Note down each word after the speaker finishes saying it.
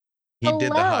He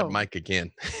did the hot Hello. mic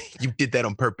again. You did that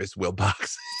on purpose, Willbox.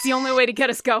 It's the only way to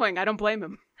get us going. I don't blame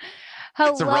him.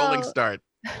 Hello. It's a rolling start.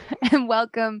 And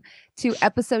welcome to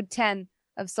episode 10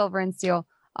 of Silver and Steel.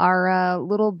 Our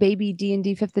little baby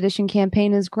D&D 5th edition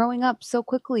campaign is growing up so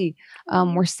quickly.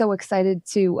 We're so excited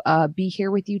to be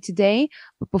here with you today.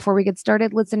 But before we get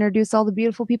started, let's introduce all the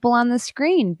beautiful people on the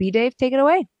screen. B-Dave, take it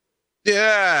away.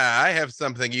 Yeah, I have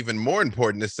something even more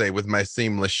important to say with my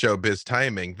seamless showbiz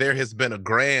timing. There has been a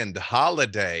grand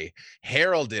holiday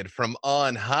heralded from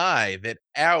on high that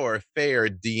our fair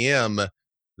DM,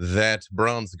 that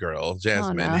bronze girl,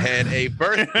 Jasmine, no. had a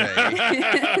birthday.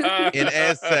 And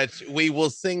as such, we will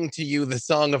sing to you the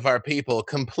song of our people,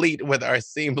 complete with our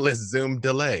seamless Zoom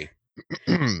delay.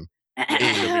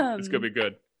 It's gonna be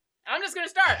good. I'm just going to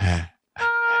start.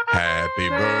 Happy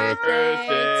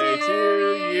Birthday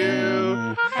to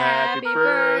you. Happy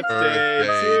birthday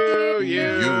to you.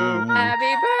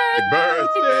 Happy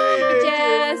birthday,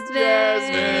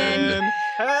 Jasmine.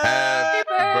 Happy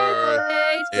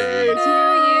birthday to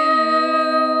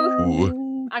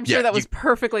you. I'm sure Yeah, that was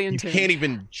perfectly in You tune. can't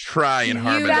even try and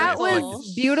harmonize. That Beautiful.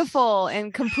 was beautiful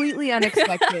and completely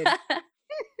unexpected.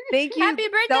 Thank you Happy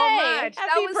birthday. so much. That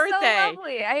Happy was birthday. so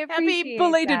lovely. I appreciate Happy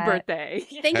belated that. birthday.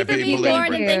 Thank you for Happy being belated born,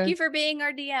 and birthday. thank you for being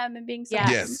our DM and being so Yes.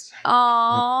 awesome. Yes.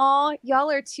 Aw,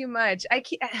 y'all are too much. I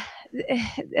can't.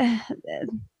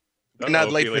 We're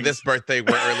not late for this birthday.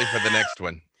 We're early for the next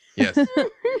one. Yes,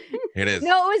 it is.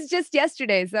 No, it was just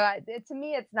yesterday, so to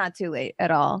me, it's not too late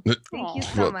at all. Thank you Aw.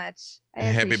 so Well, much. I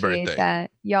happy appreciate birthday.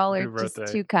 that. Y'all are Happy just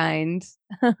birthday. too kind.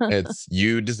 It's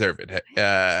you deserve it.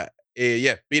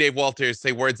 Yeah, B. Dave Walters,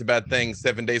 say words about things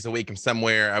 7 days a week. I'm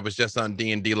somewhere. I was just on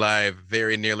D&D Live.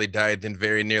 Very nearly died, then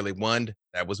very nearly won.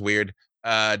 That was weird.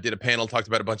 Did a panel, talked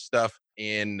about a bunch of stuff,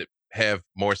 and have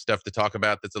more stuff to talk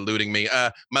about that's eluding me.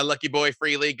 My lucky boy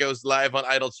Freely goes live on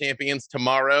Idle Champions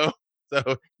tomorrow,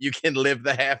 so you can live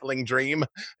the halfling dream.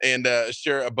 And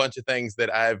sure, a bunch of things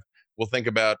that will think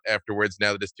about afterwards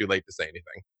now that it's too late to say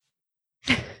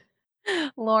anything.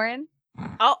 Lauren?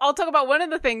 I'll talk about one of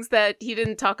the things that he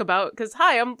didn't talk about because,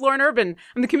 hi, I'm Lauren Urban.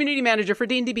 I'm the community manager for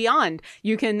D&D Beyond.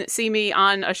 You can see me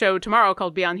on a show tomorrow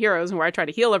called Beyond Heroes where I try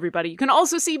to heal everybody. You can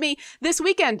also see me this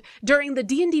weekend during the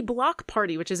D&D Block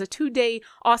Party, which is a 2-day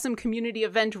awesome community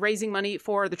event raising money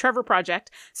for the Trevor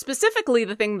Project. Specifically,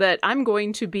 the thing that I'm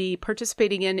going to be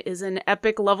participating in is an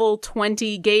epic level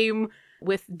 20 game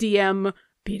with DM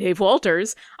B. Dave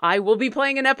Walters. I will be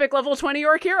playing an epic level 20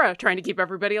 Orkira, trying to keep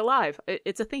everybody alive.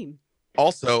 It's a theme.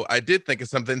 Also, I did think of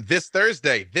something this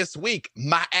Thursday, this week,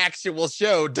 my actual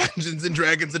show, Dungeons and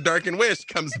Dragons: A Dark Wish,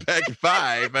 comes back at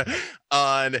 5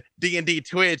 on D&D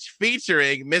Twitch,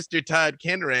 featuring Mr. Todd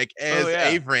Kenrick as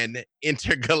Averin,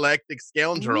 Intergalactic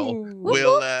Scoundrel, Ooh.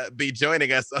 will be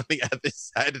joining us on the other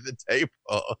side of the table.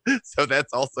 So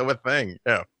that's also a thing.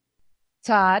 Yeah.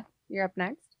 Todd, you're up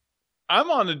next.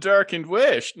 I'm on a darkened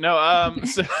wish. No,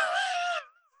 so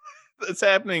it's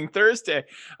happening Thursday.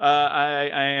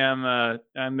 I'm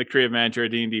the creative manager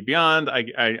at D&D Beyond.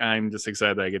 I'm just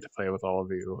excited that I get to play with all of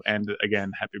you. And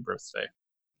again, happy birthday.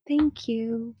 Thank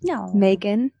you. No.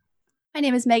 Megan? My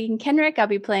name is Megan Kenrick. I'll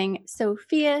be playing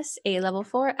Sophias, a level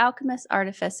 4 alchemist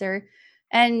artificer.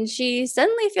 And she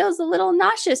suddenly feels a little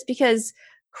nauseous because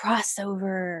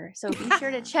crossover. So be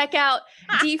sure to check out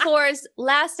D4's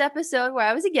last episode where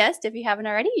I was a guest. If you haven't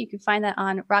already, you can find that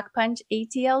on Rock Punch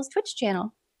ATL's Twitch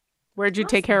channel. Where'd you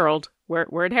take Harold?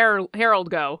 Where'd Harold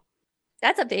go?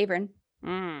 That's up to Averin.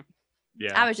 Mm.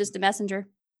 Yeah, I was just a messenger.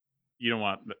 you don't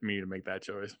want me to make that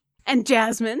choice. And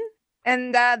Jasmine?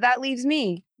 And that leaves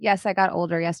me. Yes, I got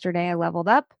older yesterday. I leveled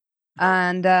up.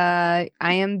 And I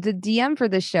am the DM for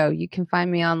this show. You can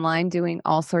find me online doing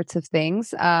all sorts of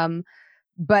things.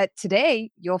 But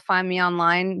today, you'll find me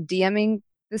online DMing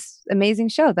this amazing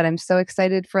show that I'm so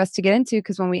excited for us to get into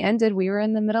because when we ended, we were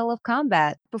in the middle of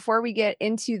combat. Before we get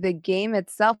into the game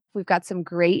itself, we've got some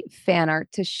great fan art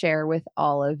to share with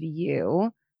all of you. I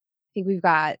think we've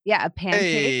got, a pancake.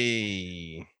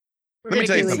 Hey. We're Let me gonna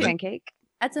tell you do something. Pancake.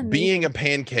 That's amazing. Being a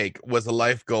pancake was a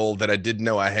life goal that I didn't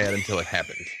know I had until it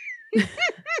happened.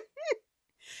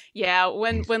 Yeah,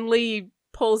 when Lee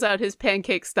pulls out his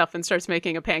pancake stuff and starts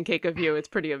making a pancake of you, it's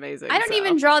pretty amazing. I don't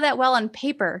even draw that well on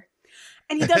paper.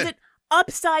 And he does it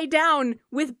upside down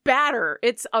with batter.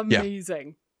 It's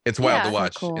amazing. It's wild Yeah. to So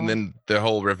watch. cool. And then the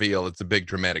whole reveal, it's a big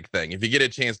dramatic thing. If you get a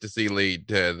chance to see Lee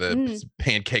to the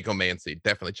Pancake-omancy,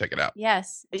 definitely check it out.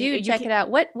 Yes. Do You check can- it out.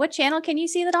 What channel can you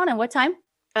see that on and what time?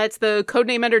 It's the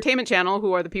Codename Entertainment Channel,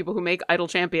 who are the people who make Idle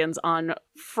Champions, on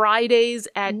Fridays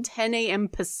at 10 a.m.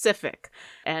 Pacific.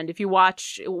 And if you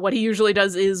watch, what he usually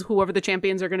does is whoever the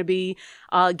champions are going to be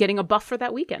getting a buff for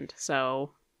that weekend.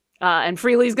 So And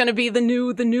Freely's going to be the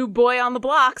new boy on the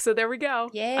block. So there we go.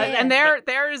 Yeah. And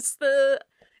there's the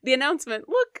announcement.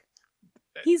 Look,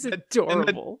 he's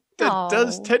adorable. That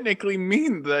does Aw. technically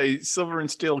mean the Silver and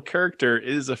Steel character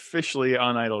is officially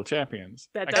on Idol Champions.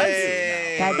 That I does. can see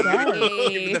it now. That does.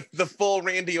 Give the full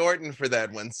Randy Orton for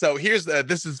that one. So here's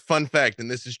this is fun fact,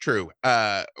 and this is true.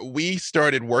 We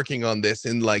started working on this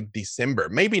in like December,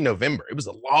 maybe November. It was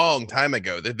a long time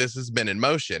ago that this has been in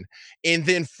motion. And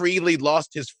then Freely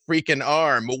lost his freaking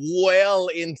arm well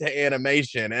into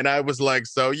animation. And I was like,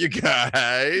 so you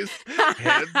guys,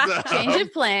 heads up. Change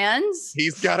of plans.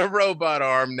 He's got a robot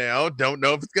arm now. Don't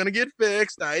know if it's gonna get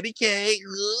fixed. IDK.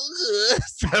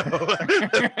 So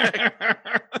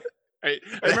I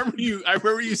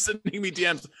remember you sending me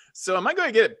DMs. So am I going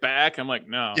to get it back? I'm like,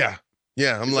 no. yeah.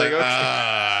 I'm He's like,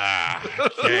 like,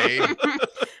 okay.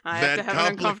 I have That to have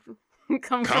an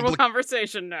uncomfortable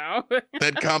conversation now.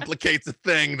 That complicates a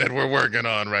thing that we're working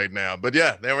on right now. But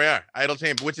yeah, there we are. Idol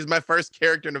Champion, which is my first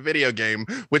character in a video game,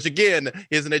 which again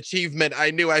is an achievement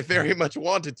I knew I very much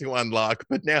wanted to unlock,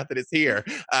 but now that it's here,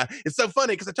 it's so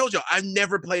funny because I told you I've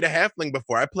never played a halfling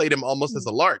before. I played him almost as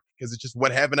a lark because it's just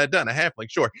what haven't I done? A halfling,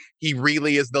 sure. He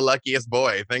really is the luckiest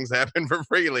boy. Things happen for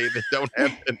Freely that don't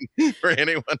happen for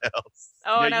anyone else.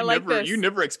 Oh, Yeah, and I like this. You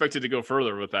never expected to go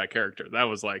further with that character. That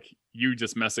was like you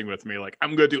just messing with me. Like,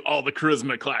 I'm going to do all the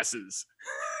charisma classes.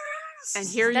 And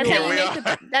here That's you how Here you we make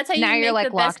are. that's how you Now you're, make like,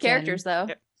 the best locked in. characters, though.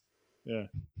 Yep. Yeah.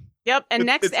 Yep. And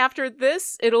next It's- after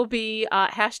this, it'll be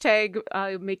hashtag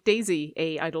make Daisy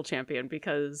a idol champion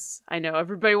because I know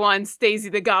everybody wants Daisy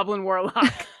the Goblin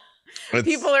Warlock.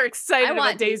 People are excited I about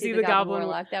want Daisy the Goblin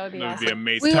Warlock. That would be That would awesome. be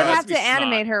amazing. We would Todd has have to be snot.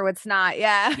 animate her with snot.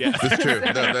 Yeah. Yeah. That's true.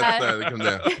 No, that comes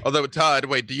down. Although Todd,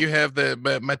 wait, do you have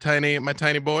my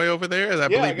tiny boy over there? I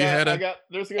believe you had a.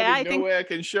 There's Yeah, gonna I be no think- way I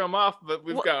can show him off, but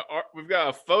we've Well- got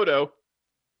a photo.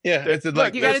 Yeah, it's Look,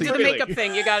 like you got to this do is- the really- makeup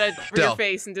thing. You got to for your Stealth.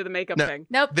 face and do the makeup No. thing.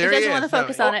 Nope, There he he doesn't want to is. No,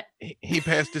 focus oh, on it. He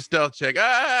passed his stealth check.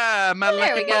 Ah, my There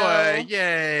lucky we go. boy!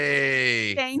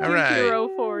 Yay! Thank All you, right. Hero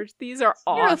Forge. These are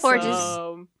Hero awesome. Forge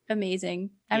is-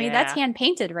 Amazing. I mean, that's Yeah. hand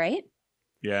painted, right?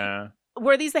 Yeah.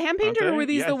 Were these the hand painted or were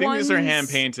these yeah, the I think ones? these are hand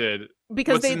painted.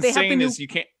 Because What's they have the insane new. is you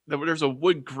can't. There's a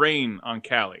wood grain on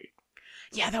Callie.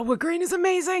 Yeah, that wood grain is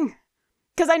amazing.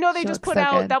 Because I know they She just looks put so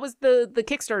out good. that was the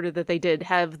Kickstarter that they did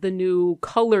have the new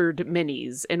colored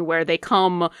minis and where they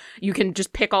come, you can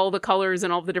just pick all the colors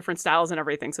and all the different styles and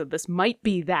everything. So this might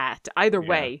be that. Either Yeah.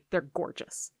 way, they're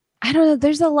gorgeous. I don't know.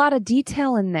 There's a lot of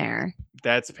detail in there.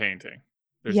 That's painting.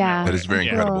 There's Yeah. That is very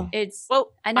Yeah. incredible. It's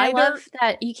Well, and I either- love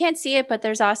that you can't see it, but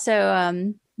there's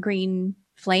also green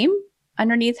flame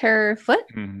underneath her foot.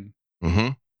 Mhm. Mm-hmm.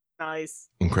 Nice.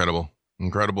 Incredible. No,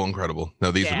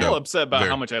 these Yeah. are I'm a little dope. upset about Very-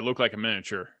 how much I look like a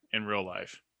miniature in real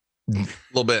life. A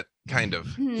little bit, kind of.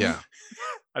 Mhm. Yeah.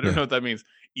 I don't Yeah. know what that means.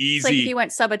 It's like if Easy. you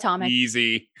went subatomic.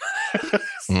 Easy.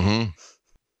 Mm-hmm.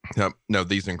 Yep. No,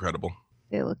 these are incredible.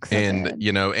 They look so And good.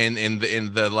 you know, and in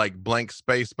the like blank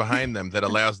space behind them that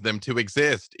allows them to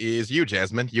exist is you,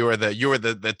 Jasmine. You are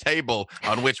the table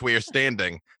on which we are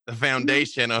standing, the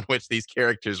foundation on which these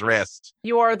characters rest.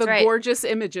 You are the That's right. gorgeous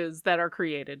images that are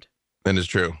created. That is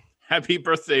true. Happy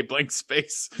birthday, blank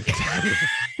space.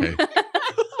 Hey,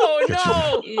 Oh Get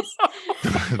no!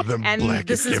 Jeez. the And blackest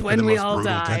this is gift when of the we most all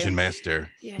brutal die. dungeon master.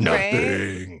 Yeah.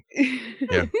 Nothing.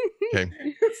 Yeah. Okay.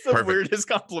 It's the Perfect. weirdest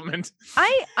compliment.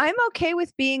 I'm okay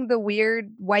with being the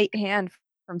weird white hand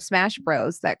from Smash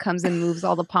Bros that comes and moves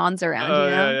all the pawns around. Oh,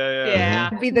 You know, yeah. Yeah.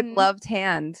 I'd be the Mhm. gloved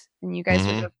hand, and you guys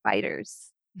Mhm. are the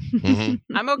fighters. hmm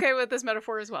I'm okay with this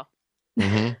metaphor as well.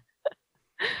 hmm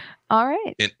All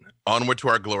right. Onward to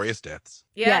our glorious deaths.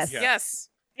 Yes, Yes. yes.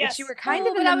 Which you were kind Oh,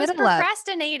 of but in the I was middle of.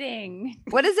 procrastinating.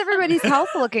 What is everybody's health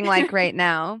looking like right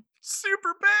now?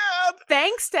 Super bad.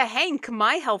 Thanks to Hank,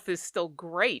 my health is still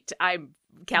great.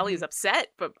 Callie is upset,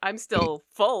 but I'm still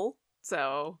full.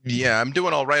 So Yeah, I'm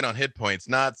doing all right on hit points.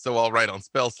 Not so all right on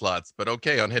spell slots, but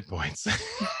okay on hit points.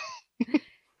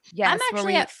 Yes. I'm were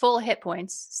actually we- at full hit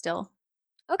points still.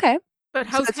 Okay. but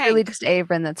So how's it's Hank? really just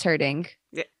Avrin that's hurting.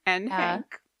 Yeah, and Hank.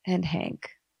 And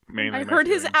Hank. Mainly I my heard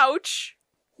his feelings. ouch.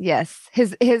 Yes.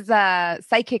 His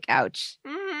psychic ouch.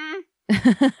 hmm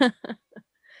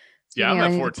Yeah, I'm I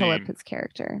at need to pull up 14. his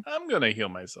character. I'm gonna heal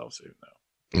myself soon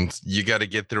though. And you got to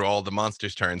get through all the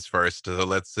monsters' turns first. So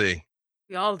let's see.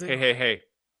 We all do. Hey.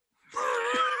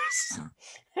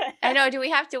 I know. Do we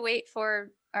have to wait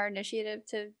for our initiative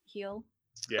to heal?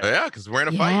 Oh, yeah, because we're in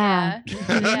a fight. Yeah.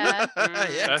 Yeah.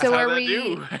 Yeah. That's So how are that we-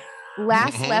 do.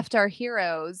 Last Mhm. left our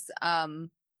heroes.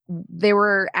 They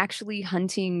were actually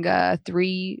hunting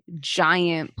 3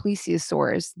 giant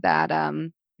plesiosaurs that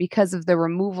because of the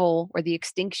removal or the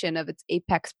extinction of its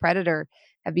apex predator,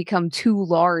 have become too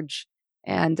large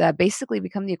and basically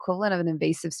become the equivalent of an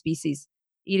invasive species,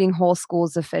 eating whole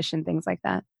schools of fish and things like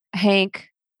that. Hank,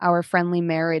 our friendly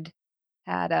Merid,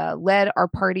 had led our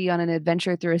party on an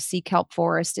adventure through a sea kelp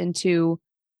forest into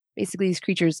basically these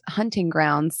creatures' hunting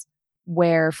grounds,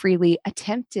 where Freely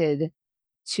attempted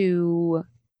to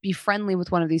be friendly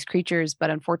with one of these creatures, but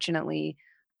unfortunately,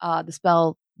 the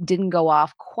spell didn't go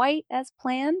off quite as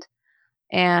planned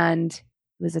and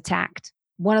was attacked.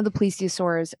 One of the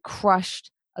plesiosaurs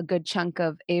crushed a good chunk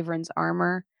of Avron's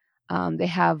armor. They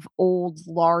have old,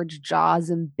 large jaws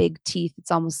and big teeth.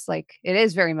 It's almost like it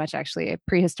is very much actually a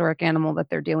prehistoric animal that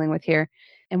they're dealing with here.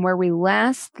 And where we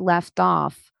last left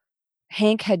off,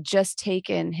 Hank had just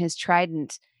taken his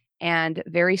trident and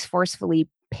very forcefully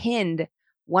pinned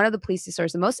one of the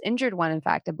plesiosaurs, the most injured one, in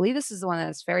fact. I believe this is the one that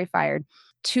is fairy fired,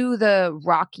 to the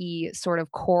rocky sort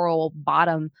of coral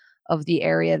bottom of the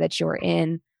area that you're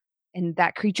in. And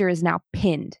that creature is now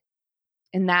pinned.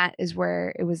 And that is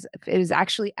where it is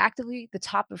actually actively the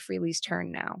top of Freely's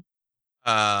turn now.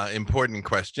 Important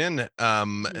question.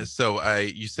 So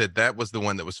you said that was the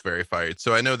one that was fairy fired.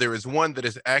 So I know there is one that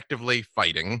is actively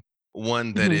fighting,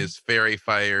 one that is fairy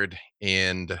fired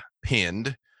and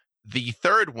pinned. The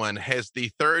third one, has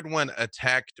the third one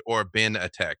attacked or been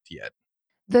attacked yet?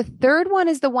 The third one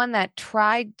is the one that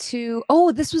tried to.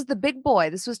 Oh, this was the big boy.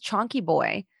 This was Chonky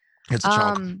Boy. It's a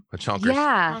chonk. A chonkers.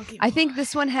 Yeah, Chonky I think boy.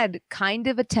 this one had kind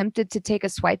of attempted to take a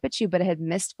swipe at you, but it had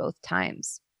missed both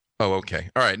times. Oh, okay.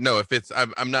 All right. No, if it's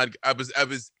I'm not I was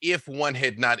if one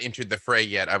had not entered the fray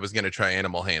yet, I was gonna try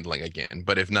animal handling again.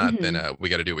 But if not, then we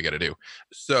gotta do what we gotta do.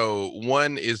 So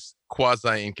one is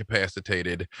quasi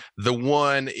incapacitated. The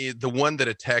one that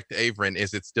attacked Avron,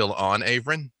 is it still on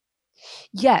Avron?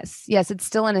 Yes, it's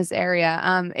still in his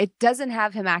area. It doesn't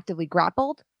have him actively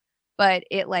grappled, but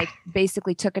it like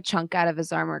basically took a chunk out of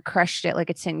his armor, crushed it like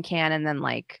a tin can, and then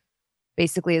like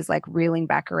basically is like reeling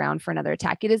back around for another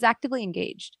attack. It is actively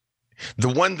engaged. The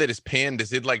one that is pinned,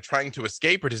 is it like trying to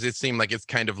escape, or does it seem like it's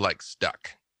kind of like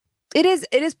stuck? It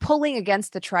is pulling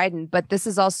against the trident, but this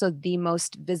is also the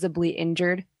most visibly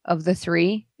injured of the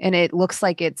three, and it looks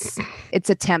like its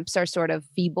attempts are sort of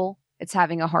feeble. It's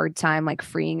having a hard time like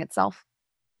freeing itself.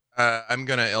 I'm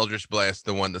gonna Eldritch Blast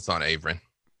the one that's on Avron.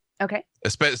 Okay.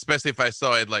 Especially if I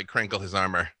saw it like crinkle his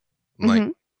armor. I'm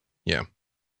Mhm.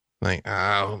 like,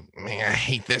 oh man, I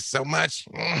hate this so much.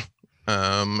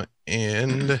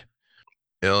 And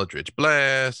Eldritch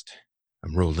Blast.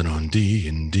 I'm rolling on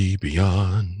D&D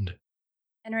Beyond.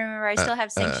 And remember, I still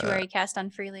have Sanctuary cast on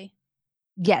Freely.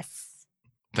 Yes.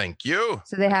 Thank you.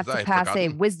 So they have Because I to had pass a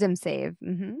forgotten wisdom save.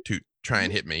 to try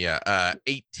and hit me. Yeah.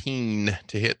 18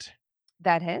 to hit.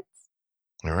 That hits.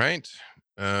 All right.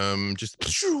 Just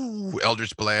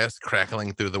Eldritch Blast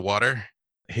crackling through the water,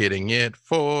 hitting it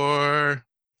for.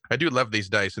 I do love these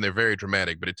dice, and they're very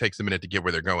dramatic, but it takes a minute to get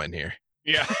where they're going here.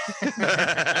 Yeah.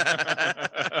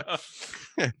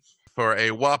 For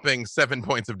a whopping 7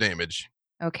 points of damage.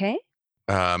 Okay.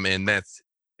 And that's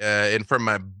and from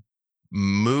my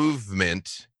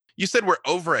movement, you said we're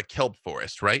over a kelp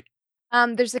forest, right?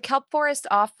 There's a kelp forest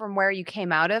off from where you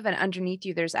came out of, and underneath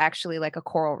you, there's actually like a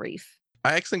coral reef.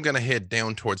 I actually am gonna head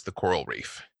down towards the coral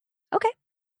reef. Okay.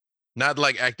 Not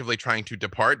like actively trying to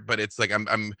depart, but it's like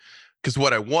I'm because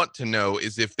what I want to know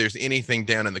is if there's anything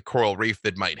down in the coral reef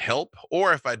that might help,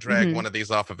 or if I drag one of these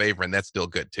off of Avron, that's still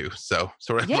good too. So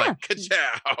sort of Yeah. like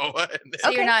ka-chow. So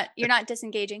Okay. you're not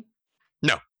disengaging.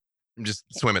 I'm just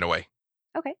swimming away.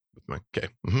 Okay. Okay.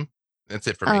 That's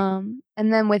it for me.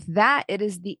 And then with that, it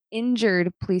is the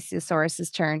injured Plesiosaurus's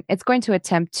turn. It's going to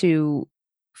attempt to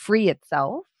free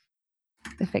itself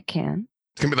if it can.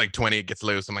 It's gonna be like 20. It gets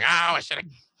loose. I'm like, oh, I should have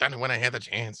done it when I had the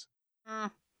chance.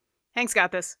 Hank's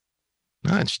got this.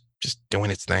 No, it's just doing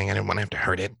its thing. I didn't want to have to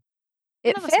hurt it.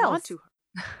 It None of us want fails.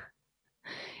 to.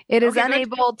 It is Okay, good.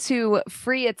 unable to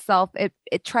free itself. It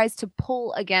tries to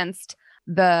pull against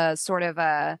the sort of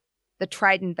the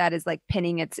trident that is like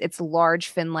pinning its large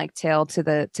fin-like tail to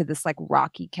this like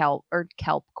rocky kelp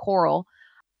coral.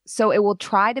 So it will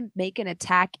try to make an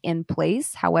attack in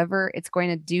place. However, it's going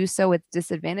to do so with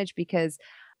disadvantage because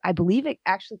I believe it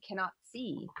actually cannot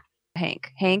see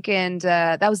Hank. Hank and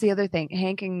that was the other thing.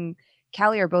 Hank and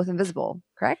Callie are both invisible,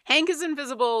 correct? Hank is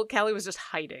invisible. Callie was just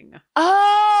hiding.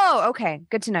 Oh, okay.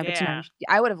 Good to know. Good to know. Yeah.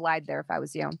 I would have lied there if I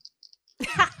was you.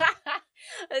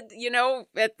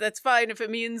 That's fine if it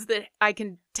means that I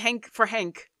can tank for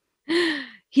Hank.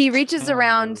 He reaches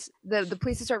around, the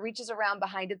plesiosaur reaches around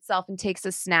behind itself and takes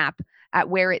a snap at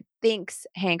where it thinks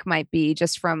Hank might be,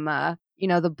 just from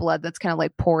the blood that's kind of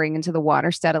like pouring into the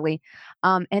water steadily.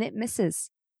 And it misses.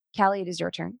 Callie, it is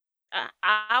your turn.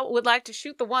 I would like to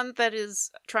shoot the one that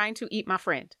is trying to eat my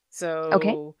friend.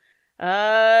 So,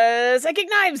 psychic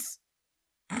knives,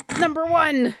 number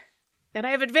 1. And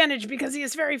I have advantage because he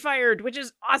is very fired, which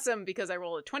is awesome because I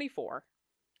roll a 24.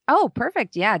 Oh,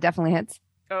 perfect. Yeah, definitely hits.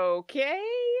 Okay.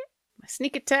 My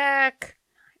sneak attack.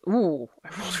 Ooh,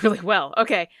 I rolled really well.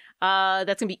 Okay.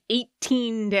 That's going to be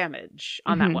 18 damage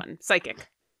on that one. Psychic.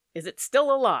 Is it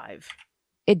still alive?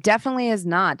 It definitely is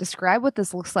not. Describe what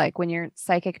this looks like when your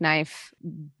psychic knife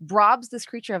robs this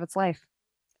creature of its life.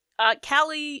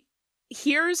 Callie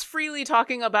hears Freely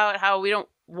talking about how we don't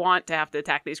want to have to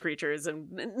attack these creatures, and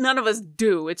none of us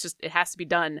do. It's just, it has to be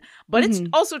done. But it's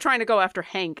also trying to go after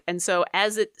Hank. And so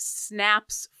as it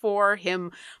snaps for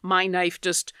him, my knife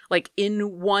just like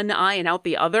in one eye and out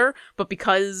the other. But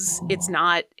because it's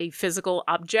not a physical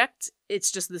object,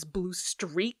 it's just this blue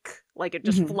streak. Like it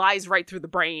just flies right through the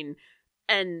brain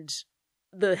and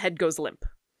the head goes limp.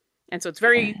 And so it's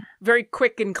very, very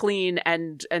quick and clean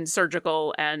and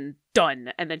surgical and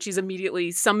done. And then she's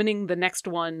immediately summoning the next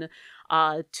one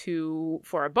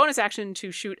for a bonus action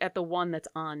to shoot at the one that's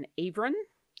on Avron.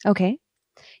 Okay.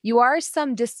 You are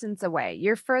some distance away.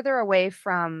 You're further away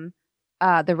from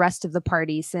the rest of the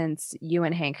party since you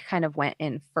and Hank kind of went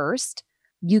in first.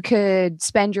 You could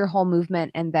spend your whole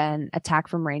movement and then attack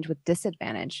from range with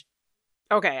disadvantage.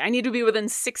 Okay, I need to be within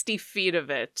 60 feet of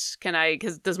it. Can I,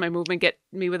 because does my movement get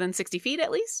me within 60 feet at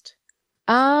least?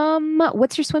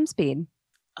 What's your swim speed?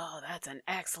 Oh, that's an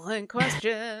excellent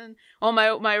question. Well,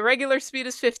 my regular speed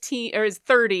is 15 or is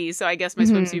 30, so I guess my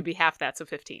swim speed would be half that, so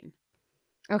 15.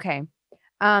 Okay.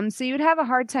 So you'd have a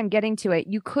hard time getting to it.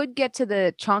 You could get to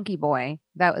the chonky boy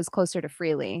that was closer to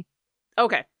Freely.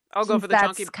 Okay, I'll go for the that's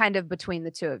chonky. That's kind of between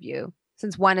the two of you.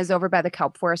 Since one is over by the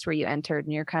kelp forest where you entered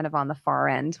and you're kind of on the far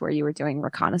end where you were doing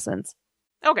reconnaissance.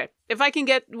 Okay. If I can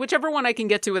get whichever one I can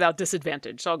get to without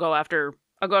disadvantage. So I'll go after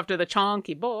the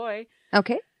chonky boy.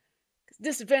 Okay.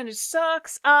 Disadvantage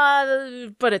sucks.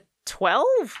 But a 12?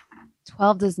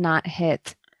 12 does not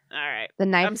hit. All right. The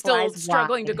knife I'm still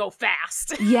struggling wide. to go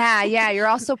fast. Yeah. You're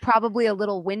also probably a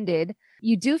little winded.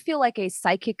 You do feel like a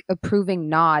psychic approving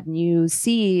nod, and you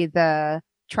see the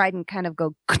trident kind of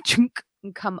go ka-chunk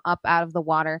and come up out of the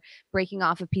water, breaking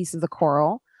off a piece of the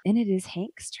coral. And it is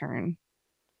Hank's turn.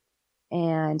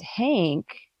 And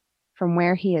Hank, from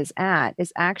where he is at,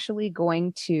 is actually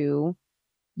going to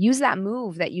use that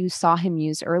move that you saw him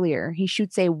use earlier. He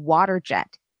shoots a water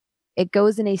jet. It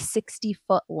goes in a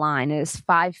 60-foot line. It is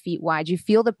 5 feet wide. You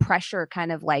feel the pressure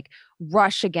kind of like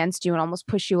rush against you and almost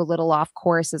push you a little off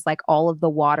course as like all of the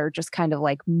water just kind of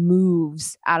like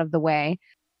moves out of the way.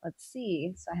 Let's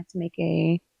see. So I have to make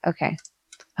okay.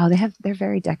 Oh, they're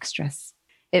very dexterous.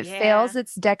 It fails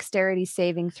its dexterity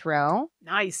saving throw.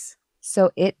 Nice.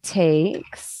 So it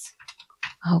takes,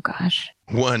 oh gosh,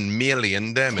 1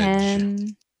 million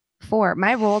damage. 4.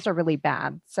 My rolls are really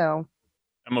bad, so.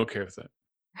 I'm okay with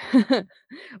it.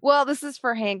 Well, this is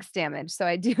for Hank's damage, so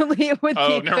ideally it would be.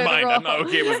 Oh, never mind. Roll. I'm not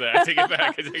okay with that. I take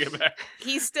it back.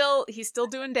 He's still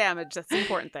doing damage. That's the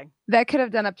important thing. That could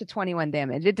have done up to 21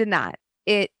 damage. It did not.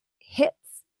 It hits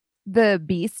the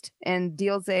beast and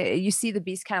deals you see the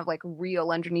beast kind of like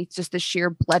reel underneath just the sheer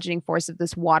bludgeoning force of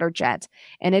this water jet,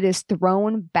 and it is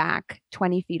thrown back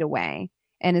 20 feet away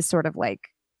and is sort of like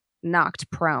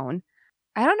knocked prone.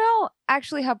 I don't know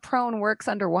actually how prone works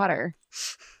underwater.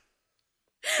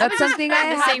 That's something I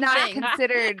had not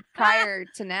considered prior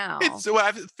to now.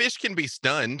 Fish can be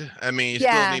stunned. I mean, you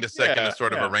still need a second to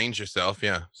sort of arrange yourself.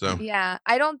 Yeah. So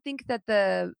I don't think that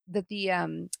the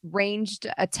ranged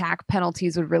attack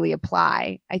penalties would really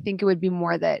apply. I think it would be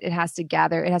more that it has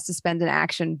to spend an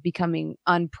action becoming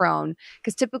unprone.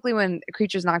 Because typically when a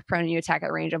creature's knocked prone and you attack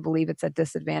at range, I believe it's at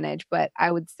disadvantage. But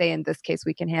I would say in this case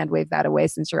we can hand wave that away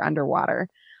since you're underwater.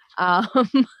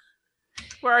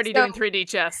 We're already doing 3D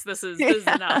chess. This is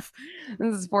enough.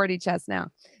 This is 4D chess now.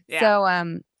 Yeah. So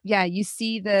you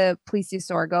see the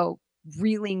plesiosaur go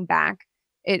reeling back.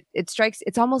 It strikes.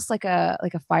 It's almost like a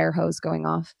fire hose going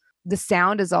off. The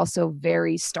sound is also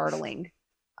very startling.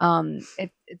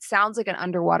 It sounds like an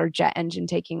underwater jet engine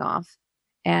taking off.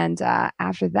 And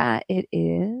after that, it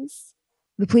is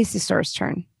the plesiosaur's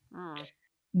turn.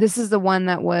 This is the one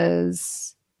that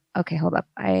was. Okay, hold up.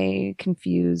 I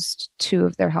confused 2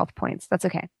 of their health points. That's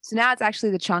okay. So now it's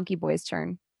actually the chonky boy's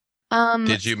turn.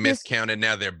 Did you miscount it?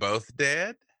 Now they're both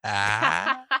dead?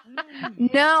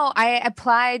 No, I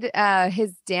applied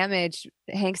Hank's damage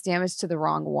to the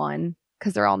wrong one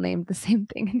because they're all named the same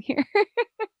thing in here.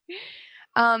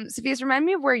 Sophia, remind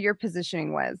me of where your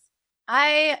positioning was.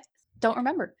 I don't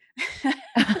remember. Do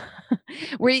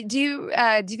you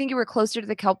think you were closer to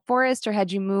the kelp forest, or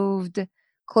had you moved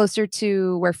closer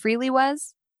to where Freely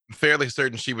was? fairly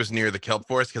certain she was near the kelp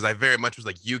forest because I very much was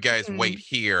like, you guys Mhm. wait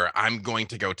here. I'm going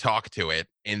to go talk to it.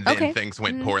 And then Okay. things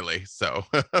went Mhm. poorly. So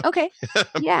Okay.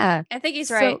 Yeah. I think he's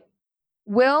So- right.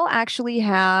 We'll actually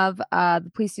have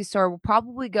the police store will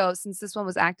probably go, since this one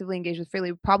was actively engaged with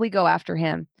Freely, probably go after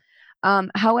him.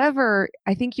 However,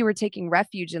 I think you were taking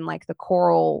refuge in like the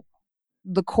coral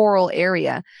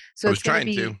area. So I was trying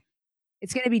to.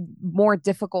 it's going to be more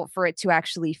difficult for it to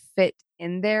actually fit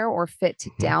in there or fit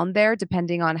Mhm. down there,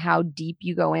 depending on how deep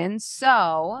you go in.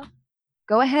 So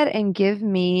go ahead and give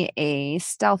me a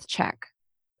stealth check.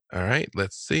 All right,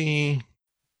 let's see.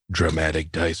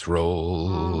 Dramatic dice roll.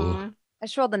 Mhm. I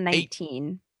just rolled a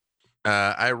 19.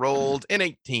 I rolled an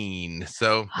 18.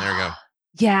 So there we go.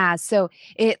 Yeah, so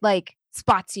it like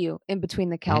spots you in between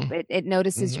the kelp. Mhm. It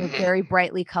notices your Mhm. very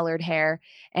brightly colored hair,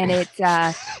 and it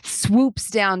swoops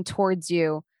down towards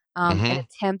you and Mhm.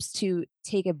 attempts to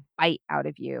take a bite out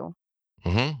of you.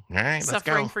 All right, let's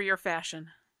Suffering go. for your fashion.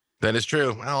 That is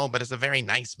true. Oh, but it's a very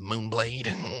nice moonblade.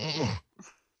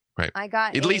 Right. I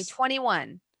got At a least-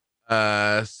 21.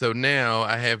 So now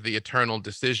I have the eternal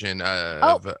decision.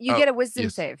 You get a wisdom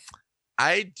yes. save.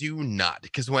 I do not,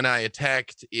 because when I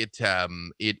attacked it,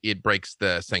 it breaks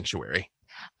the sanctuary.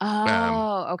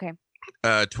 Oh, okay.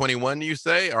 21, you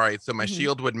say? All right, so my Mhm.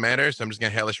 shield wouldn't matter, so I'm just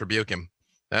gonna hellish rebuke him.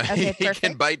 Okay, He can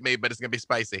perfect. bite me, but it's gonna be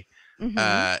spicy.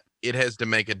 Mhm. It has to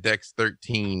make a Dex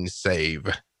 13 save.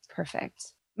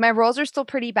 Perfect. My rolls are still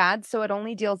pretty bad, so it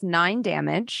only deals 9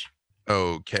 damage.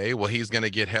 Okay, well he's gonna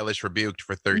get hellish rebuked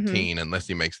for 13 unless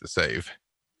he makes the save.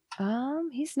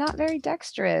 He's not very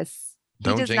dexterous.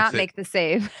 Don't He does jinx not it. make the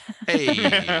save.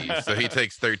 Hey, so he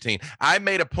takes 13. I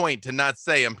made a point to not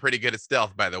say I'm pretty good at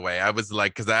stealth, by the way. I was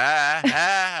like, because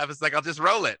I was like, I'll just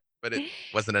roll it, but it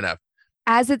wasn't enough.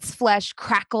 As its flesh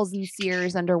crackles and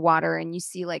sears underwater and you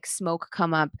see like smoke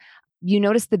come up, you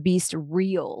notice the beast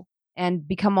reel and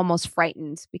become almost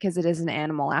frightened because it is an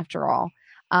animal after all.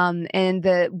 And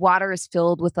the water is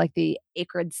filled with like the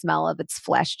acrid smell of its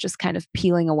flesh just kind of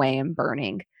peeling away and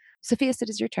burning. Sophias, it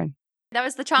is your turn. That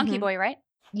was the chonky Mhm. boy, right?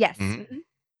 Yes. Mhm. Mhm.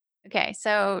 Okay,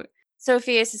 so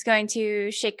Sophias is going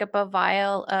to shake up a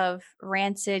vial of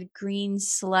rancid green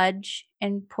sludge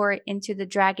and pour it into the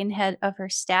dragon head of her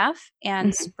staff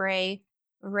and Mhm. spray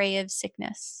Ray of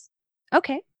Sickness.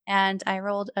 Okay. And I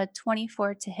rolled a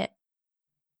 24 to hit.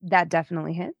 That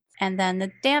definitely hits. And then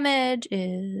the damage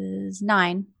is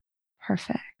 9.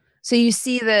 Perfect. So you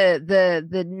see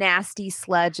the nasty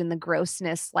sludge and the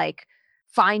grossness like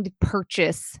find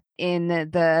purchase in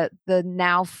the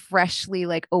now freshly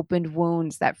like opened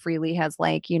wounds that Freely has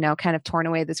like, kind of torn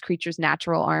away this creature's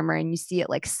natural armor, and you see it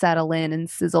like settle in and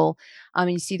sizzle.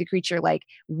 And you see the creature like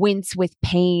wince with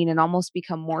pain and almost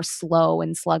become more slow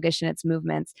and sluggish in its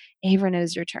movements. Avron, it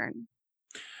is your turn.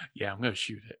 Yeah, I'm gonna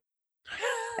shoot it.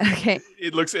 Okay.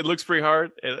 It looks pretty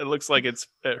hard. It looks like it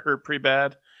hurt pretty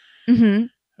bad.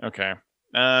 Mm-hmm. Okay.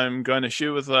 I'm going to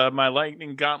shoot with my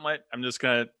lightning gauntlet. I'm just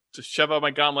going to shove out my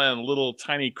gauntlet and a little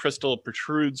tiny crystal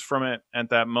protrudes from it at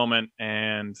that moment.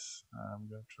 And I'm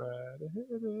going to try to hit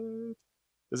it.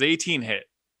 Does 18 hit?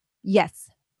 Yes.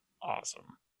 Awesome.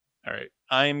 All right.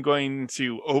 I'm going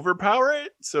to overpower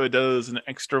it. So it does an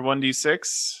extra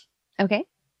 1d6. Okay.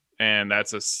 And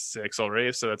that's a 6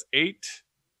 already. So that's 8,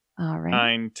 All right.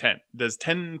 9, 10. Does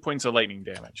 10 points of lightning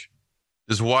damage.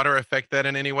 Does water affect that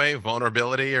in any way?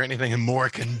 Vulnerability or anything? And more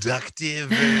conductive?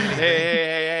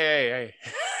 Hey.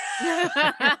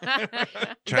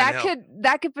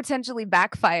 That could potentially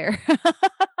backfire.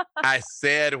 I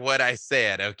said what I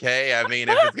said, okay? I mean,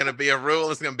 if it's going to be a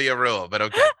rule, it's going to be a rule, but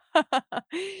okay.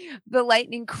 The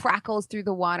lightning crackles through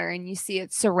the water and you see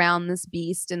it surround this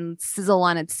beast and sizzle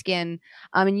on its skin.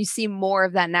 And you see more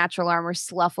of that natural armor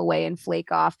slough away and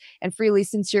flake off. And Freely,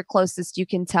 since you're closest, you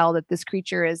can tell that this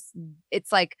creature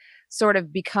it's like sort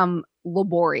of become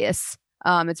laborious.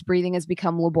 Its breathing has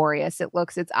become laborious.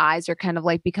 Its eyes are kind of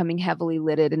like becoming heavily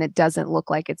lidded, and it doesn't look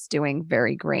like it's doing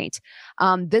very great.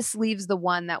 This leaves the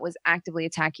one that was actively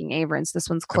attacking Avron. So this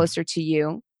one's closer to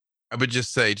you. I would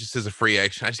just say, just as a free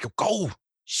action, I just go,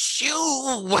 shoo!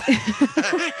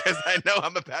 Because I know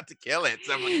I'm about to kill it.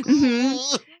 So I'm like,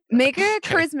 Mhm. Make a Okay.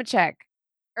 charisma check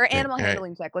or Okay, animal all right.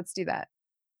 handling check. Let's do that.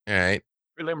 All right.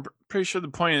 Really, I'm pretty sure the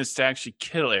point is to actually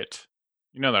kill it.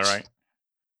 You know that, right?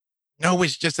 No,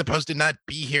 it's just supposed to not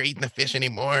be here eating the fish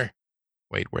anymore.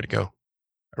 Wait, where'd it go?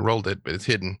 I rolled it, but it's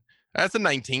hidden. That's a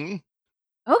 19.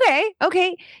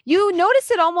 Okay. You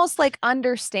notice it almost like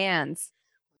understands.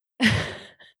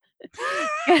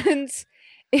 And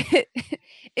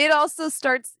it also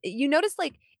starts, you notice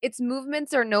like its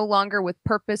movements are no longer with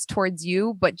purpose towards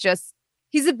you, but just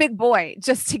he's a big boy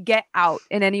just to get out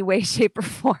in any way, shape, or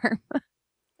form.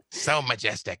 So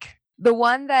majestic. The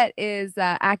one that is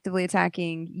actively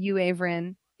attacking you,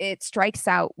 Averin, it strikes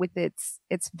out with its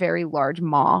very large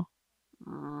maw.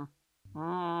 Mm.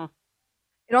 Mm.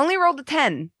 It only rolled a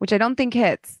 10, which I don't think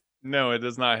hits. No, it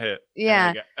does not hit.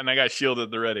 Yeah. And I got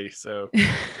shielded already, so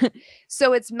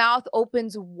So its mouth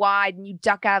opens wide and you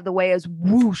duck out of the way as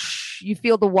whoosh. You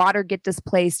feel the water get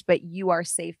displaced, but you are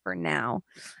safe for now.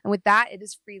 And with that, it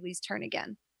is Freely's turn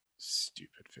again.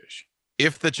 stupid fish.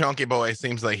 If the chunky boy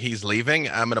seems like he's leaving,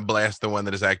 I'm going to blast the one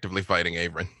that is actively fighting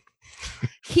Averin.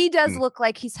 He does look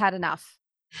like he's had enough.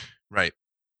 Right.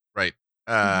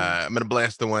 I'm going to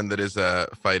blast the one that is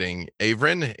fighting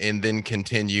Averin and then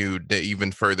continue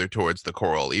even further towards the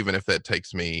coral, even if that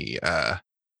takes me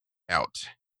out.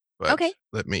 But Okay.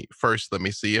 let me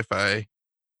see if I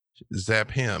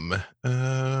zap him.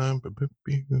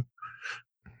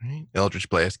 Eldritch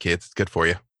Blast, kids. It's good for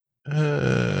you.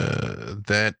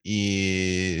 That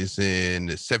is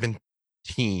in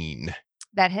 17.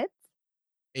 That hits.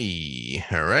 Hey,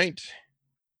 all right.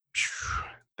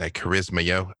 That charisma,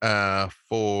 yo.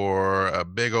 For a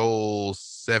big ol'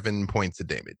 7 points of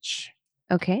damage.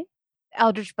 Okay.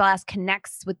 Eldritch Blast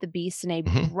connects with the beast in a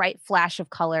bright flash of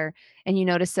color, and you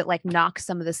notice it like knocks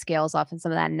some of the scales off and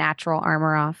some of that natural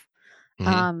armor off.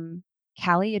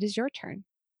 Callie, it is your turn.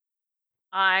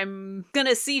 I'm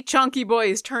gonna see Chunky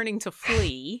Boy is turning to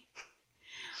flee.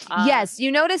 Yes, you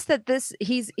notice that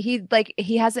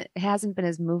he hasn't been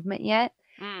his movement yet.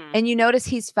 Mm. And you notice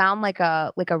he's found like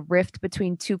a rift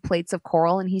between two plates of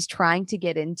coral and he's trying to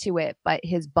get into it, but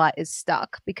his butt is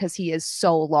stuck because he is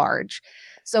so large.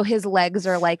 So his legs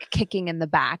are like kicking in the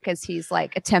back as he's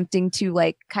like attempting to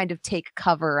like kind of take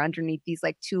cover underneath these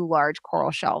like two large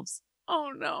coral shelves.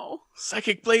 Oh no.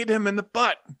 Psychic blade him in the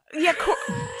butt. Yeah,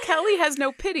 Kelly has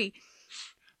no pity.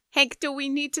 Hank, do we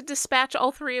need to dispatch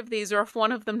all three of these, or if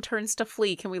one of them turns to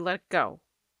flee, can we let it go?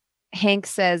 Hank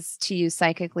says to you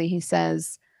psychically, he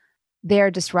says, they're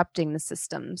disrupting the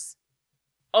systems.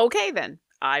 Okay, then.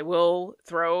 I will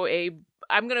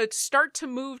I'm going to start to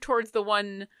move towards the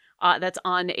one that's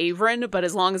on Averin, but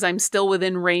as long as I'm still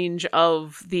within range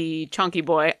of the Chunky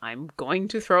Boy, I'm going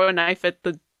to throw a knife at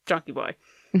the Chunky Boy.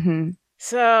 Mm-hmm.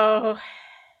 So...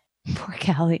 Poor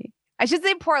Callie. I should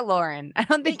say poor Lauren. I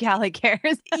don't think Callie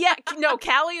cares. Yeah, no,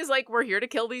 Callie is like, we're here to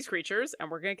kill these creatures, and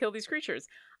we're going to kill these creatures.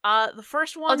 The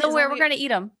first one Oh, don't worry, we're going to eat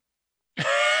them.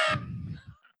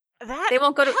 They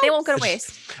won't go to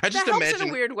waste. I just that helps imagine in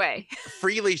a weird way.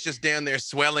 Freely's just down there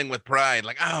swelling with pride,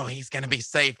 like, oh, he's gonna be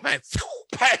safe. Bang!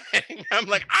 I'm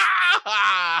like,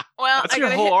 ah! Well, That's your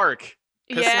whole arc.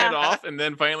 Pissing Yeah. it off and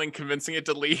then finally convincing it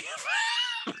to leave.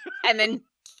 And then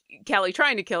Callie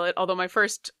trying to kill it, although my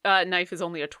first knife is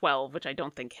only a 12, which I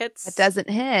don't think hits. It doesn't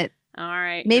hit. All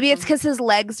right. Maybe it's because his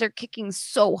legs are kicking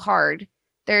so hard.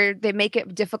 They make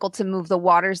it difficult to move. The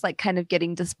water's like kind of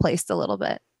getting displaced a little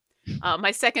bit.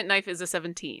 My second knife is a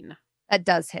 17. That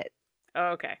does hit.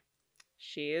 Okay.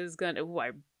 She is gonna... Ooh,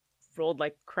 I rolled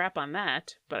like crap on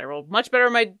that, but I rolled much better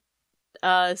on my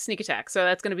sneak attack. So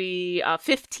that's going to be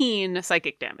 15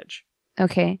 psychic damage.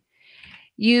 Okay.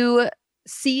 You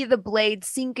see the blade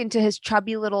sink into his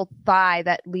chubby little thigh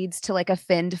that leads to like a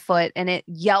finned foot, and it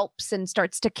yelps and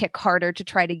starts to kick harder to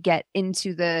try to get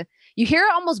into the... You hear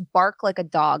it almost bark like a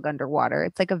dog underwater.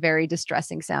 It's like a very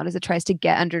distressing sound as it tries to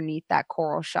get underneath that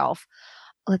coral shelf.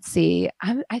 Let's see.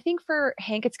 I think for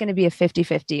Hank, it's going to be a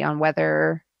 50-50 on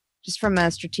whether, just from a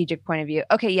strategic point of view.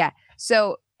 Okay, yeah.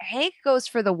 So Hank goes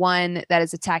for the one that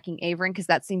is attacking Averin because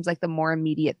that seems like the more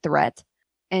immediate threat.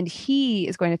 And he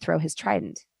is going to throw his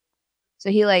trident. So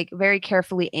he like very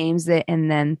carefully aims it and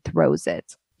then throws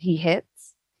it. He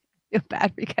hits. I feel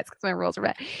bad for you guys because my rolls are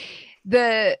bad.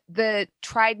 The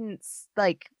trident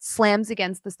like slams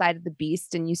against the side of the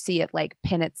beast, and you see it like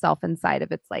pin itself inside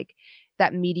of its like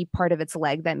that meaty part of its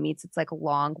leg that meets its like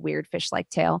long weird fish-like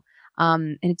tail.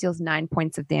 And it deals 9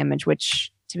 points of damage,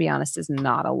 which to be honest is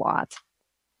not a lot.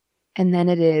 And then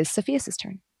it is Sophia's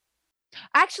turn.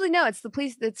 Actually, no,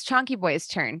 it's Chunky Boy's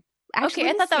turn. Actually, Okay,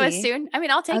 I thought that was soon. I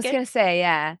mean, I'll I take was it. gonna say,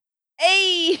 yeah.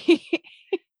 Hey,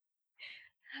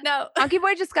 No. Chunky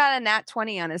Boy just got a nat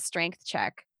 20 on his strength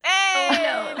check. Hey,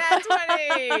 no. nat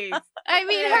 20! I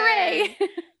mean, Yay. hooray.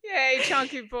 Yay,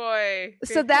 Chunky Boy.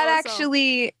 So Good that kill us all.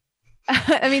 actually,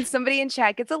 I mean, somebody in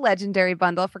chat gets a legendary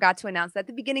bundle. Forgot to announce that at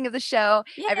the beginning of the show.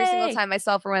 Every single Yay. time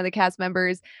myself or one of the cast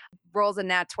members rolls a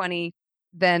nat 20,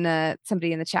 then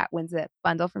somebody in the chat wins a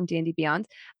bundle from D&D Beyond.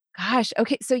 Gosh,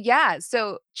 okay, so yeah,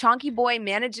 so Chunky Boy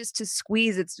manages to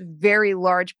squeeze its very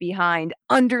large behind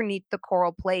underneath the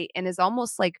coral plate and is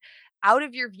almost like out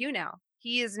of your view now.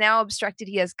 He is now obstructed.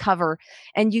 He has cover.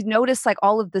 And you notice like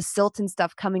all of the silt and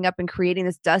stuff coming up and creating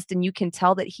this dust. And you can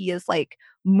tell that he is like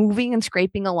moving and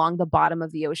scraping along the bottom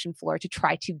of the ocean floor to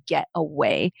try to get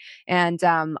away. And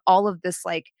all of this,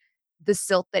 like the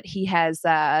silt that he has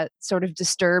sort of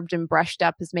disturbed and brushed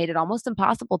up has made it almost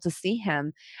impossible to see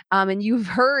him. And you've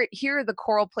hear the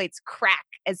coral plates crack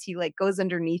as he like goes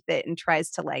underneath it and tries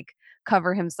to like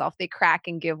cover himself. They crack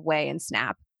and give way and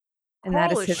snap. And Coral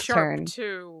that is is his sharp turn.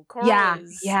 too. Coral Yeah,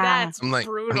 is, yeah. that's I'm like,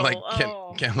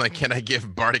 brutal. can I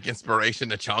give bardic inspiration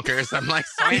to Chonkers? I'm like,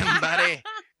 swim, buddy,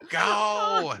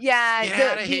 go. Yeah, Get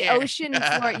outta the here. ocean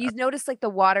floor. You notice like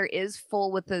the water is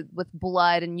full with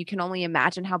blood, and you can only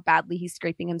imagine how badly he's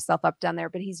scraping himself up down there.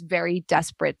 But he's very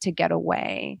desperate to get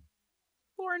away.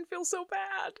 Lauren feels so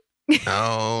bad.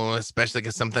 Oh, especially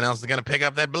because something else is gonna pick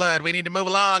up that blood. We need to move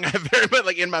along. But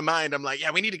like in my mind, I'm like, yeah,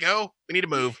 we need to go. We need to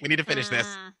move. We need to finish this.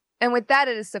 And with that,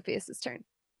 it is Sophia's turn.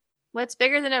 What's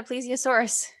bigger than a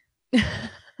plesiosaurus?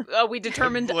 We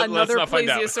determined Let's another not find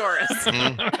out.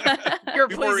 plesiosaurus. Your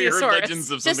Before we heard plesiosaurus.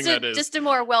 legends of something that is. Just a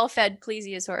more well-fed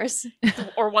plesiosaurus.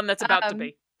 Or one that's about to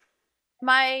be. Am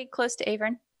I close to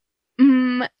Avron?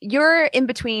 You're in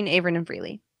between Avron and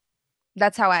Freely.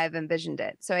 That's how I've envisioned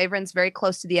it. So Avron's very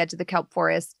close to the edge of the kelp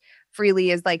forest.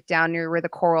 Freely is like down near where the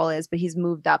coral is, but he's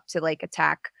moved up to like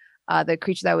attack the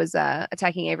creature that was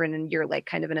attacking Avron, and you're like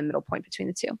kind of in a middle point between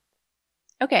the two.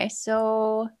 Okay,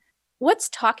 so what's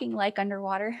talking like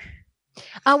underwater?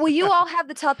 Well, you all have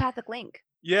the telepathic link.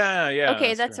 Yeah.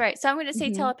 Okay, that's true. right. So I'm going to say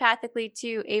Mhm. telepathically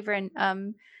to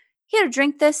Avron, here,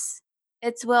 drink this.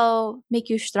 It will make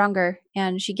you stronger.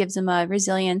 And she gives him a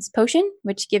resilience potion,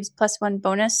 which gives +1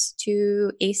 bonus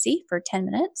to AC for 10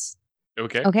 minutes.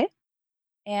 Okay. Okay.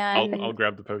 And I'll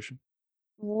grab the potion.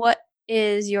 what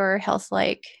is your health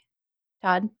like,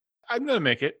 Todd? I'm gonna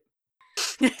make it.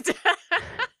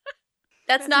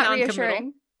 That's not non-committal.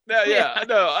 reassuring. Yeah.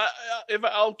 No,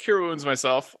 I'll cure wounds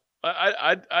myself.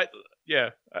 Yeah.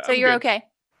 So I'm you're good. okay.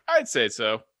 I'd say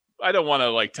so. I don't want to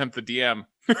like tempt the DM.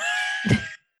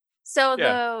 So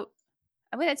Yeah.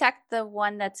 I'm going to attack the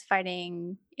one that's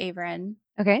fighting Avron.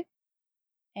 Okay.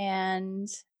 And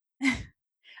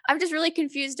I'm just really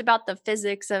confused about the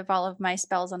physics of all of my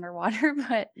spells underwater,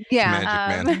 but Yeah.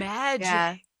 Magic, man. Magic.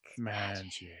 Yeah.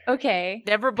 Magic. okay.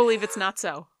 Never believe it's not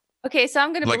so. Okay, so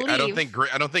I'm gonna Like believe.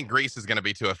 I don't think grease is gonna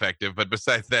be too effective. But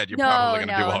besides that, you're No, probably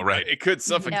gonna do no. all right. It could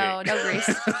suffocate. No grease.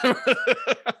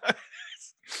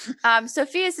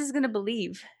 Sophia's is gonna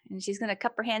believe, and she's gonna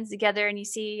cup her hands together, and you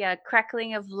see a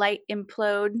crackling of light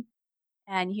implode,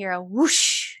 and you hear a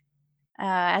whoosh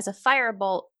as a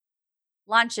firebolt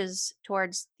launches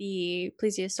towards the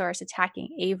plesiosaurus attacking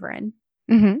Avron.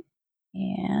 Mm-hmm.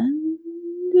 And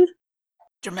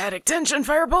Dramatic tension,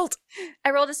 firebolt.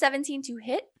 I rolled a 17 to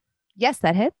hit. Yes,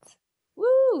 that hits.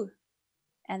 Woo!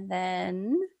 And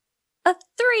then a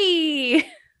 3.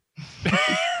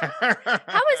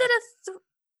 How is it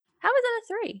a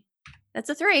 3? That's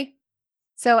a 3.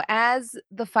 So as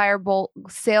the firebolt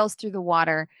sails through the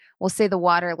water, we'll say the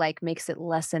water like makes it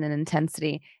lessen in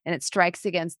intensity, and it strikes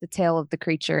against the tail of the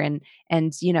creature, and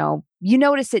you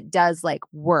notice it does like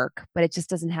work, but it just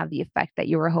doesn't have the effect that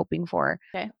you were hoping for.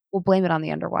 Okay. We'll blame it on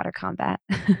the underwater combat.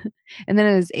 And then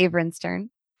it is Avron's turn.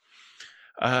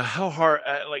 How hard?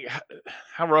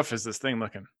 How rough is this thing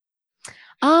looking?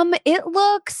 It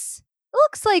looks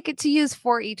like, to use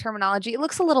 4E terminology, it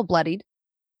looks a little bloodied.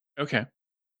 Okay.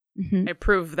 Mhm. I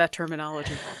approve that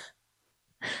terminology.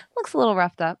 Looks a little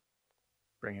roughed up.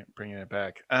 Bringing it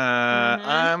back.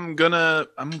 I'm gonna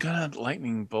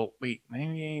lightning bolt. Wait,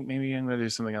 maybe I'm gonna do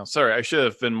something else. Sorry, I should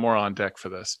have been more on deck for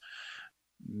this.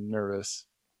 Nervous.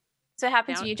 So what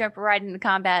happens when you jump right into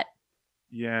combat?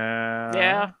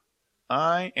 Yeah.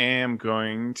 I am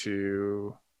going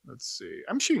to. Let's see.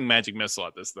 I'm shooting magic missile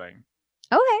at this thing.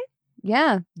 Okay.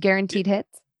 Yeah. Guaranteed hits.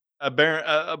 A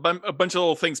bunch of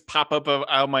little things pop up out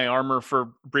of my armor for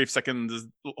a brief second. There's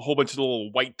a whole bunch of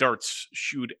little white darts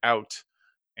shoot out.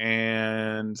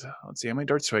 And let's see, how many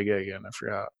darts do I get again? I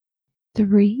forgot.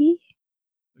 3?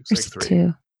 Looks Or like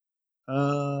 3. 2?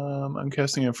 I'm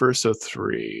casting it first, so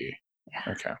 3. Yeah.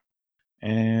 Okay.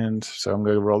 And so I'm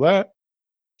going to roll that.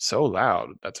 So loud.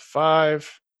 That's a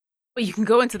 5. Well, you can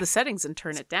go into the settings and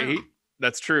turn it down. 8.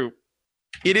 That's true.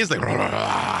 It is like,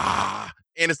 and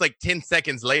it's like 10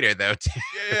 seconds later though.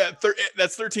 Yeah,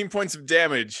 that's 13 points of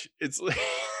damage. It's like,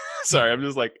 sorry, I'm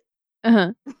just like,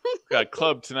 Uh-huh. got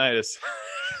club tinnitus.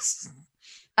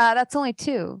 That's only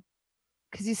 2.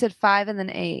 Because you said 5 and then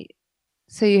 8.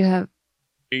 So you have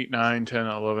 8, 9, 10,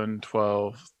 11,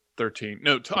 12, 13.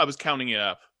 No, I was counting it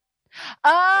up.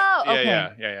 Oh, okay.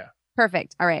 Yeah.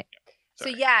 Perfect. All right. So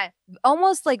Sorry. yeah,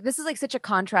 almost like this is like such a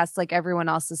contrast, like everyone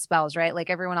else's spells, right? Like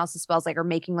everyone else's spells like are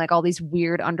making like all these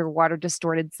weird underwater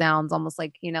distorted sounds, almost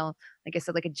like, like I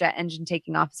said, like a jet engine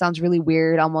taking off. It sounds really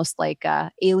weird, almost like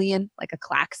alien, like a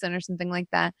klaxon or something like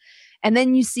that. And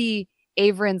then you see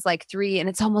Averin's like 3, and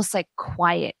it's almost like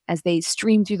quiet as they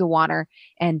stream through the water,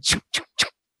 and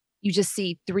you just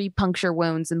see 3 puncture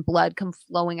wounds and blood come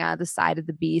flowing out of the side of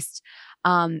the beast.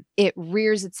 It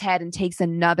rears its head and takes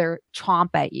another chomp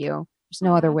at you. There's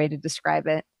no other way to describe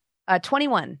it.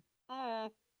 21.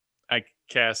 I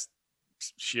cast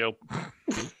shield.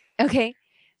 Okay.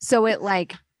 So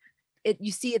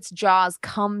you see its jaws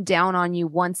come down on you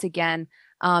once again.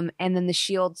 And then the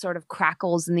shield sort of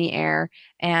crackles in the air,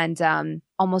 and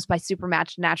almost by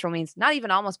supernatural means, not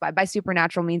even almost by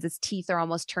supernatural means, its teeth are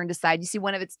almost turned aside. You see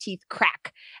one of its teeth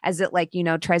crack as it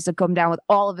tries to come down with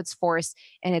all of its force,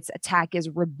 and its attack is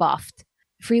rebuffed.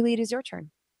 Freely, it is your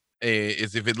turn.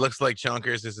 Is if it looks like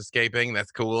Chonkers is escaping,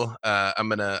 that's cool. I'm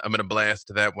gonna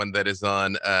blast that one that is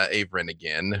on Averin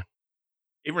again.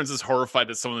 Averin's just horrified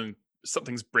that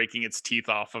something's breaking its teeth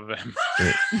off of him.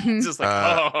 It's just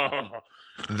like,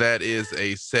 That is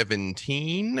a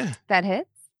 17. That hits.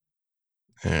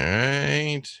 All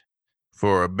right.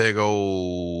 For a big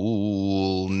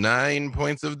old 9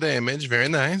 points of damage. Very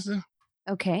nice.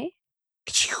 Okay.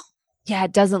 Yeah,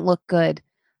 it doesn't look good.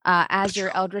 As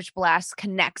your Eldritch Blast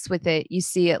connects with it, you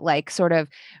see it sort of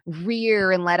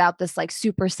rear and let out this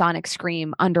supersonic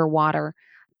scream underwater.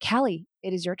 Callie,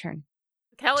 it is your turn.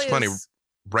 Kelly It's funny. is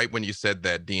Right when you said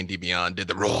that, D&D Beyond did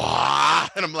the roar,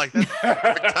 and I'm like, that's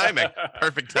perfect timing.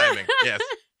 Perfect timing. Yes.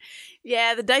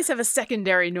 Yeah, the dice have a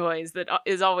secondary noise that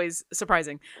is always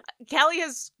surprising. Callie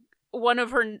has one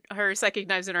of her psychic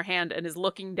knives in her hand and is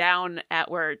looking down at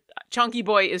where Chunky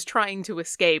Boy is trying to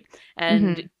escape,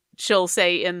 and she'll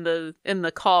say in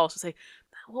the call, she'll say,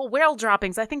 "Well, whale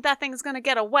droppings, I think that thing's going to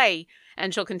get away."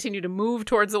 And she'll continue to move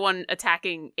towards the one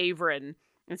attacking Averin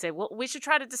and say, "Well, we should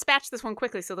try to dispatch this one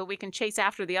quickly so that we can chase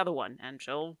after the other one." And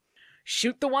she'll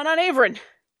shoot the one on Averin.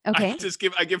 Okay.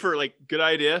 I give her good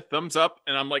idea, thumbs up,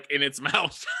 and I'm in its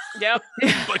mouth. Yep.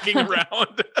 Looking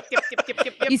around. Yep.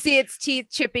 You see its teeth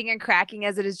chipping and cracking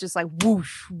as it is just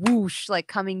whoosh, whoosh,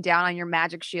 coming down on your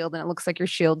magic shield, and it looks like your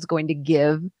shield's going to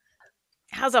give.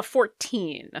 How's a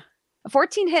 14? A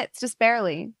 14 hits, just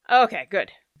barely. Okay,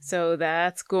 good. So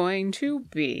that's going to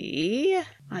be...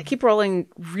 I keep rolling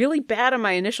really bad on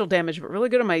my initial damage, but really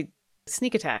good on my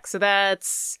sneak attack. So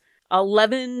that's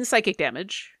 11 psychic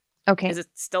damage. Okay. Is it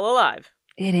still alive?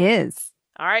 It is.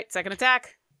 All right, second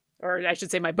attack. Or I should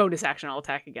say my bonus action, I'll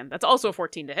attack again. That's also a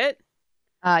 14 to hit.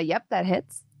 Yep, that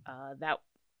hits. That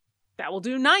will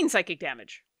do 9 psychic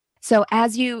damage. So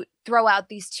as you throw out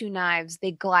these 2 knives,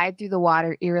 they glide through the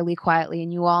water eerily quietly,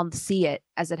 and you all see it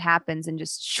as it happens, and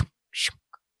just shook, shook.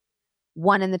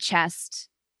 One in the chest,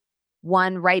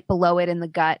 one right below it in the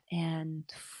gut, and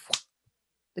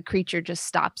the creature just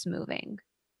stops moving,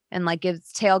 and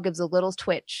its tail gives a little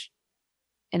twitch,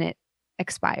 and it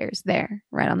expires there,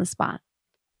 right on the spot.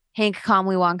 Hank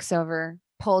calmly walks over,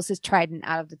 pulls his trident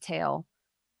out of the tail,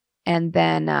 and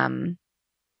then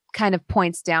kind of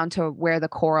points down to where the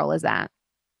coral is at.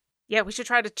 Yeah, we should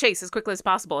try to chase as quickly as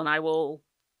possible, and I will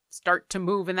start to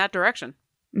move in that direction.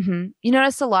 Mm-hmm. You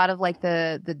notice a lot of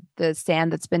the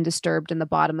sand that's been disturbed in the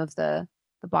bottom of the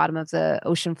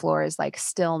ocean floor is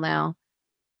still now.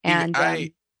 And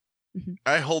I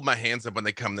hold my hands up when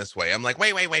they come this way. I'm like,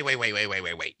 wait.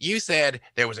 You said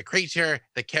there was a creature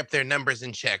that kept their numbers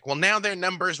in check. Well, now their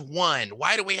number's 1.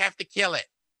 Why do we have to kill it?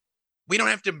 We don't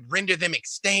have to render them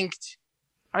extinct.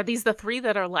 Are these the 3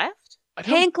 that are left?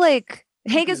 Hank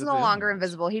is no longer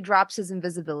invisible. He drops his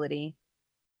invisibility.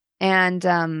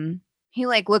 And he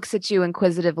looks at you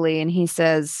inquisitively, and he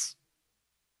says,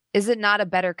 "Is it not a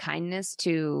better kindness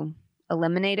to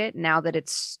eliminate it now that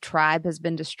its tribe has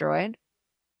been destroyed?"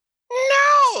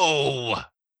 No!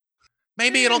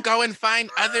 Maybe it'll go and find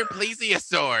other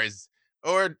plesiosaurs,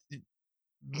 or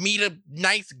meet a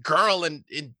nice girl and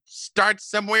start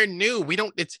somewhere new. We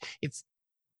don't, it's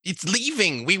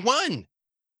leaving. We won.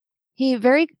 He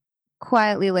very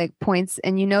quietly points,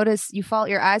 and you notice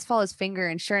your eyes follow his finger,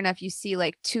 and sure enough, you see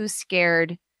 2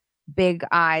 scared big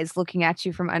eyes looking at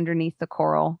you from underneath the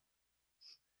coral,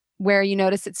 where you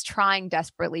notice it's trying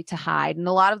desperately to hide. And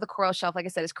a lot of the coral shelf, like I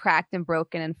said, is cracked and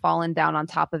broken and fallen down on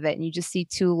top of it. And you just see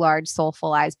 2 large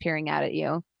soulful eyes peering out at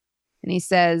you. And he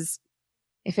says,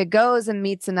 "If it goes and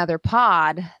meets another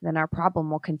pod, then our problem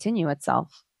will continue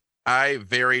itself." I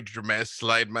very dramatic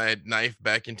slide my knife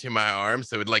back into my arm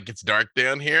so it gets dark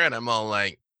down here, and I'm all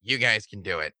like, "You guys can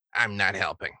do it. I'm not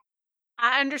helping."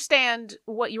 I understand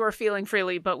what you are feeling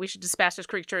freely, but we should dispatch this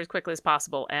creature as quickly as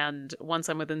possible. And once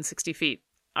I'm within 60 feet,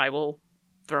 I will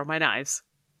throw my knives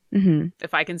Mm-hmm.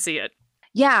 if I can see it.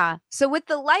 Yeah. So with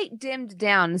the light dimmed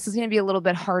down, this is going to be a little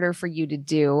bit harder for you to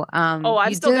do. Oh,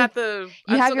 I've you still do- got the.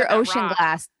 You I've have still your got that ocean rock.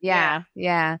 glass. Yeah.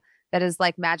 That has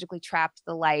like magically trapped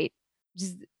the light.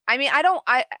 I mean, I don't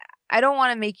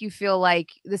want to make you feel like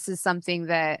this is something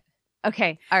that.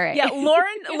 Okay. All right. Yeah,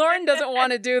 Lauren doesn't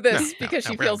want to do this because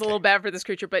no, she we're feels a okay. little bad for this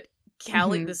creature, but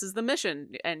Callie, Mhm. this is the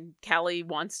mission, and Callie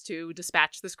wants to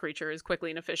dispatch this creature as quickly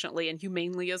and efficiently and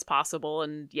humanely as possible,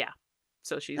 and yeah,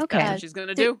 so Okay. that's what she's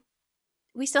gonna So- do.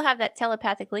 We still have that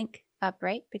telepathic link up,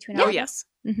 right? Between Oh all of us?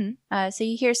 yes, Mm-hmm. So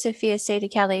you hear Sophia say to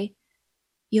Callie,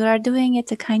 "You are doing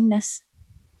it a kindness.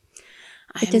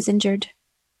 It is injured."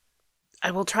 I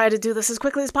will try to do this as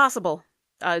quickly as possible.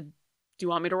 Do you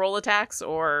want me to roll attacks,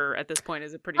 or at this point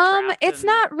is it pretty? trapped It's and-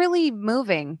 not really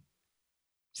moving,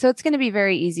 so it's going to be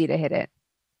very easy to hit it.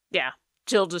 Yeah,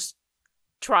 she'll just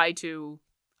try to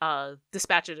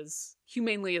dispatch it as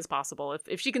humanely as possible.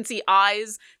 If she can see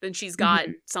eyes, then she's got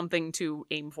something to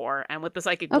aim for. And with the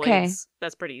psychic Okay. blades,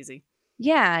 that's pretty easy.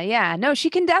 Yeah. No, she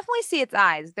can definitely see its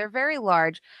eyes. They're very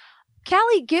large.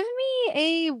 Callie, give me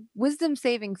a wisdom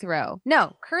saving throw.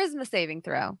 No, charisma saving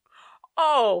throw.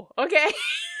 Oh, okay.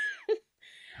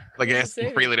 Like Wisdom asking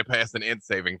saving. freely to pass an int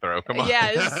saving throw. Come on.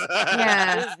 Yeah,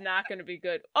 Yeah. this is not going to be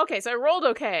good. Okay, so I rolled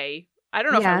okay. I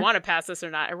don't know if I Yeah. want to pass this or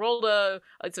not. I rolled so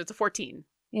it's a 14.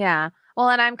 Yeah. Well,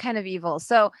 and I'm kind of evil.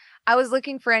 So I was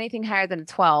looking for anything higher than a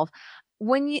 12.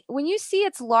 When you see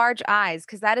its large eyes,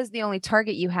 because that is the only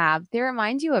target you have, they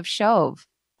remind you of Shove.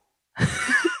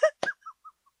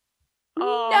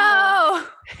 Oh.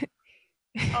 No.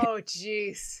 Oh,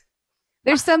 jeez.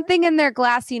 There's something in their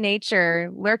glassy nature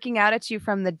lurking out at you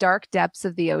from the dark depths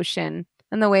of the ocean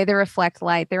and the way they reflect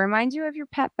light. They remind you of your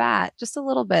pet bat just a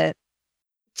little bit.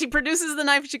 She produces the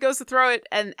knife, she goes to throw it,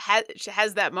 and she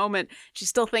has that moment. She's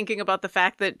still thinking about the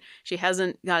fact that she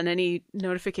hasn't gotten any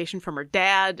notification from her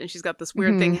dad, and she's got this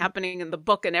weird thing happening in the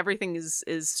book, and everything is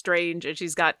strange, and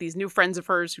she's got these new friends of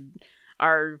hers who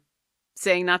are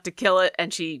saying not to kill it,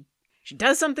 and she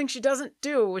does something she doesn't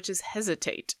do, which is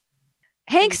hesitate.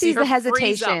 Hank you see sees the her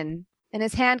freeze up. hesitation and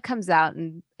his hand comes out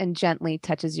and gently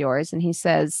touches yours and he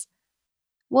says,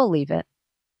 "We'll leave it."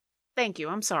 Thank you,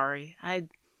 I'm sorry. I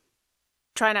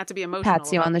try not to be emotional.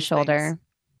 Pats you about on the these shoulder. things.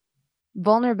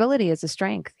 Vulnerability is a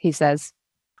strength, he says.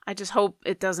 I just hope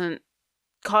it doesn't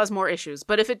cause more issues,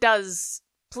 but if it does,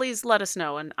 please let us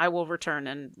know, and I will return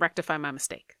and rectify my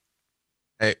mistake.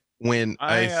 Hey, when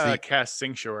I cast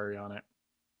Sanctuary on it.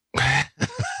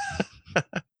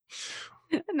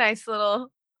 Nice little.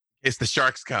 it's the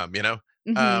sharks come, you know?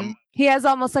 He has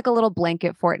almost like a little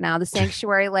blanket for it now. The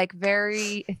sanctuary, like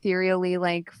very ethereally,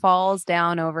 like falls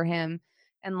down over him,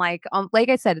 and like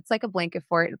I said, it's like a blanket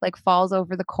for it. It like falls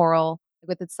over the coral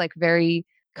with its like very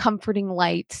comforting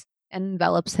light and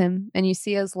envelops him. And you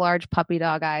see his large puppy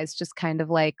dog eyes just kind of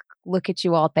like look at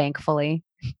you all thankfully.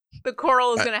 The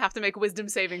coral is going to have to make wisdom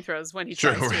saving throws when he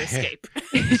True, tries to right. escape.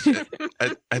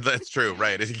 That's true,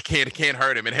 right? It can't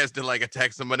hurt him. It has to like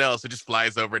attack someone else. It just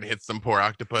flies over and hits some poor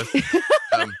octopus. This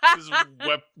is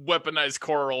weaponized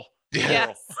coral.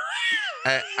 Yeah.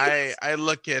 Yes. I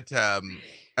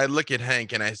look at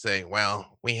Hank and I say,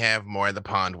 well, we have more of the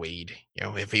pondweed. You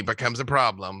know, if he becomes a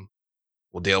problem,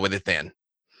 we'll deal with it then.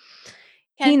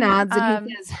 He nods and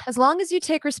he says, "As long as you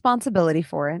take responsibility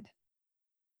for it."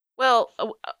 Well,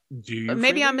 Do you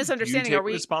Maybe I'm Freely? misunderstanding. Do you take Are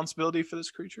we- responsibility for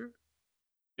this creature?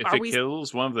 If Are it we-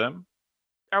 kills one of them,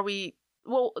 are we...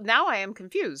 Well, now I am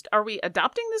confused. Are we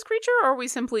adopting this creature, or are we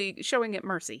simply showing it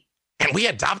mercy? Can we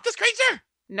adopt this creature?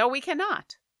 No, we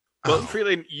cannot. well, Oh.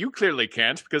 Freely, you clearly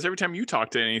can't because every time you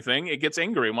talk to anything, it gets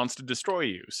angry and wants to destroy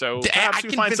you. So I perhaps you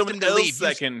find convinced someone him to else leave.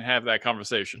 that can have that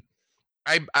conversation.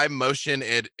 I motion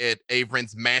at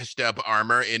Averin's mashed up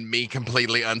armor and me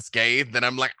completely unscathed. And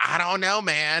I'm like, I don't know,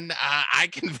 man. I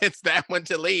convinced that one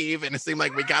to leave, and it seemed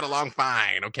like we got along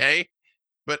fine. Okay.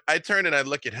 But I turn and I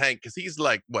look at Hank because he's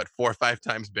like, what, 4 or 5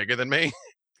 times bigger than me?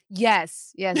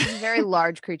 Yes, he's a very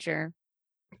large creature.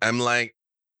 I'm like,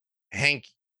 Hank,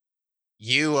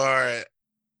 you are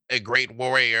a great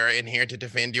warrior in here to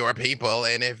defend your people.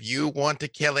 And if you want to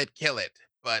kill it, kill it.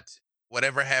 But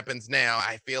whatever happens now,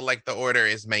 I feel like the order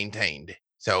is maintained.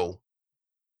 So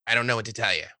I don't know what to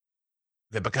tell you.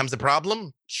 If it becomes a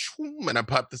problem, shwoom, and I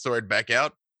pop the sword back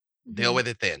out, deal with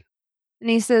it then. And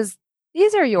he says,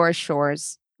 "These are your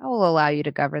shores. I will allow you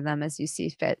to govern them as you see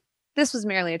fit. This was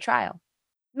merely a trial.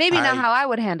 Maybe not how I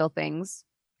would handle things,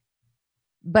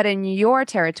 but in your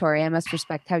territory, I must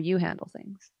respect how you handle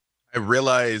things." I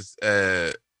realize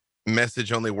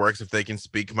message only works if they can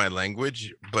speak my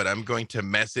language, but I'm going to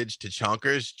message to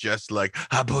chonkers just like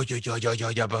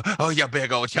oh yeah,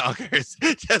 big old chonkers.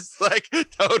 Just like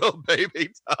total baby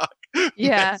talk.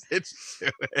 Yeah. Message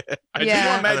to it. I do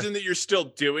Yeah. imagine that you're still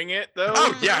doing it though.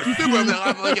 Oh yeah,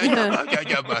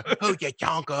 oh yeah,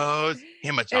 chonkers.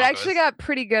 Him a It actually chonkers. got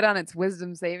pretty good on its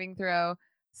wisdom saving throw.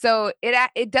 So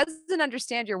it doesn't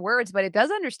understand your words, but it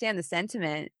does understand the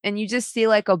sentiment. And you just see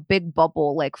like a big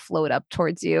bubble like float up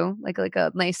towards you, like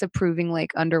a nice approving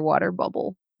like underwater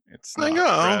bubble. It's Like,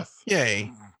 not oh, breath.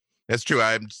 yay. That's true.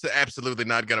 I'm absolutely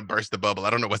not gonna burst the bubble. I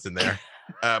don't know what's in there.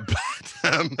 But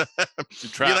It's a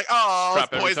trap. you're like, oh, Trap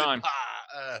it's every poison. time.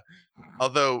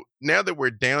 Although now that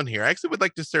we're down here, I actually would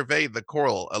like to survey the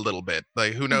coral a little bit.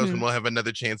 Like, who knows when we'll have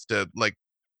another chance to like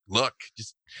look,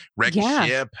 just wreck Yeah. a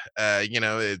ship.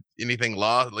 Anything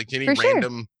like any For sure.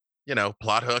 random,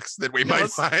 plot hooks that we might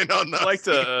let's- find on the I'd like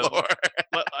to,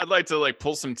 seafloor. I'd like to like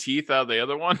pull some teeth out of the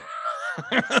other one.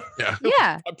 Yeah.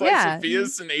 Yeah. Probably Yeah.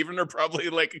 Sophia's and Avon are probably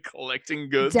like collecting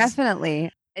goods.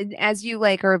 Definitely. And as you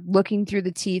like are looking through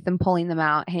the teeth and pulling them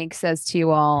out, Hank says to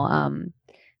you all,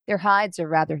 their hides are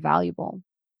rather valuable.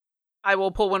 I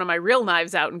will pull one of my real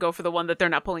knives out and go for the one that they're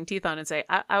not pulling teeth on and say,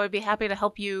 I would be happy to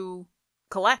help you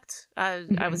collect.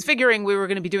 I was figuring we were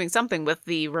going to be doing something with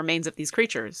the remains of these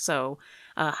creatures. So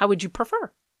how would you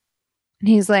prefer? And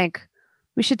he's like,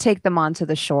 we should take them onto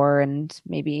the shore and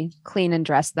maybe clean and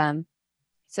dress them.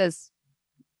 He says,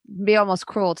 it'd be almost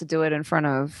cruel to do it in front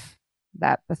of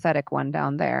that pathetic one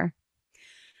down there.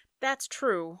 That's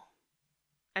true.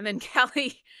 And then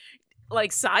Callie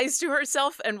like sighs to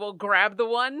herself and will grab the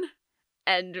one,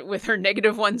 and with her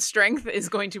 -1 strength is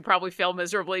going to probably fail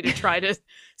miserably to try to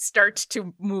start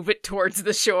to move it towards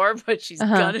the shore, but she's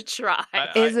gonna try.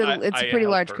 It's a pretty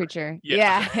help large her. creature.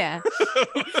 Yeah. Yeah.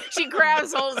 She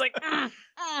grabs hold, like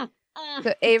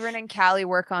So Avon and Callie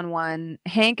work on one.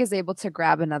 Hank is able to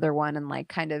grab another one and like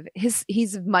kind of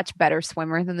he's a much better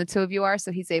swimmer than the two of you are,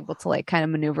 so he's able to like kind of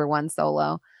maneuver one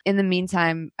solo. In the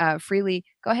meantime, Freely,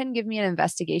 go ahead and give me an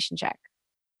investigation check.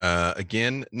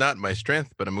 Again, not my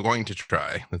strength, but I'm going to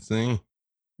try. Let's see.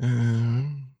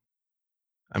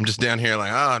 I'm just down here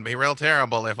like, oh, it'd be real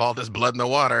terrible if all this blood in the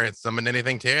water had summoned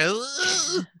anything terrible.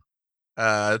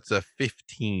 It's a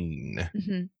 15.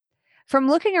 Mhm. From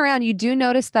looking around, you do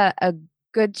notice that a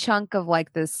good chunk of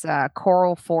like this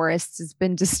coral forest has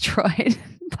been destroyed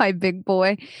by Big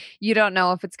Boy. You don't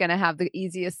know if it's going to have the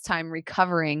easiest time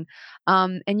recovering.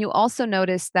 And you also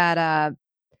notice that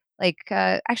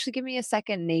actually give me a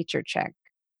second nature check.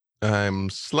 I'm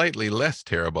slightly less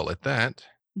terrible at that.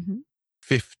 Mhm.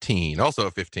 15. Also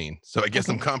a 15. So I guess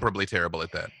I'm Okay. comparably terrible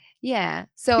at that. Yeah.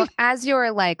 So as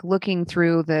you're like looking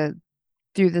through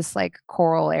this like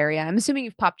coral area, I'm assuming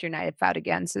you've popped your knife out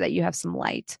again so that you have some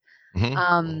light.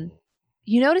 Mhm.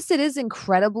 You notice it is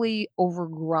incredibly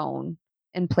overgrown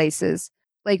in places.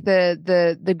 Like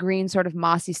the green sort of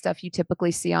mossy stuff you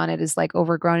typically see on it is like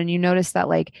overgrown, and you notice that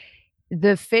like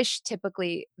the fish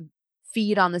typically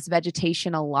feed on this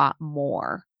vegetation a lot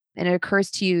more. And it occurs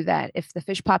to you that if the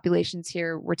fish populations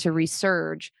here were to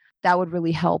resurge, that would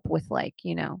really help with like,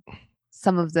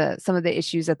 some of the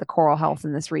issues that the coral health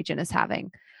in this region is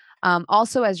having.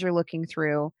 Also, as you're looking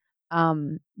through,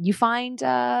 you find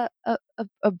a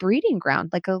breeding ground,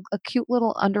 like a cute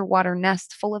little underwater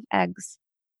nest full of eggs.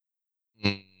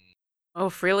 Mm. oh,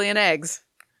 Freely and eggs.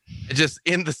 Just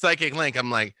in the psychic link,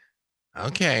 I'm like,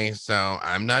 okay, so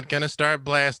I'm not going to start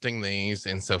blasting these,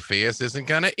 and Sophia's isn't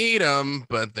going to eat them,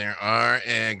 but there are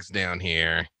eggs down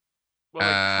here.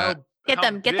 Well, like, Get how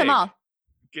them big? all.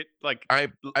 Get like I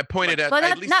pointed at Well,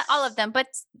 at least not all of them, but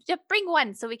just bring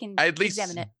one so we can I at least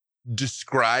examine it.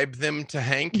 describe them to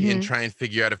Hank and try and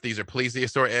figure out if these are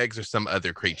plesiosaur eggs or some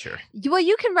other creature. Well,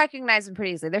 you can recognize them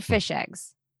pretty easily. They're fish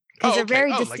eggs. These are okay. very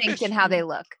Like distinct fish. in how they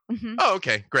look. Mhm. Oh,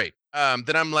 okay, great.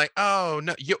 Then I'm like, oh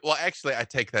no. Well, actually, I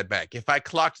take that back. If I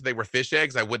clocked they were fish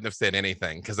eggs, I wouldn't have said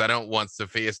anything because I don't want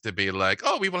Sophia's to be like,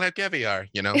 oh, we will have caviar,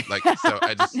 like. So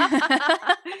I just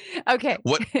Okay.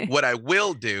 what I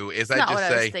will do is Not I what just I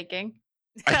was say thinking.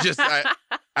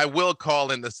 I will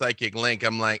call in the psychic link.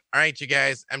 I'm like, all right, you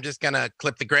guys, I'm just gonna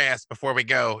clip the grass before we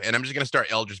go, and I'm just gonna start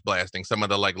Eldritch blasting some of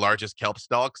the like largest kelp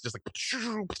stalks, just like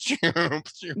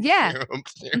Yeah.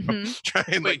 Mhm. try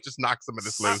and like Wait. just knock some of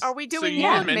this Are, loose. are we so doing you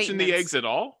more didn't mention the maintenance? eggs at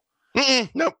all?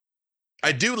 Nope.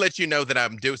 I do let you know that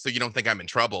I'm due, so you don't think I'm in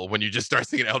trouble when you just start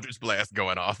seeing Eldritch Blast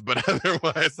going off. But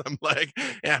otherwise, I'm like,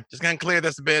 yeah, just gonna clear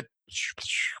this a bit.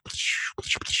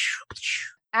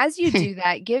 As you do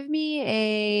that, give me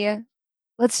a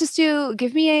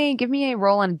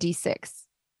roll on a d6.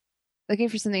 Looking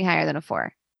for something higher than a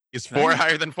 4. Is Can I 4 use-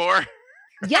 higher than 4?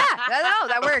 Yeah,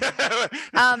 that works.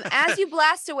 As you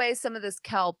blast away some of this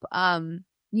kelp,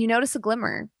 you notice a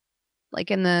glimmer,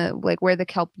 like in the where the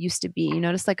kelp used to be. You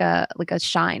notice like a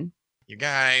shine. You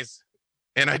guys,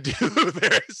 and I do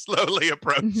very slowly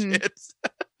approach Mhm. it.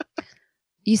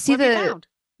 You see What have you found?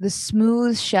 the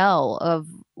smooth shell of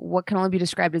what can only be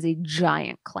described as a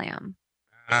giant clam.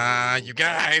 You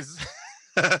guys.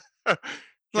 Can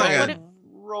I Like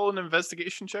roll an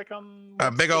investigation check on a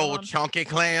what's big going old on? chunky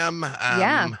clam.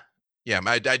 Yeah. Yeah,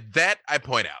 I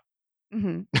point out.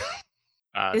 Hmm.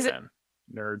 Is it- 10.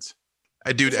 Nerds.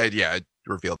 I do. Is it- I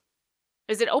revealed.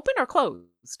 Is it open or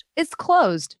closed? It's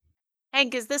closed.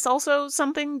 Hank, is this also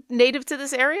something native to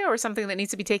this area or something that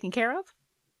needs to be taken care of?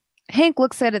 Hank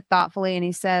looks at it thoughtfully and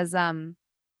he says,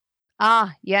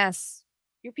 yes,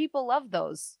 your people love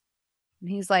those. And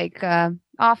he's like,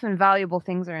 often valuable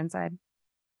things are inside.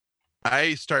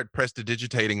 I start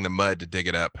prestidigitating the mud to dig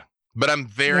it up, but I'm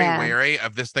very Yeah. wary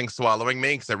of this thing swallowing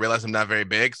me because I realize I'm not very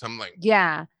big. So I'm like,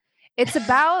 Yeah. It's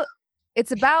about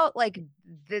like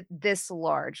this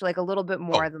large, like a little bit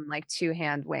more than like two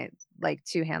hand lengths.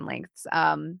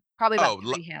 Probably about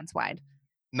Oh, 3 hands wide.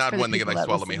 not For the one that could people like that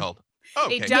swallow me listen. whole.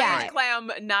 Okay, A giant Yeah.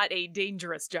 clam, not a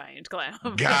dangerous giant clam.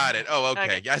 got it. Oh, okay.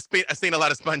 Okay. Yeah, I've seen a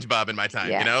lot of SpongeBob in my time.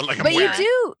 Yeah. You know, like I'm But wary.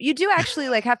 you do actually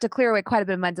like have to clear away quite a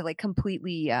bit of mud to like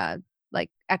completely like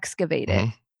excavate it.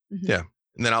 Mhm. Mhm. Yeah.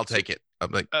 And then I'll take it.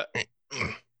 I'm like,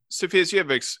 Sophia's, you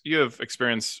have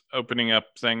experience opening up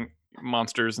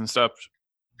monsters and stuff.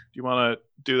 Do you want to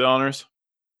do the honors?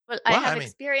 Well, I Well, have I mean-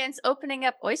 experience opening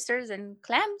up oysters and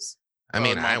clams. I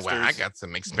mean, I monsters. got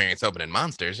some experience opening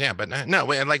monsters. Yeah, but no,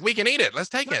 like we can eat it. Let's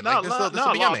take it. Not, Like this will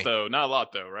not be a lot yummy. though. Not a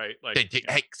lot though, right? Like, Hey,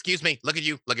 excuse me. Look at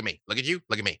you. Look at me. Look at you.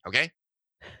 Look at me. Okay.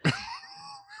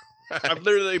 I've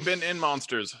literally been in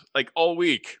monsters like all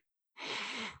week.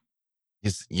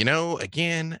 Just,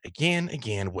 again,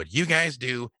 what you guys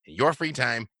do in your free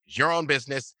time is your own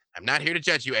business. I'm not here to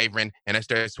judge you, Averin. And I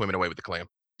started swimming away with the clam.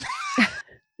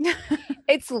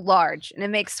 It's large and it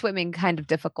makes swimming kind of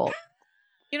difficult.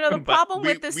 You know, the But problem we,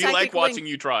 with the we psychic like link, watching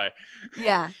you try.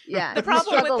 Yeah. the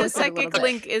problem with the psychic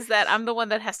link is that I'm the one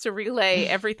that has to relay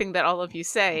everything that all of you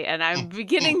say, and I'm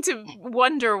beginning to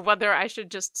wonder whether I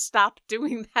should just stop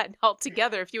doing that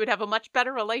altogether if you would have a much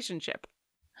better relationship.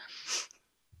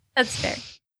 That's fair.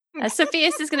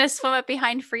 Sophia's is going to swim up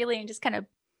behind Freely and just kind of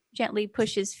gently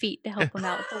push his feet to help him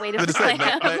out with the weight of But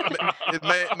the it's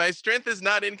like clam. my strength is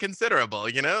not inconsiderable,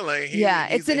 like Yeah,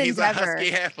 it's an he's endeavor. a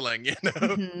husky halfling,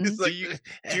 Mhm. He's like,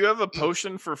 Do you have a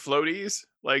potion for floaties?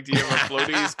 Like, do you have a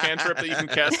floaties cantrip that you can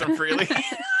cast on Freely?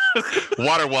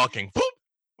 water walking, boom,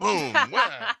 boom.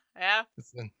 Wow. Yeah.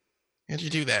 How'd you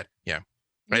do that? Yeah,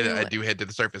 I do head to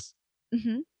the surface.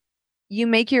 Mm-hmm. You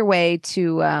make your way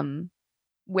to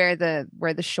where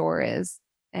the shore is,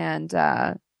 and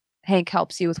Hank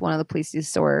helps you with one of the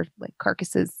plesiosaur like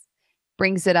carcasses,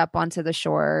 brings it up onto the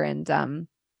shore, and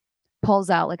pulls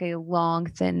out like a long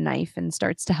thin knife and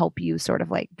starts to help you sort of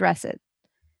like dress it.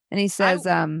 And he says,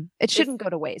 it shouldn't go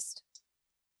to waste.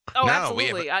 Oh, No, we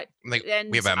have absolutely.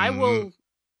 we have a I will.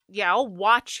 Yeah, I'll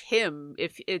watch him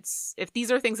if these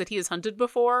are things that he has hunted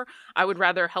before. I would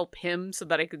rather help him so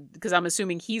that I could, because I'm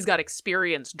assuming he's got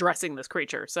experience dressing this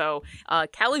creature. So,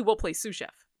 Callie will play sous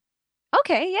chef.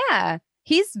 Okay, yeah.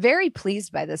 He's very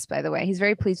pleased by this, by the way. He's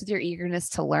very pleased with your eagerness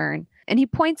to learn. And he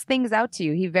points things out to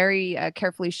you. He very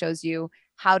carefully shows you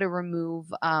how to remove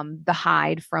the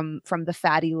hide from the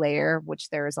fatty layer, which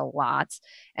there is a lot.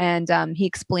 And he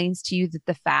explains to you that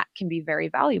the fat can be very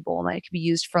valuable and that it can be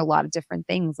used for a lot of different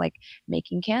things, like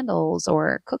making candles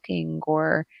or cooking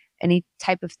or any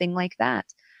type of thing like that.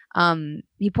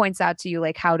 He points out to you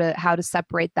like how to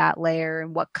separate that layer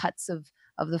and what cuts of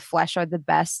the flesh are the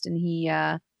best. And he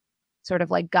sort of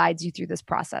like guides you through this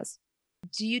process.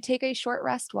 Do you take a short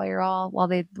rest while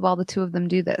the two of them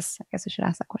do this? I guess I should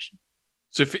ask that question.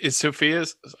 So is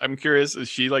Sophia's? I'm curious. Is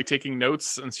she like taking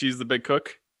notes and she's the big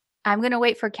cook? I'm going to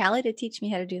wait for Callie to teach me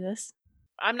how to do this.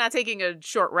 I'm not taking a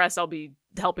short rest. I'll be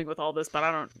helping with all this, but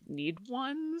I don't need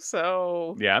one.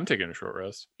 So Yeah, I'm taking a short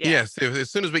rest. Yes,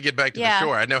 as soon as we get back to Yeah. the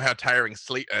shore, I know how tiring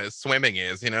swimming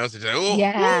is. So it's just, oh,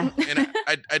 Yeah. ooh. And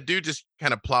I do just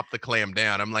kind of plop the clam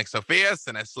down. I'm like, Sophia's,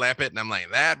 and I slap it, and I'm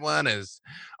like, that one is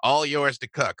all yours to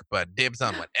cook, but dibs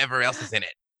on whatever else is in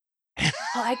it.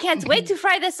 Oh, I can't wait to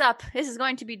fry this up. This is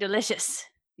going to be delicious.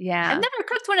 Yeah. I've never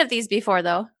cooked one of these before,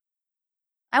 though.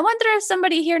 I wonder if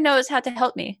somebody here knows how to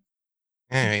help me.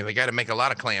 Yeah, they got to make a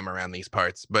lot of clam around these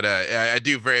parts, but I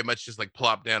do very much just like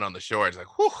plop down on the shore. It's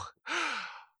like, whew,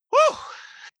 whew.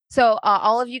 So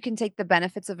all of you can take the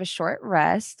benefits of a short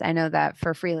rest. I know that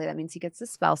for Freely, that means he gets the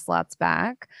spell slots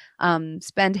back.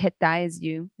 Spend hit die as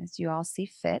you all see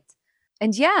fit.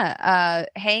 And yeah,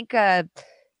 Hank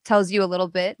tells you a little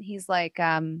bit. He's like,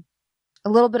 a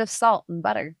little bit of salt and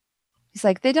butter. He's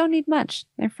like, they don't need much.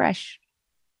 They're fresh.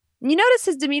 And you notice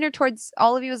his demeanor towards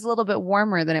all of you is a little bit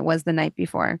warmer than it was the night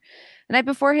before. The night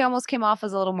before, he almost came off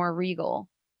as a little more regal.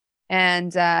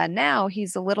 And now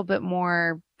he's a little bit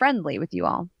more friendly with you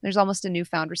all. There's almost a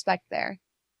newfound respect there.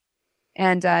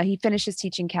 And he finishes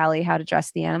teaching Callie how to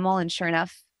dress the animal. And sure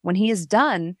enough, when he is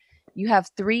done, you have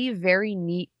 3 very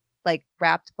neat, like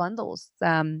wrapped bundles.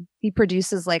 He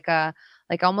produces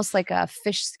almost like a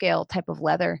fish scale type of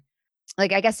leather.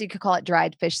 Like, I guess you could call it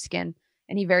dried fish skin.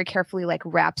 And he very carefully like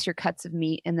wraps your cuts of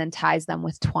meat and then ties them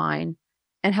with twine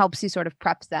and helps you sort of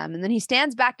prep them. And then he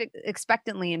stands back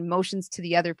expectantly and motions to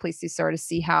the other place to sort of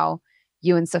see how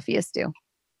you and Sophia's do.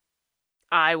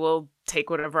 I will take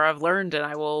whatever I've learned and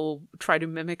I will try to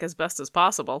mimic as best as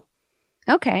possible.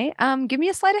 Okay. Give me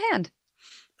a sleight of hand.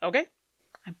 Okay.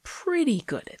 I'm pretty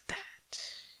good at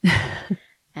that.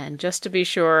 And just to be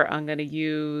sure, I'm going to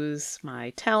use my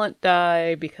talent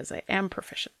die because I am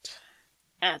proficient.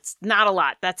 That's not a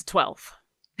lot. That's a 12.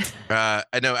 I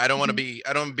know I don't want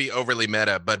to be overly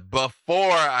meta, but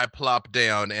before I plop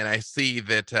down and I see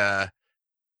that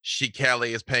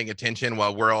Callie is paying attention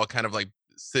while we're all kind of like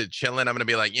chilling, I'm gonna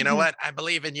be like, you know what? I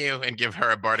believe in you, and give her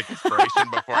a bardic inspiration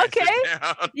before I sit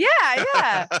down.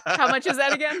 Yeah. How much is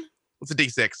that again? It's a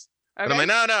D6. Okay. But I'm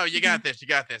like, no, you got this.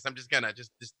 I'm just gonna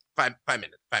just 5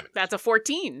 minutes. That's a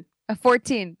 14. A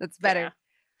 14. That's better.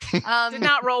 Yeah. Did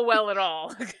not roll well at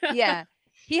all. Yeah.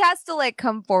 He has to like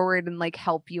come forward and like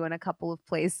help you in a couple of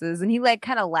places. And he like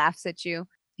kind of laughs at you.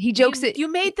 He jokes You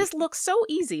made this look so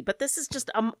easy, but this is just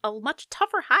a much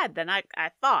tougher hide than I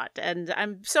thought. And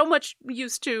I'm so much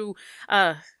used to,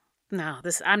 I'm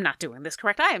not doing this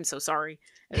correct. I am so sorry.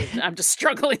 I'm just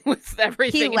struggling with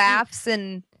everything. He laughs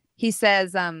and he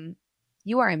says,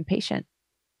 you are impatient.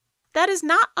 That is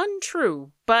not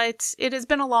untrue, but it has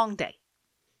been a long day.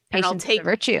 And Patience is a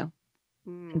virtue.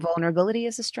 And vulnerability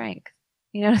is a strength.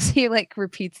 You notice he like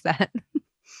repeats that.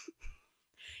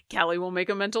 Callie will make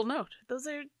a mental note. Those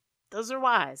are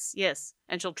wise. Yes.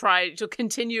 And she'll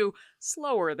continue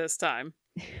slower this time.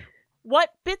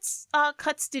 What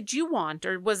cuts did you want,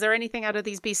 or was there anything out of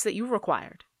these beasts that you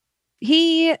required?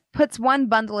 He puts one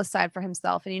bundle aside for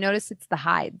himself, and you notice it's the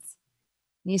hides.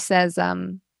 And he says,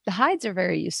 the hides are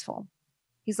very useful.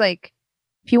 He's like,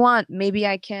 if you want, maybe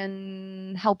I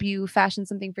can help you fashion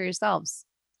something for yourselves.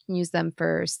 You can use them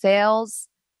for sails.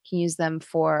 You can use them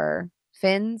for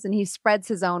fins. And he spreads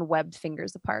his own webbed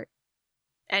fingers apart.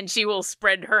 And she will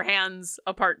spread her hands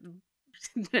apart,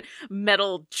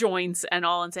 metal joints and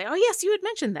all, and say, oh, yes, you had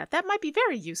mentioned that. That might be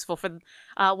very useful for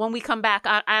when we come back.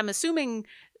 I'm assuming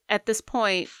at this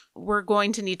point we're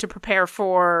going to need to prepare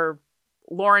for...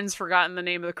 Lauren's forgotten the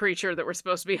name of the creature that we're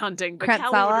supposed to be hunting, but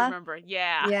Callie would remember.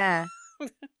 Yeah.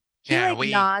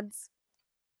 He nods.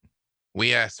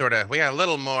 We got a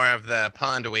little more of the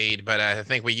pondweed, but I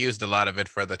think we used a lot of it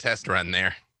for the test run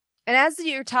there. And as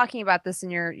you're talking about this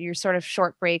and your sort of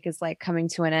short break is like coming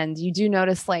to an end, you do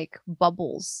notice like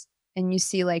bubbles, and you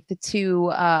see like the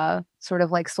 2 sort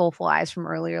of like soulful eyes from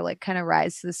earlier like kind of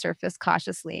rise to the surface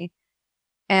cautiously.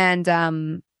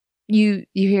 And you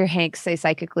hear Hank say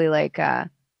psychically like,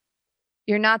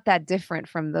 you're not that different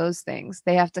from those things.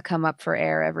 They have to come up for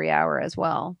air every hour as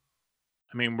well.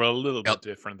 I mean, we're a little bit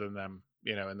different than them,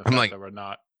 in the fact that we're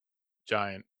not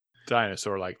giant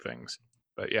dinosaur-like things.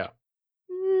 But yeah.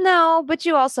 No, but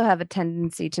you also have a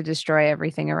tendency to destroy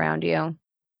everything around you.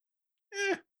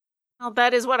 Well,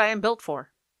 that is what I am built for.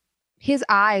 His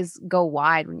eyes go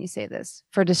wide when you say this.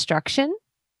 For destruction?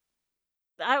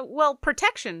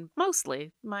 Protection,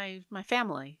 mostly. My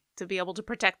family. To be able to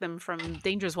protect them from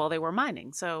dangers while they were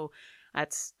mining. So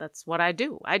that's what I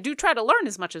do. I do try to learn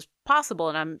as much as possible,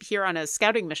 and I'm here on a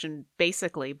scouting mission,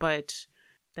 basically, but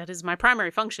that is my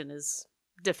primary function, is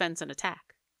defense and attack.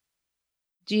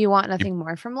 Do you want nothing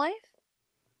more from life?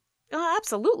 Oh,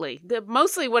 absolutely.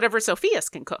 Mostly whatever Sophia's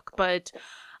can cook, but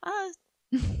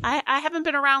I haven't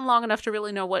been around long enough to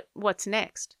really know what's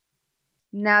next.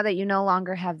 Now that you no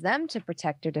longer have them to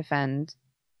protect or defend,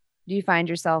 do you find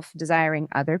yourself desiring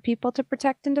other people to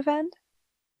protect and defend?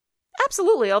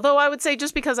 Absolutely. Although I would say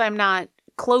just because I'm not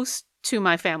close to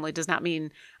my family does not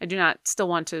mean I do not still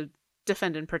want to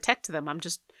defend and protect them. I'm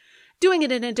just doing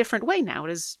it in a different way now.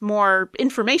 It is more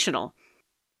informational.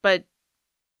 But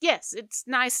yes, it's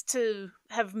nice to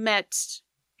have met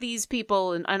these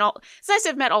people and all. It's nice to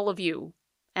have met all of you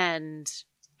and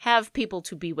have people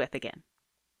to be with again.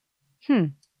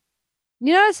 You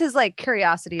notice his like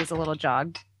curiosity is a little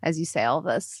jogged as you say all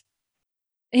this.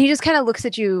 And he just kind of looks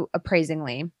at you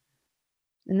appraisingly.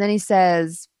 And then he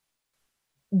says,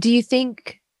 Do you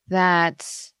think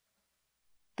that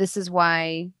this is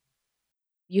why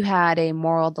you had a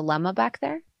moral dilemma back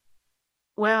there?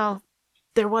 Well,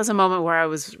 there was a moment where I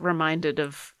was reminded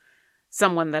of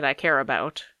someone that I care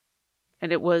about,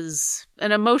 and it was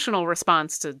an emotional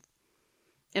response to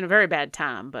in a very bad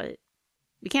time, but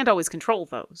we can't always control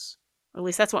those. Or at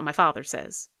least that's what my father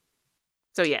says.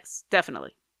 So yes,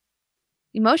 definitely.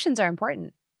 Emotions are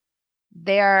important.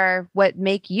 They are what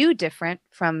make you different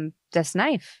from this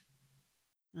knife.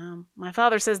 My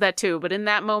father says that too, but in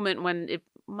that moment when it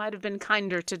might have been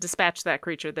kinder to dispatch that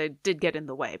creature, they did get in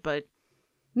the way, but...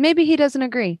 Maybe he doesn't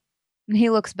agree. And he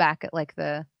looks back at like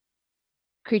the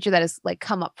creature that has like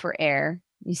come up for air.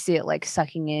 You see it like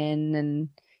sucking in, and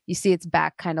you see its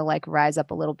back kind of like rise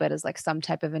up a little bit as like some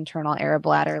type of internal air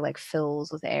bladder like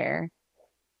fills with air.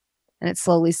 And it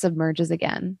slowly submerges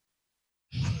again.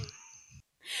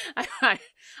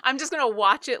 I'm just going to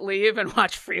watch it leave and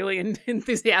watch freely and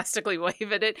enthusiastically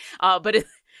wave at it. But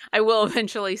I will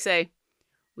eventually say,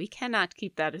 we cannot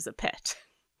keep that as a pet.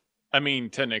 I mean,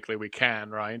 technically we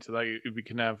can, right? Like we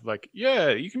can have like,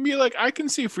 yeah, you can be like, I can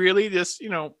see freely just,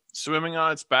 swimming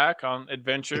on its back on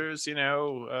adventures,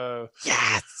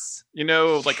 Yes.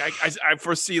 Like I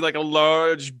foresee like a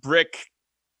large brick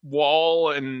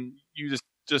wall and you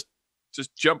just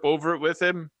jump over it with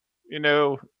him,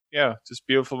 Yeah, just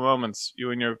beautiful moments.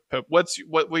 You and your pet. What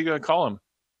are you gonna call him?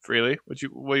 Freely? What do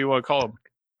you want to call him?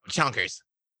 Chonkers.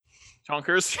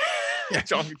 Chonkers?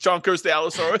 Chonkers the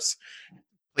Allosaurus?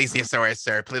 Plesiosaurus,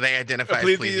 sir. They identify as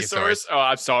Plesiosaurus. Oh,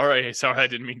 I'm sorry. I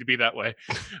didn't mean to be that way.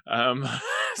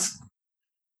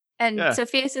 And Yeah.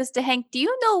 Sophia says to Hank, do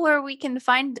you know where we can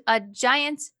find a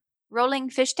giant rolling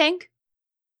fish tank?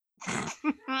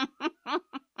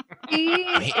 He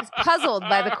is puzzled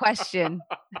by the question.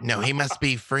 No, he must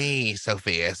be free,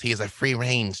 Sophias. He is a free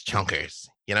range Chonkers.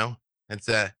 It's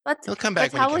But he'll come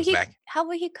back but when he comes back. how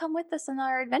will he come with us on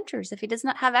our adventures if he does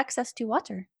not have access to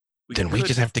water? Then we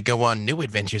just have to go on new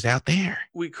adventures out there.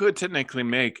 We could technically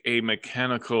make a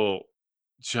mechanical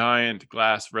giant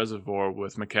glass reservoir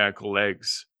with mechanical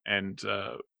legs and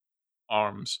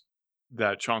arms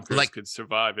that Chonkers could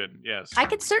survive in. Yes, I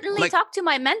could certainly talk to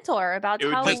my mentor about it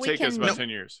would how just we take us can about 10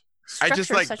 years. structure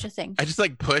such a thing. I just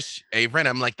push Avrin.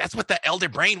 I'm like, that's what the elder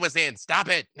brain was in. Stop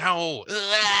it. No.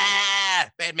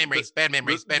 Bad memories.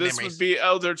 This would be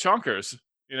Elder Chonkers,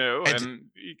 and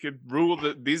he could rule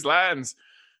these lands.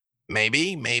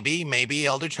 Maybe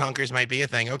Elder Chonkers might be a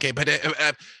thing. Okay, but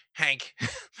Hank,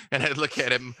 and I look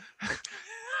at him.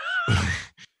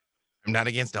 I'm not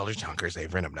against Elder Chonkers,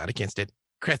 Avrin. I'm not against it.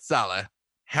 Kretsala,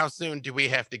 how soon do we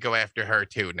have to go after her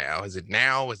too now? Is it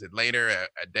now? Is it later?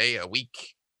 A day? A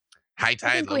week? High tide?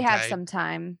 I think low we have tide? some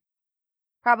time.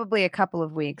 Probably a couple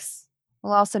of weeks.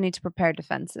 We'll also need to prepare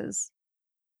defenses.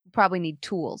 We'll probably need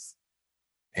tools.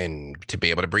 And to be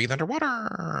able to breathe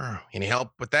underwater. Any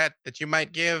help with that you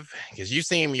might give? Because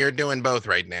you're doing both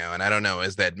right now. And I don't know,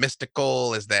 is that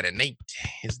mystical? Is that innate?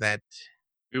 Is that...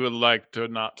 We would like to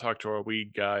not talk to our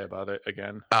weed guy about it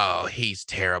again. Oh, he's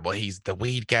terrible. The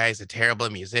weed guy's a terrible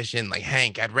musician. Like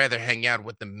Hank, I'd rather hang out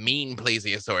with the mean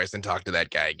Plesiosaurus than talk to that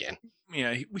guy again.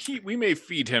 Yeah, we may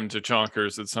feed him to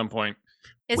Chonkers at some point.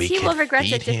 He will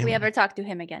regret it if we ever talk to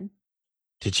him again.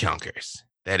 To Chonkers.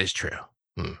 That is true.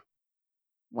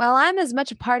 Well, I'm as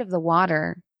much a part of the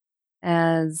water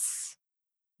as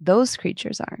those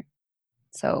creatures are.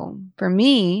 So for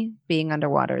me, being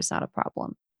underwater is not a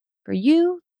problem. For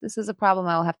you, this is a problem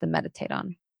I will have to meditate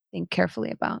on, think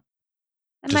carefully about.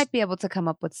 I might be able to come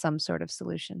up with some sort of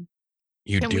solution.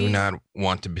 You do not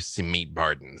want to meet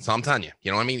Barden. So I'm telling you, you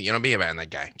know what I mean? You don't be around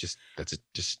that guy. That's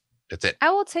it.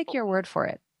 I will take your word for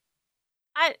it.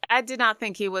 I did not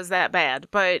think he was that bad,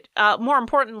 but more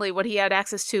importantly, what he had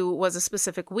access to was a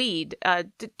specific weed.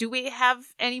 Do we have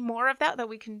any more of that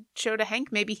we can show to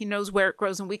Hank? Maybe he knows where it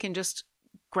grows and we can just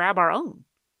grab our own.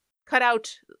 Cut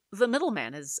out the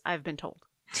middleman, as I've been told.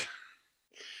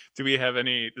 Do we have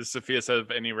does Sophia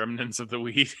have any remnants of the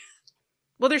weed?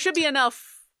 Well, there should be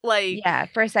enough, Yeah,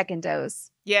 for a second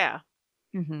dose. Yeah.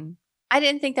 Mm-hmm. I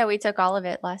didn't think that we took all of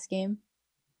it last game.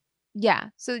 Yeah,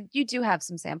 so you do have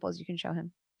some samples you can show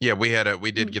him. Yeah,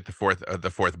 we did get the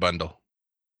fourth bundle.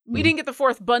 We didn't get the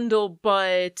fourth bundle,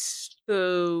 but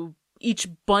each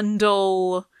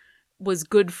bundle was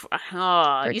good for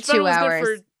each 2 bundle was hours.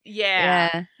 Good for,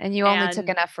 yeah, and you only took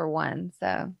enough for one,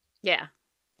 so yeah.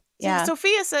 Yeah. So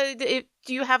Sophia said,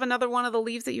 "Do you have another one of the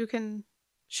leaves that you can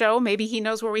show? Maybe he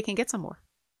knows where we can get some more."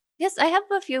 Yes, I have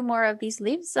a few more of these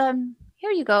leaves.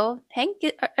 Here you go, Hank.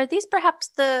 Are these perhaps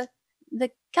the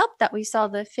kelp that we saw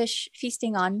the fish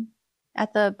feasting on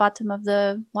at the bottom of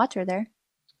the water there?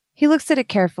 he looks at it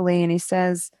carefully and he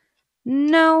says,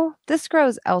 No, this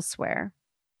grows elsewhere.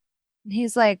 And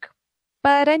he's like,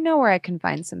 but I know where I can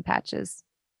find some patches.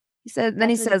 He said, then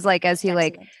he That's says, like, as he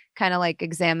like excellent. kind of like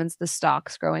examines the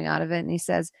stalks growing out of it, and he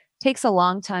says, takes a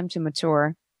long time to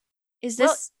mature. Is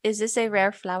Well- this a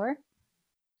rare flower?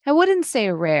 I wouldn't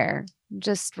say rare,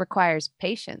 just requires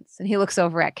patience. And he looks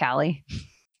over at Callie.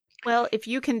 Well, if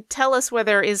you can tell us where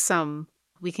there is some,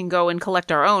 we can go and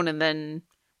collect our own, and then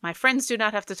my friends do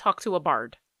not have to talk to a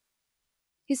bard.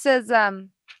 He says, I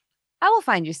will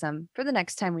find you some for the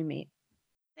next time we meet.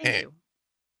 Thank Hey. you.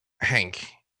 Hank,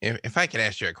 if I could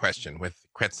ask you a question with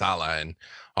Quetzala and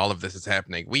all of this is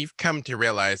happening, we've come to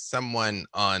realize someone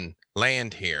on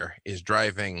land here is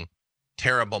driving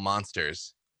terrible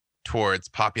monsters towards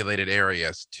populated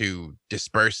areas to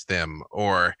disperse them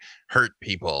or hurt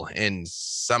people, and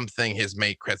something has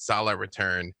made Quetzala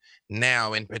return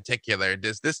now in particular.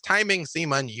 Does this timing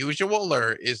seem unusual,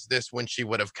 or is this when she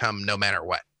would have come no matter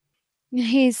what?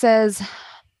 He says,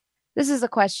 this is a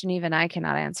question even I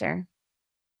cannot answer.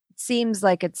 It seems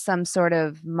like it's some sort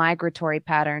of migratory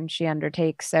pattern she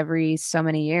undertakes every so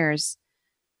many years.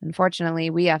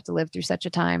 Unfortunately, we have to live through such a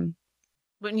time.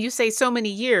 When you say so many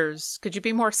years, could you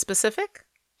be more specific?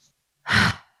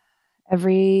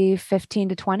 Every 15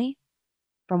 to 20,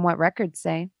 from what records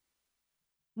say.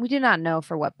 We do not know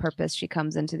for what purpose she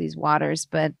comes into these waters,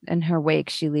 but in her wake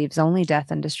she leaves only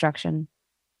death and destruction.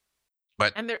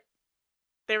 But And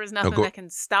there is nothing go- that can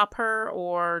stop her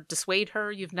or dissuade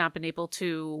her. You've not been able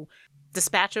to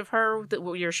dispatch of her.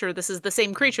 You're sure this is the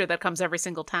same creature that comes every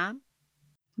single time?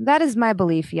 That is my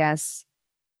belief, yes.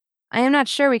 I am not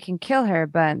sure we can kill her,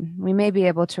 but we may be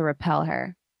able to repel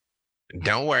her.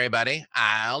 don't worry, buddy.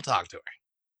 I'll talk to her.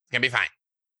 It's gonna be fine.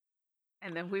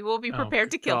 And then we will be Oh,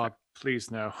 prepared to kill God, her. please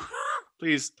no.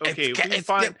 Please, okay, It's- we it's-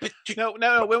 fine. but you-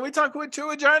 No. When we talk to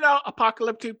a giant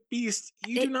apocalyptic beast,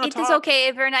 you do not It talk. is okay,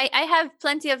 Vern. I have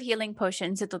plenty of healing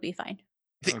potions. It'll be fine.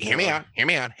 Hear me God. out. Hear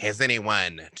me out. Has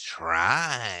anyone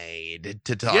tried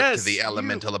to talk to Yes, the you.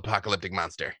 elemental apocalyptic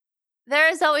monster? There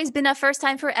has always been a first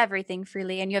time for everything,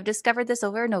 Freely, and you have discovered this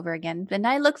over and over again, and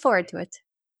I look forward to it.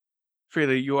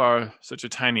 Freely, you are such a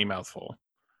tiny mouthful,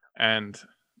 and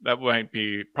that might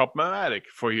be problematic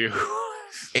for you.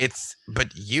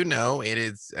 But it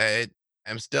is.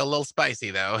 I'm still a little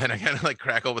spicy though, and I kind of like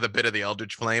crackle with a bit of the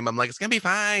eldritch flame. I'm like, it's gonna be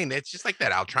fine. It's just like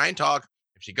that. I'll try and talk.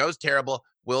 If she goes terrible,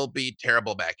 we'll be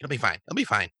terrible back. It'll be fine. It'll be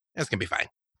fine. It's gonna be fine.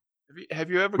 Have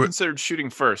you ever We're- considered shooting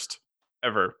first?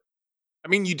 Ever? I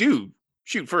mean, you do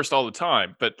shoot first all the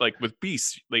time, but like with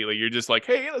beasts lately, you're just like,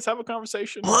 hey, let's have a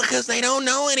conversation. Well, because they don't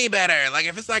know any better. Like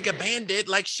if it's like a bandit,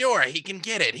 like sure he can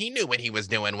get it. He knew what he was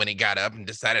doing when he got up and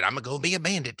decided I'm gonna go be a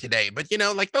bandit today. But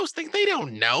like those things, they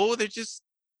don't know. They're just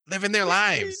living their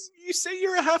lives. You say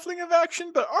you're a halfling of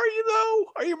action, but are you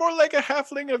though? Are you more like a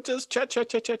halfling of just chat?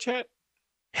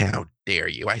 How dare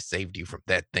you? I saved you from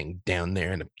that thing down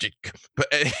there but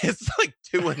it's like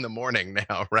 2 a.m.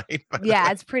 now, right?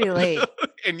 Yeah, it's pretty late.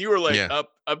 And you were like Yeah.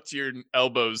 up to your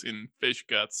elbows in fish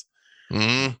guts.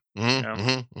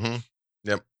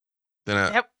 Yep.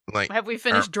 Then Have we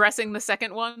finished dressing the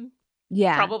second one?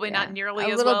 Yeah. Probably yeah. not nearly A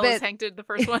as little well as bit- Hank did the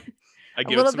first one. I A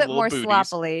give it little some bit more booties.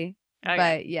 sloppily, Okay.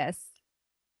 but yes.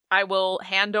 I will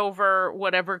hand over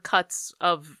whatever cuts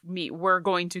of meat we're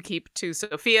going to keep to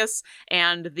Sophias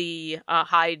and the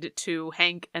hide to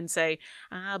Hank and say,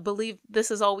 I believe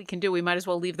this is all we can do. We might as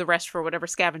well leave the rest for whatever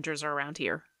scavengers are around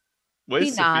here. What He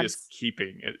is Sophia's nods.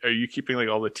 keeping? Are you keeping like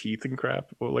all the teeth and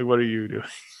crap? Well, like, what are you doing?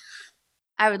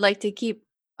 I would like to keep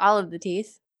all of the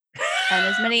teeth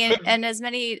and as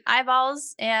many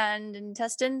eyeballs and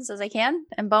intestines as I can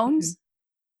and bones.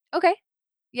 Okay.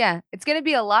 Yeah, it's going to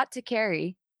be a lot to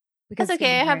carry. because That's it's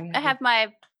gonna okay. be I very have heavy. my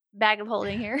bag of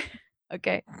holding here.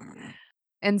 Okay.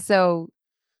 And so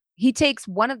he takes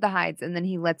one of the hides and then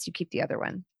he lets you keep the other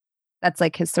one. That's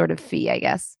like his sort of fee, I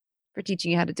guess, for teaching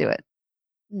you how to do it.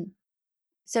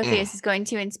 Sophia's is going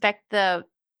to inspect the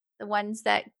ones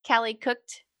that Callie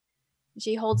cooked.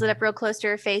 She holds it up real close to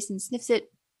her face and sniffs it,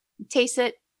 tastes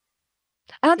it.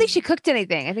 I don't think she cooked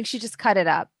anything. I think she just cut it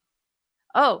up.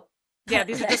 Oh, Yeah,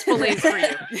 these are just fillets for you.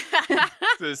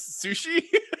 The sushi?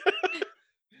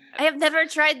 I have never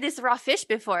tried this raw fish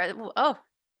before. Oh,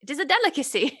 it is a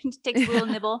delicacy. Takes a little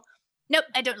nibble. Nope,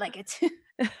 I don't like it.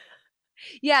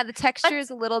 Yeah, the texture is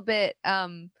a little bit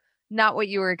not what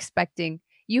you were expecting.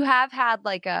 You have had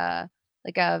like a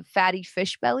fatty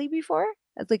fish belly before.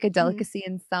 That's like a delicacy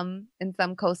in some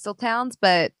coastal towns,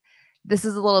 but this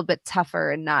is a little bit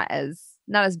tougher and not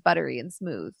as buttery and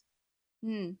smooth.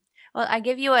 Well, I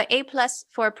give you A+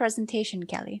 for presentation,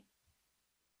 Callie.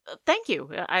 Thank you.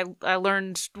 I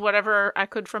learned whatever I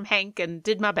could from Hank and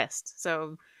did my best.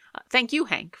 So thank you,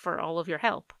 Hank, for all of your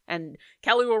help. And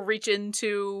Kelly will reach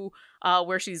into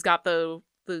where she's got the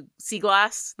sea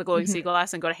glass, the glowing sea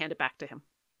glass, and go to hand it back to him.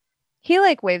 He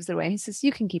like waves it away. He says,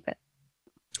 "You can keep it."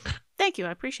 Thank you.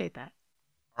 I appreciate that.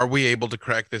 Are we able to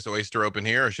crack this oyster open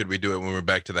here, or should we do it when we're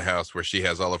back to the house where she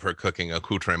has all of her cooking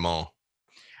accoutrement?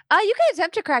 You can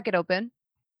attempt to crack it open.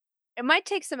 It might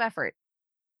take some effort.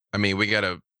 I mean, we got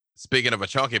to, speaking of a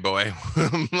chunky boy,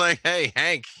 I'm like, hey,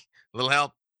 Hank, little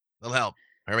help.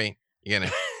 Hurry, you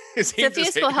gonna.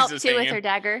 Sophia's will help too with her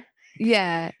dagger.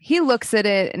 Yeah, he looks at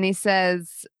it and he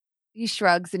says, he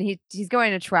shrugs, and he's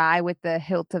going to try with the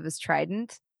hilt of his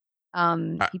trident.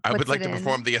 I would like to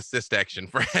perform the assist action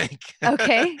for Hank.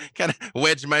 Okay. Kind of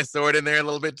wedge my sword in there a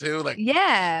little bit too. Like,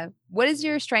 yeah. What is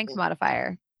your strength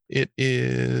modifier? it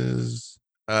is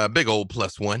a big old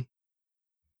 +1.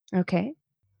 Okay.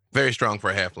 Very strong for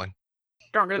a halfling.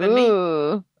 Stronger than me.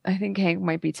 Ooh, I think Hank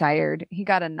might be tired. He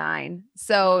got a 9.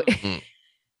 So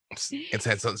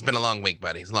It's been a long week,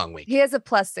 buddy. It's a long week. he has a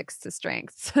 +6 to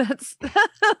strength. So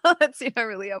that's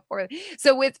really up for it.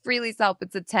 So with Freely's help,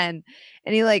 it's a 10.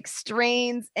 And he like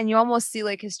strains, and you almost see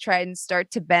like his trident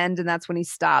start to bend, and that's when he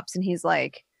stops and he's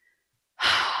like,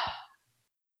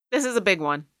 This is a big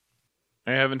one.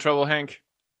 Are you having trouble, Hank?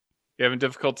 You having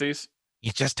difficulties?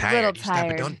 He's just A little tired. You stop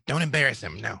it. tired. Don't embarrass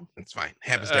him. No, it's fine.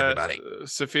 Happens to everybody.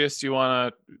 Sophias, do you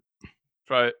want to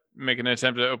try make an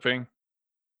attempt at opening?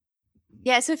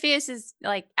 Yeah, Sophia's is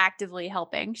like actively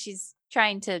helping. She's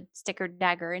trying to stick her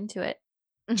dagger into it.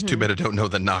 It's too bad I don't know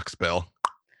the knock spell.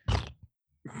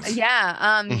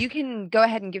 Yeah. You can go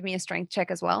ahead and give me a strength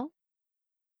check as well.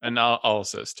 And I'll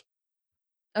assist.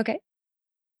 Okay.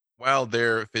 While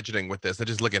they're fidgeting with this, I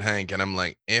just look at Hank and I'm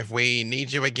like, if we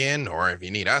need you again, or if you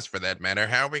need us for that matter,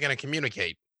 how are we going to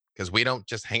communicate? Because we don't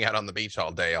just hang out on the beach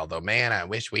all day, although, man, I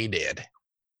wish we did.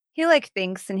 He like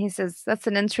thinks and he says, "That's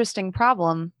an interesting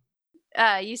problem."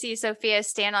 You see Sophia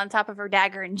stand on top of her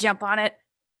dagger and jump on it.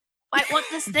 I want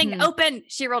this thing open.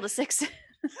 She rolled a 6.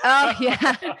 Oh,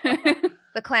 yeah.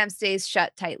 The clam stays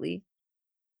shut tightly.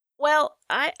 Well,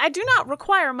 I do not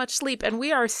require much sleep, and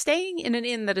we are staying in an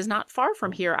inn that is not far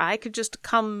from here. I could just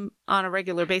come on a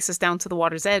regular basis down to the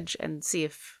water's edge and see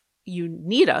if you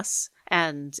need us.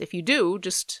 And if you do,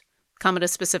 just come at a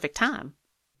specific time.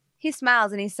 He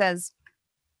smiles and he says,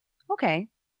 "Okay,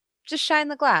 just shine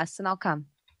the glass and I'll come."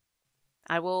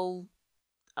 I will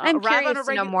I'm arrive on curious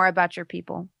a to know more about your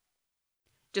people.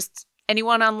 Just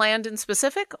anyone on land in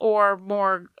specific, or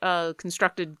more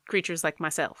constructed creatures like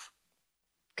myself?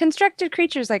 Constructed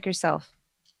creatures like yourself.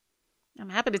 I'm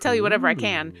happy to tell you whatever I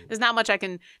can. There's not much I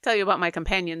can tell you about my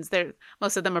companions.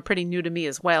 Most of them are pretty new to me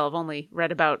as well. I've only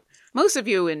read about most of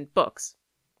you in books.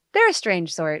 They're a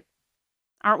strange sort.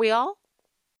 Aren't we all?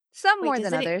 Some Wait, more does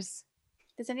than any- others.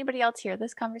 Does anybody else hear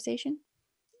this conversation?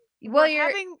 Well,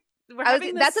 We're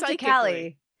having this that's up to psychically.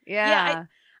 Callie. Yeah.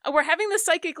 We're having this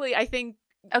psychically. I think.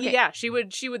 Okay. Yeah, she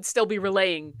would still be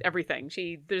relaying everything.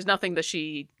 There's nothing that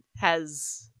she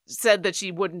has said that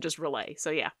she wouldn't just relay. So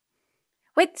yeah.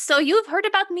 Wait, so you've heard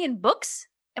about me in books?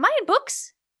 Am I in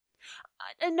books?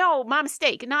 No, my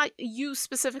mistake. Not you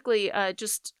specifically.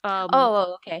 Just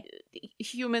Okay.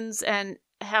 humans and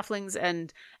halflings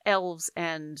and elves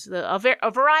and a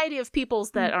variety of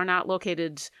peoples that are not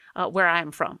located where I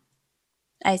am from.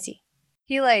 I see.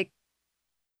 He like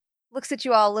looks at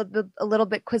you all a little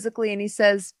bit quizzically and he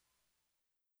says,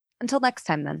 "Until next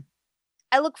time then.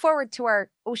 I look forward to our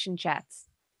ocean chats."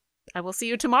 I will see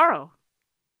you tomorrow.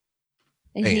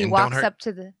 And Hey, he and don't walks hurt- up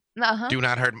to the Do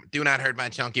not hurt my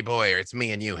chunky boy, or it's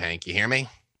me and you, Hank. You hear me?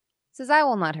 says, "I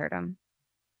will not hurt him.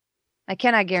 I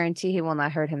cannot guarantee he will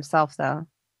not hurt himself, though.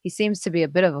 He seems to be a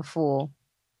bit of a fool."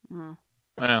 Mm.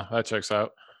 Yeah, that checks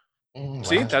out. Mm,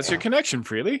 See, well, that's your connection,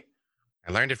 Freely.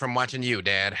 I learned it from watching you,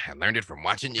 Dad. I learned it from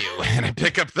watching you. And I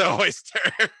pick up the oyster.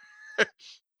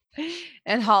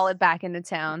 And haul it back into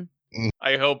town.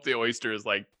 I hope the oyster is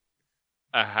like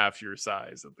a half your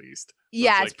size at least.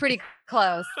 Yeah, it's it's like- pretty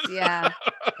close. Yeah.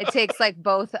 It takes like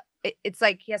both. It's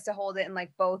like he has to hold it in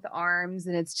like both arms,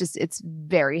 and it's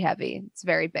very heavy. It's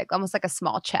very big, almost like a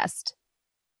small chest.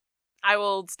 I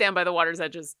will stand by the water's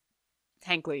edge as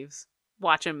Hank leaves.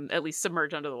 Watch him at least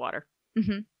submerge under the water.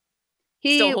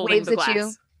 He Still holding waves the at you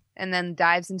glass. and then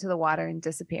dives into the water and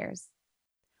disappears.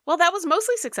 Well, that was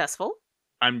mostly successful.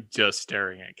 I'm just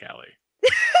staring at Callie.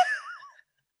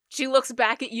 She looks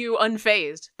back at you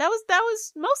unfazed. That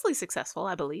was mostly successful,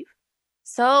 I believe.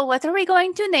 So, what are we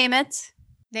going to name it?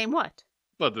 Name what?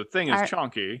 But the thing is Our-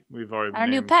 Chonky. We've already our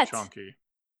new named pet. Chonky.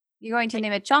 You're going to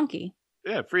name it Chonky.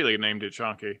 Yeah, Freely named it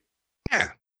Chonky. Yeah,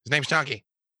 his name's Chunky.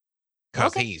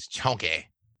 Because Okay. he's chunky.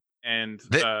 And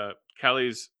Thi-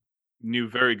 Callie's new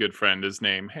very good friend is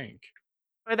named Hank.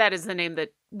 Or that is the name that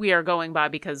we are going by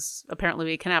because apparently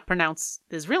we cannot pronounce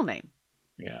his real name.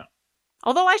 Yeah.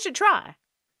 Although I should try.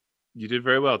 You did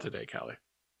very well today, Callie.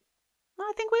 Well,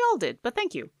 I think we all did, but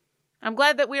thank you. I'm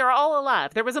glad that we are all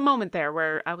alive. There was a moment there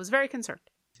where I was very concerned.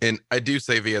 And I do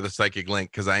say via the psychic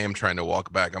link because I am trying to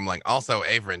walk back. I'm like, also,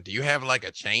 Averin, do you have like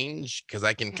a change? Because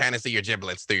I can kind of see your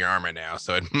giblets through your armor now,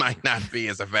 so it might not be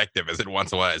as effective as it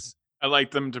once was. I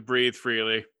like them to breathe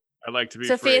freely. I like to be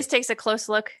Sophia's free. takes a close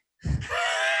look.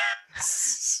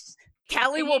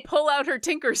 Callie will pull out her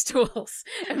tinker's tools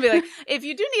and be like, if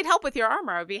you do need help with your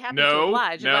armor, I'd be happy to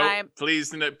oblige. No, but I'm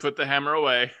please put the hammer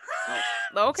away.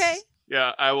 okay.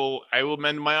 Yeah, I will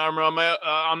mend my armor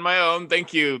on my own.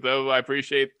 Thank you, though. I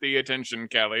appreciate the attention,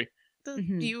 Callie.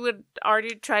 You had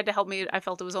already tried to help me. I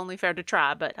felt it was only fair to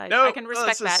try, but I can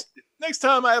respect that. Next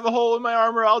time I have a hole in my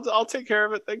armor, I'll take care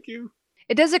of it. Thank you.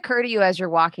 It does occur to you as you're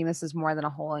walking, this is more than a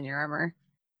hole in your armor.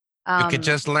 You could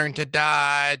just learn to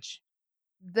dodge.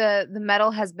 The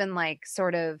metal has been like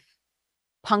sort of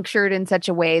punctured in such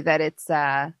a way that it's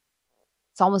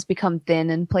almost become thin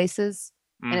in places,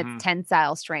 and its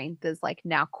tensile strength is like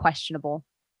now questionable.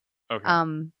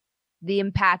 Okay. The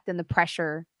impact and the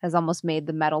pressure has almost made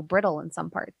the metal brittle in some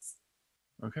parts.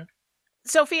 Okay.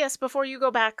 Sophias, before you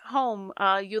go back home,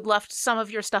 you'd left some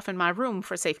of your stuff in my room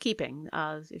for safekeeping.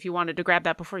 If you wanted to grab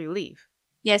that before you leave.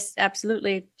 Yes,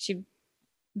 absolutely. She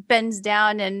bends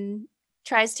down and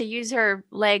tries to use her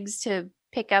legs to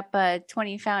pick up a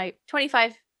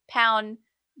 25-pound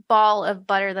ball of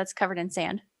butter that's covered in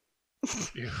sand.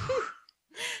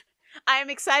 I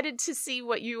am excited to see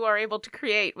what you are able to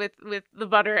create with the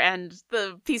butter and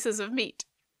the pieces of meat.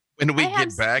 When we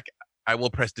get back, I will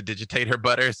prestidigitate her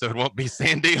butter so it won't be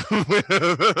sandy.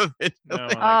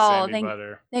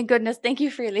 Thank goodness. Thank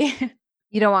you, Freely.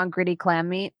 You don't want gritty clam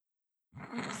meat?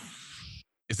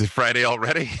 Is it Friday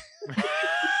already?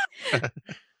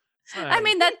 I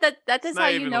mean, that is how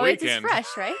you know it's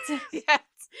fresh, right? Yes.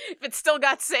 If it's still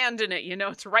got sand in it, you know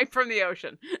it's right from the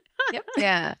ocean. Yep.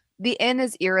 Yeah. The inn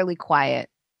is eerily quiet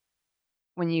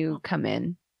when you come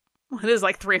in. Well, it is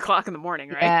like 3:00 in the morning,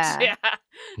 right?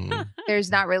 Yeah.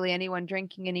 There's not really anyone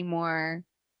drinking anymore.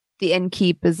 The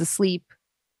innkeep is asleep.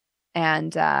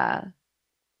 And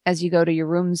as you go to your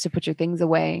rooms to put your things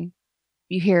away,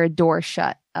 you hear a door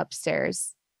shut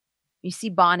upstairs. You see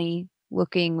Bonnie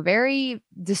looking very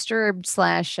disturbed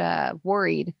 /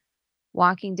 worried,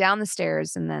 walking down the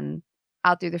stairs and then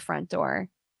out through the front door.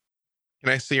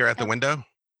 Can I see her at the window?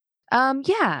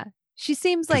 Yeah. She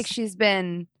seems like she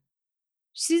seems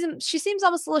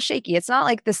almost a little shaky. It's not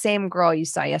like the same girl you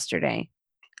saw yesterday.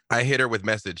 I hit her with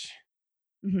message.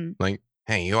 Like,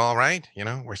 hey, you all right? You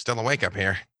know, we're still awake up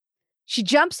here. She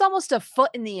jumps almost a foot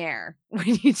in the air when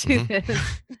you do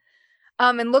this.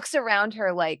 And looks around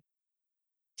her like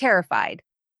terrified.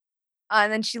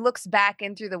 And then she looks back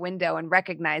in through the window and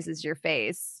recognizes your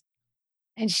face.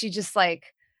 And she just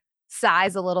like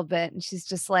sighs a little bit, and she's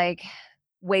just like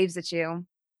waves at you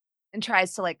and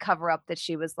tries to like cover up that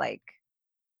she was like.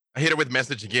 I hit her with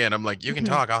message again. I'm like, you can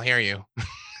talk. I'll hear you.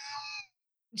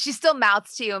 She still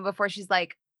mouths to you, and before she's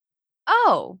like,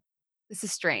 oh, this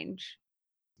is strange.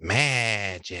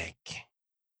 Magic.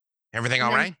 Everything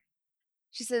all right?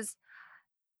 She says,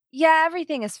 yeah,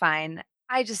 everything is fine.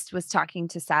 I just was talking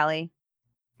to Sally.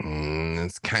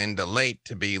 It's kind of late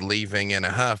to be leaving in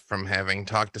a huff from having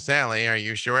talked to Sally. Are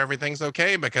you sure everything's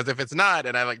okay? Because if it's not,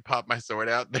 and I like pop my sword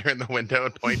out there in the window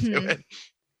and point to it,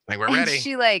 like we're ready.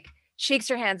 She like shakes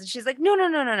her hands and she's like,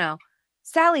 no.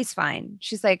 Sally's fine.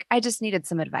 She's like, I just needed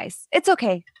some advice. It's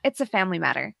okay. It's a family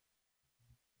matter.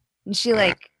 And she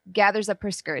like gathers up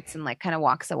her skirts and like kind of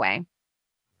walks away.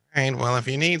 All right. Well, if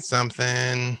you need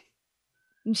something.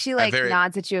 And she like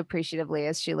nods at you appreciatively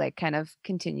as she like kind of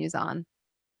continues on.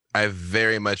 I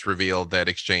very much revealed that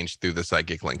exchange through the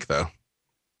psychic link, though.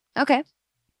 Okay.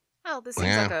 Well, this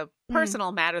seems like a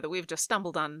personal matter that we've just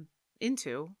stumbled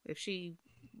into. If she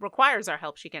requires our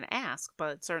help, she can ask,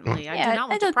 but certainly I do not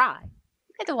want to pry.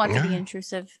 I don't want to be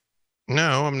intrusive.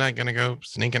 No, I'm not going to go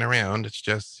sneaking around. It's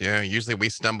just, usually we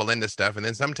stumble into stuff and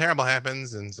then something terrible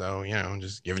happens. And so,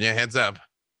 just giving you a heads up.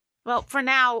 Well, for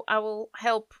now, I will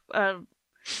help. Are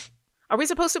we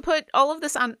supposed to put all of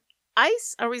this on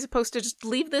ice? Are we supposed to just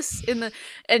leave this in the...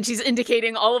 And she's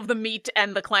indicating all of the meat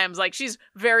and the clams. Like, she's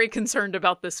very concerned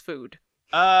about this food.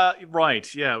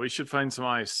 Right. Yeah, we should find some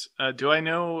ice. Do I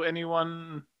know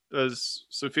anyone... Does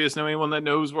Sophia's know anyone that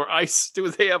knows where ice... Do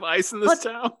they have ice in this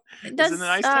town? Does, Is it an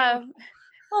ice town?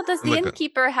 Well, does the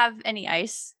innkeeper have any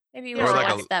ice? Maybe we'll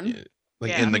ask them.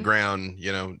 Like in the ground,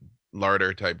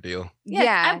 larder type deal.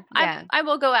 I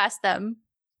will go ask them.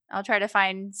 I'll try to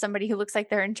find somebody who looks like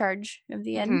they're in charge of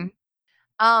the inn.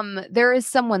 There is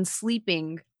someone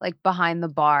sleeping like behind the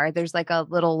bar. There's like a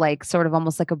little like sort of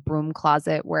almost like a broom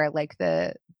closet where like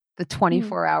the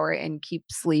 24-hour innkeep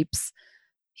sleeps.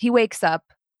 He wakes up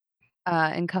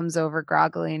and comes over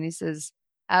groggily and he says,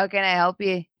 "How can I help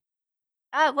you?"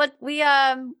 What we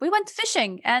went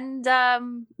fishing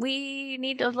and we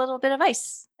need a little bit of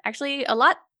ice. Actually, a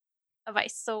lot of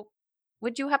ice. So,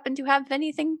 would you happen to have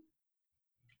anything?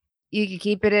 You can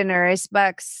keep it in our ice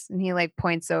box. And he like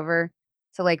points over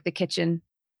to like the kitchen.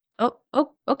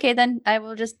 Oh, okay then. I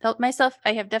will just help myself.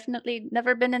 I have definitely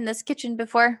never been in this kitchen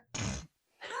before.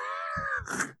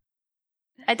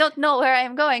 I don't know where I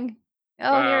am going.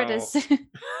 Oh, here it is. Okay.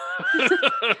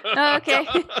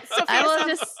 I will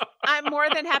just I'm more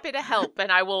than happy to help,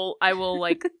 and I will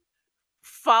like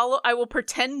follow. I will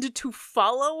pretend to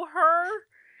follow her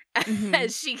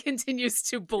as she continues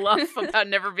to bluff about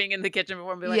never being in the kitchen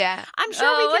before, and be like, Yeah. "I'm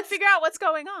sure we can figure out what's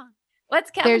going on."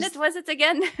 What cabinet was it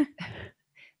again?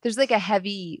 There's like a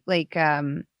heavy like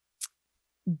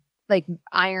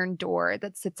iron door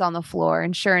that sits on the floor,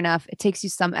 and sure enough, it takes you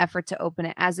some effort to open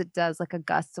it. As it does, like a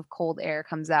gust of cold air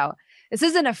comes out. This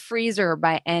isn't a freezer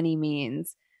by any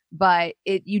means, but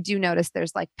you do notice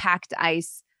there's like packed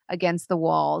ice against the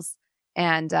walls,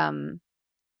 and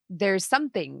there's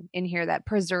something in here that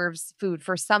preserves food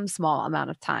for some small amount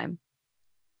of time.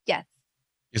 Yes.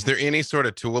 Is there any sort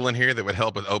of tool in here that would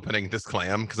help with opening this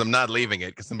clam? Because I'm not leaving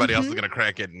it because somebody else is going to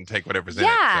crack it and take whatever's in it.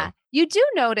 Yeah, So. you do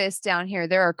notice down here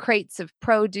there are crates of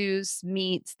produce,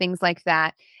 meats, things like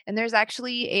that. And there's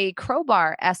actually a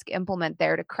crowbar-esque implement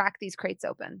there to crack these crates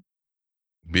open.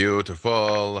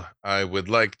 Beautiful. I would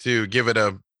like to give it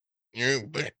a.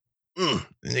 Okay.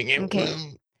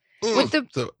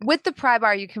 With the pry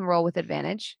bar, you can roll with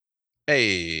advantage.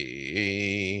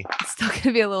 Hey. It's still going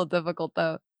to be a little difficult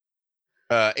though.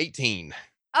 18.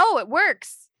 Oh, it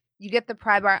works. You get the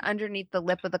pry bar underneath the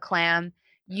lip of the clam.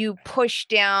 You push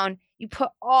down. You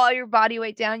put all your body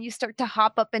weight down. You start to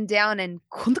hop up and down and.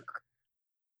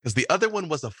 Because the other one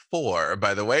was a 4,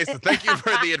 by the way. So thank you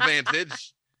for the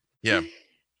advantage. Yeah.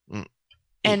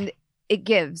 And it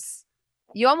gives.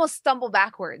 You almost stumble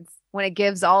backwards when it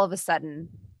gives all of a sudden.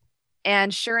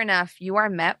 And sure enough, you are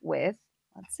met with,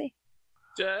 let's see,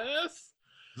 Death.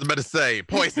 I was about to say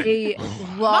poison. a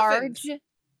large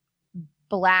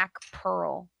black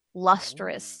pearl,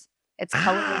 lustrous. Its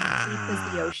color is deep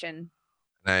as the ocean.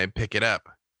 And I pick it up.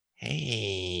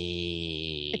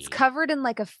 Hey. It's covered in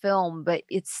like a film, but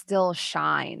it still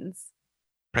shines.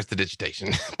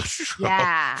 Prestidigitation.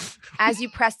 Yeah. As you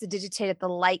press to digitate it, the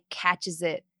light catches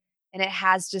it. And it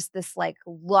has just this like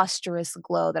lustrous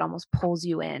glow that almost pulls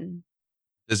you in.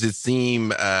 Does it seem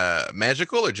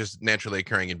magical or just naturally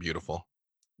occurring and beautiful?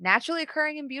 Naturally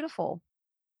occurring and beautiful.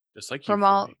 Just like you. From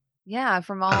all,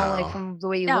 from the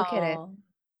way you look at it. No.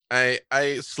 I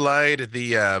slide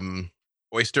the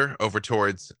oyster over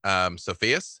towards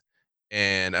Sophia's,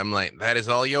 and I'm like, that is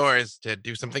all yours to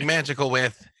do something magical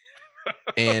with.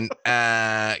 And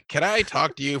can I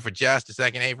talk to you for just a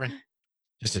second, Avron?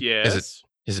 Yes.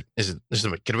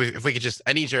 Can we, if we could just,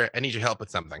 I need your help with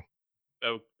something.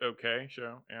 Oh, okay,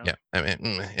 sure. Yeah. Yeah. I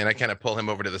mean, and I kind of pull him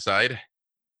over to the side,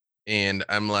 and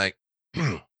I'm like,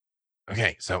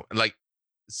 okay, so like,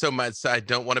 so much I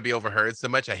don't want to be overheard so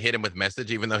much. I hit him with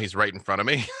message, even though he's right in front of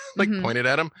me, like pointed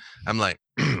at him. I'm like,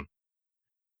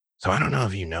 so I don't know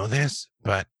if you know this,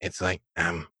 but it's like,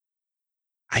 I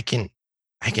can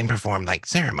perform like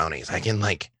ceremonies. I can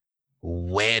like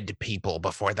wed people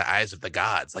before the eyes of the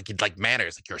gods. Like it like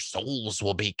matters. Like your souls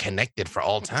will be connected for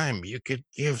all time. You could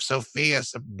give Sophia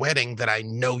a wedding that I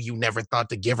know you never thought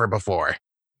to give her before.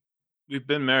 We've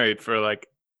been married for like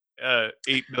 8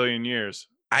 billion years.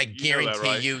 I You know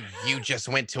guarantee that, right? you just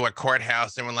went to a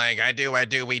courthouse and were like, I do,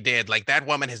 we did. Like that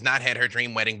woman has not had her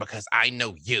dream wedding because I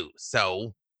know you.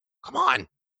 So come on.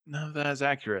 None of that is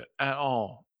accurate at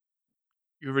all.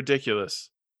 You're ridiculous.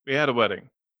 We had a wedding.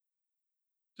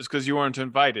 Just because you weren't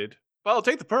invited. Well, I'll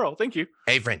take the pearl. Thank you.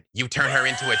 Avron, you turn her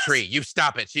into a tree. You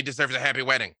stop it. She deserves a happy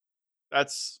wedding.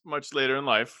 That's much later in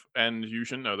life, and you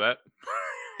shouldn't know that.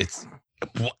 It's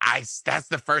that's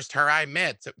the first her I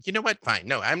met. So you know what? Fine.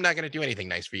 No, I'm not gonna do anything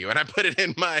nice for you. And I put it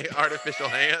in my artificial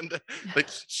hand. Like,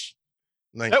 shh.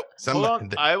 Like Nope. Hold on.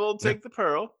 I will take the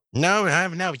pearl. No,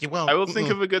 you won't. I will think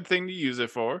of a good thing to use it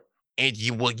for. And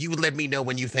you let me know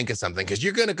when you think of something, because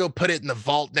you're gonna go put it in the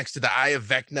vault next to the Eye of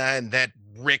Vecna and that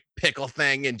Rick Pickle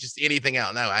thing and just anything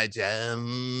else. No,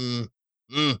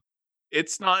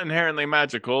 It's not inherently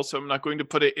magical, so I'm not going to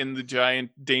put it in the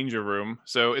giant danger room.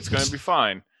 So it's going to be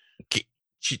fine.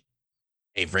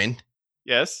 Avron,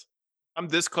 Yes, I'm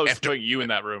this close to putting you in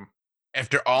that room.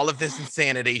 After all of this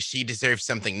insanity, she deserves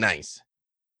something nice.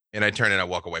 And I turn and I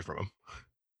walk away from him.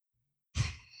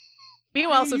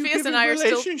 Meanwhile, You Sophia's give and me I are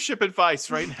still. relationship advice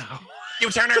right now. You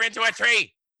turn her into a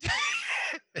tree.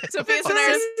 Sophia's and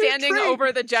I are standing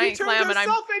over the giant clam, and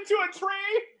into a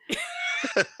tree.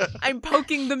 I'm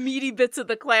poking the meaty bits of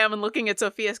the clam and looking at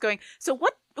Sophia's, going, "So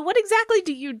what exactly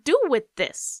do you do with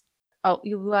this? Oh,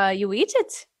 you eat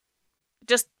it.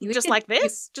 Just You just eat it- like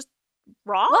this? Just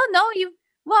raw?"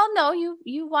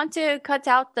 You want to cut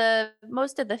out the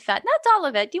most of the fat, not all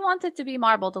of it. You want it to be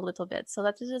marbled a little bit so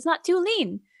that it's not too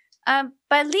lean.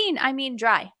 By lean I mean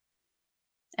dry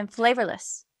and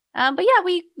flavorless. But yeah,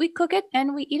 we cook it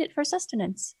and we eat it for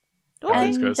sustenance. Okay.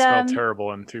 It's gonna smell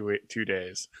terrible in 2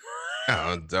 days.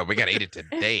 Oh, we gotta eat it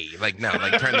today. Like no,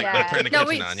 like turn the Yeah. turn the No,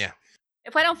 kitchen on. Yeah.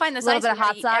 If I don't find this Little ice, bit of we're gonna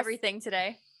hot eat sauce? everything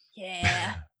today.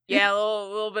 Yeah. Yeah, a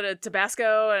little bit of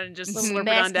Tabasco and just Some slurp it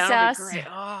on nasty down. It'd be sauce. great.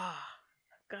 Oh,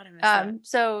 God, I miss that.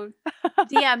 So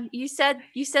DM, you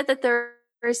said that there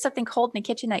is something cold in the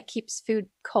kitchen that keeps food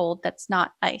cold. That's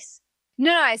not ice.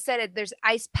 No, I said it. There's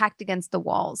ice packed against the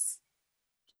walls.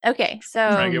 Okay, so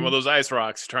Try and get one of those ice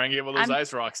rocks. Try and get one of those I'm-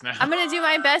 ice rocks now. I'm gonna do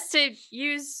my best to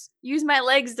use my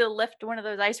legs to lift one of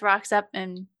those ice rocks up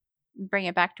and bring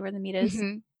it back to where the meat is.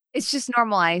 Mhm. It's just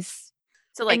normal ice.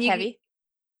 So like And you- heavy.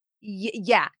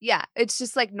 Yeah. It's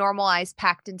just like normal ice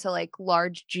packed into like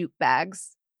large jute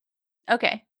bags.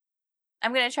 Okay,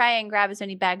 I'm gonna try and grab as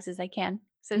many bags as I can.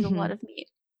 So there's Mhm. a lot of meat.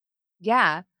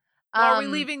 Yeah. Well, are we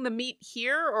leaving the meat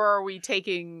here, or are we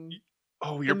taking?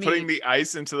 Oh, you're the putting meat? the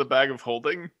ice into the bag of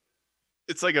holding?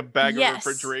 It's like a bag Yes. of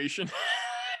refrigeration.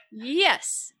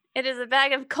 Yes, it is a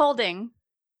bag of colding,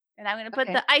 and I'm gonna put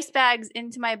Okay. the ice bags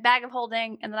into my bag of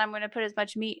holding, and then I'm gonna put as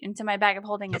much meat into my bag of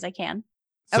holding as I can.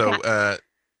 So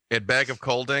at bag of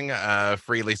colding,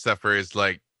 Freely suffers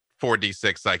like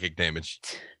 4d6 psychic damage.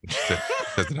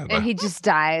 And he just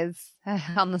dies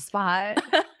on the spot.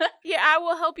 Yeah, I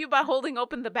will help you by holding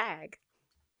open the bag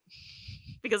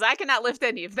because I cannot lift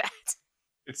any of that.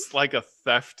 It's like a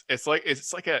theft. It's like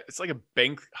a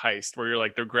bank heist where you're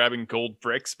like they're grabbing gold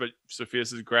bricks, but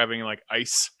Sophia's is grabbing like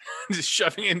ice, just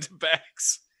shoving it into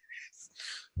bags.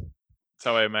 That's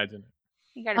how I imagine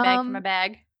it. You got a bag from a Um,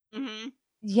 bag. Mm-hmm.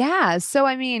 Yeah. So,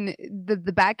 I mean, the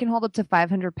bag can hold up to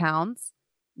 500 pounds,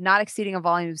 not exceeding a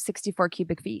volume of 64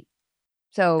 cubic feet.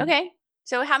 So, Okay,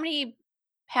 so how many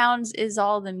pounds is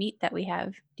all the meat that we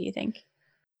have? Do you think?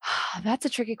 that's a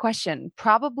tricky question.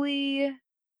 Probably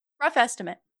Rough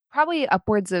estimate.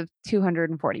 upwards of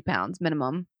 240 pounds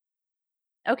minimum.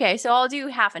 Okay, so I'll do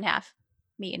half and half,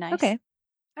 meat and ice. Okay.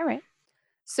 All right.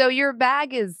 So your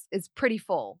bag is pretty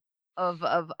full of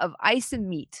ice and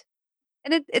meat.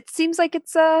 And it seems like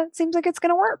it's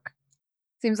gonna work.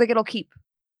 Seems like it'll keep.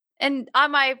 And on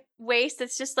my waist,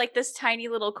 it's just like this tiny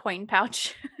little coin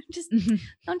pouch. Just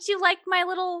don't you like my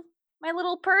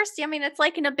little purse? I mean, it's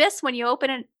like an abyss when you open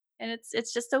it, and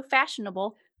it's just so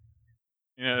fashionable.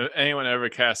 You know, anyone ever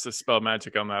casts a spell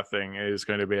magic on that thing is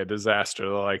going to be a disaster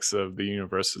the likes of the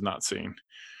universe has not seen.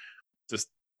 Just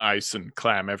ice and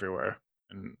clam everywhere.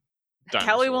 And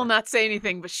Kelly will dinosaur. not say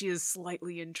anything, but she is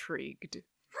slightly intrigued.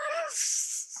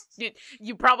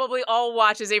 You probably all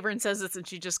watch as Averin says this, and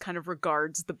she just kind of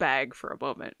regards the bag for a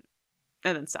moment,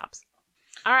 and then stops.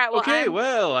 All right. Well, Okay,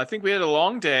 well, I think we had a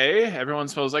long day. Everyone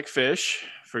smells like fish,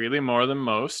 Freely more than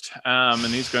most. And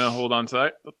he's going to hold on to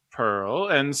that pearl.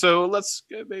 And so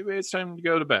maybe it's time to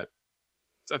go to bed.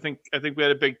 So I think we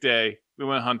had a big day. We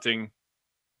went hunting.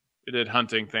 We did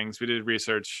hunting things. We did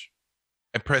research.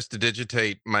 I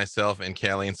prestidigitate myself and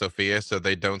Callie and Sophia so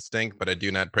they don't stink, but I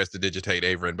do not prestidigitate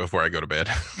Averin before I go to bed.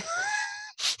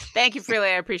 Thank you, Freely.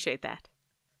 I appreciate that.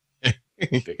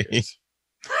 Figures.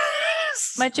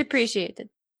 Much appreciated.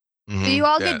 So Mhm, you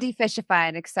all yeah. get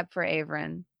defishified except for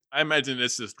Averin. I imagine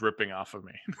it's just dripping off of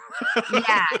me.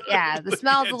 Yeah. The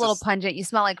smell's a little Just- pungent. You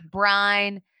smell like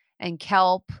brine and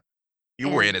kelp. You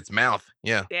were in and- its mouth.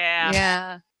 Yeah. Yeah.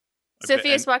 Yeah.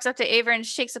 Sophia and- walks up to Averin and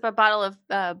shakes up a bottle of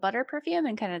butter perfume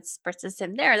and kind of spritzes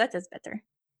him. There, that does better.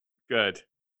 Good.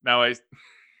 Now I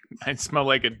smell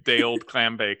like a day old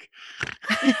clam bake.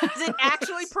 Is it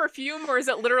actually perfume, or is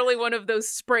it literally one of those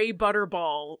spray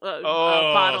butterball Oh,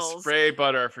 bottles? spray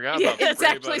butter. I forgot Yeah, about it's spray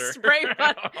actually butter. spray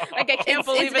butter. Like, I can't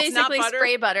believe it's not basically butter.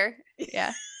 spray butter.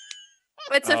 Yeah.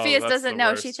 But Oh, Sophia that's doesn't the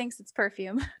know. She worst. thinks it's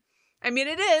perfume. I mean,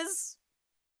 it is.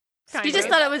 She just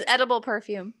Kind thought of. it was edible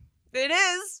perfume. It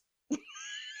is.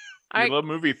 I I love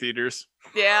movie theaters.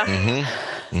 yeah.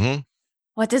 Mm-hmm. Mm-hmm.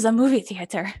 What is a movie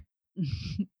theater?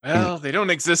 Well, they don't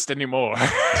exist anymore.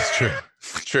 It's true.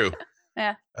 It's true.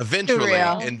 Yeah. Eventually,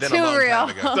 real. and then Too a long real. time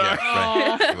ago. Yeah,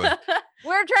 right. Oh. It was-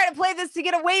 We're trying to play this to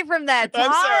get away from that.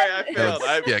 I'm sorry, I Todd.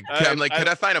 failed. I'm like, could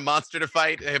I find a monster to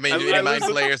fight? I mean, I- do any I mind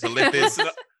was- flayers or lithis? Listen,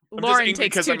 I'm just Lauren angry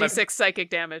takes 'cause I'm 2d6 psychic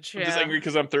damage. I'm just angry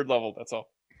because I'm 3rd level. That's all.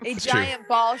 A It's true. giant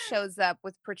ball shows up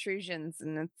with protrusions,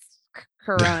 and it's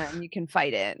Corona, and you can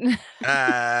fight it.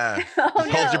 Ah, Oh,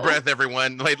 hold your no. breath,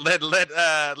 everyone. Let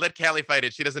Callie fight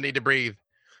it. She doesn't need to breathe.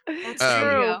 That's Um,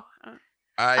 true.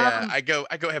 I go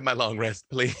have my long rest,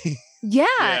 please. Yeah,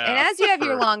 Yeah, and as you have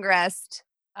your prefer. long rest,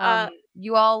 Uh,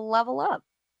 you all level up.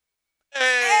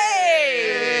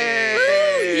 Hey!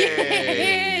 Woo,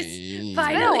 yes! It's been a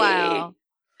Finally. while.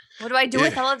 What do I do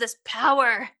with all of this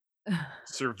power?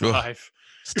 Survive.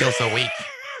 Still so weak,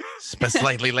 but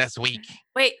slightly less weak.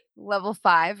 Wait, Level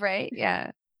 5, right?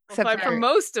 Yeah. Except But for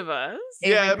most of us,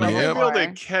 Yeah, Avery but level will I be able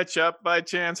four. to catch up by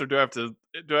chance, or do I have to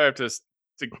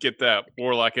get that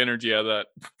warlock energy out of that?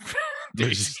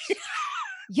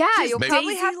 Yeah, Does you'll maybe-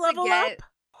 probably Daisy have to level get. up?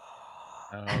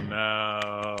 Oh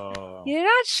no! You're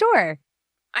not sure.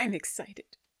 I'm excited.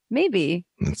 Maybe.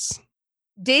 It's-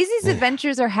 Daisy's Yeah.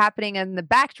 adventures are happening in the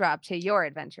backdrop to your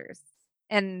adventures.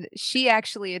 And she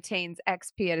actually attains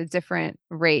XP at a different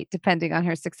rate depending on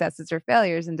her successes or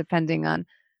failures and depending on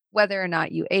whether or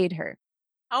not you aid her.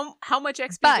 How much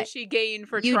XP But does she gain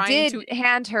for You trying did to?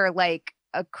 hand her like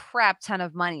a crap ton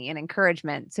of money and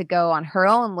encouragement to go on her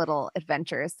own little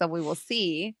adventures. So we will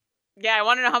see. Yeah, I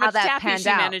want to know how how much that taffy panned she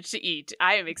out. managed to eat.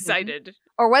 I am excited.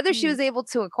 Or whether she Mm. was able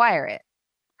to acquire it.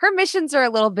 Her missions are a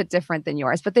little bit different than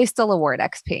yours, but they still award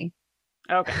XP.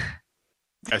 Okay.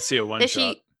 I see a one is shot.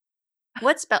 she?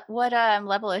 What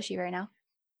level is she right now?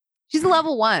 She's a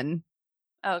level 1.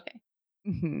 Oh, okay.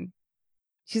 hmm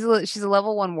she's a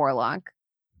level 1 warlock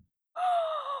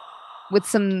with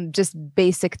some just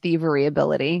basic thievery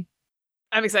ability.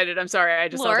 I'm excited. I'm sorry. I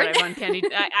just saw Lord. that I have uncanny.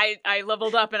 I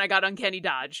leveled up and I got uncanny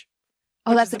dodge.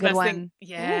 Oh, which that's is a the good best one. thing.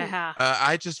 Yeah.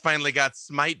 I just finally got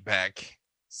smite back.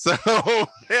 So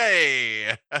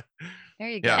hey, There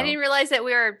you go. Yeah. I didn't realize that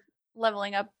we were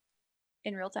leveling up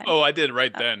in real time. Oh, I did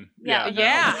right then. yeah.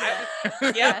 Yeah.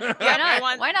 Yeah. Why not? I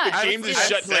want- Why not? I- Games is I've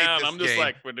shut played down. this I'm just game.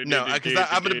 like, no, because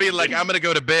I'm gonna be like, I'm gonna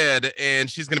go to bed, and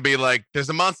she's gonna be like, "There's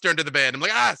a monster under the bed." I'm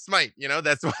like, smite.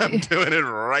 That's why I'm doing it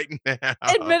right now.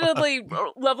 Admittedly,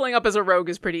 leveling up as a rogue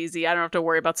is pretty easy. I don't have to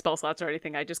worry about spell slots or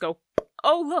anything. I just go,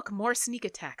 oh, look, more sneak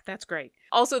attack. That's great.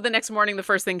 Also, the next morning, the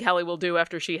first thing Kelly will do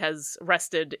after she has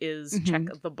rested is check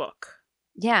the book.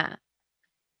 Yeah.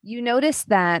 You notice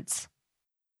that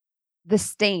the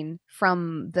stain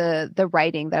from the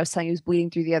writing that I was telling you was bleeding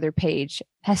through the other page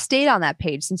has stayed on that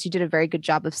page since you did a very good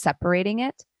job of separating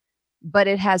it, but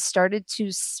it has started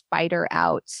to spider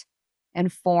out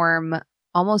and form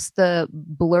almost the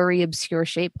blurry, obscure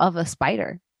shape of a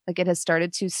spider. Like it has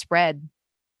started to spread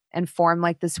and form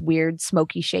like this weird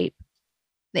smoky shape,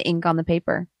 the ink on the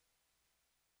paper.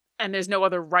 And there's no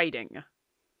other writing.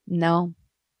 No.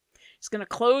 She's going to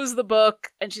close the book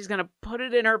and she's going to put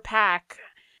it in her pack.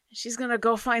 She's going to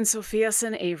go find Sophias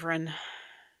and Avron.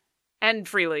 And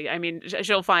Freely. I mean,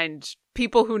 she'll find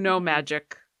people who know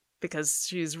magic because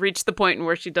she's reached the point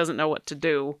where she doesn't know what to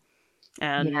do.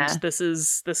 And Yeah. this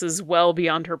is well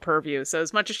beyond her purview. So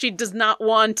as much as she does not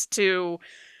want to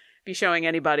be showing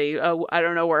anybody, I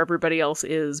don't know where everybody else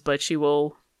is, but she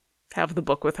will have the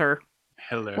book with her.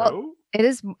 Hello. Well,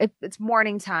 it's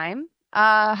morning time.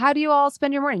 How do you all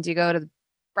spend your morning? Do you go to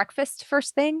breakfast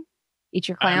first thing? Eat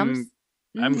your clams?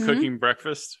 I'm Mhm. cooking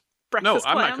breakfast. Breakfast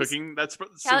No, I'm not clams? cooking. That's Cal-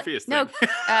 Sophia's no,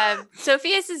 thing.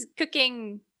 Sophia's is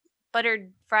cooking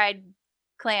buttered fried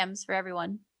clams for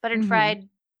everyone. Buttered Mhm. fried,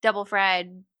 double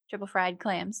fried, triple fried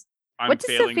clams. I'm What does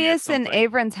failing at Sophia's and something.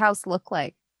 Avron's house look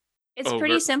like? It's Oh,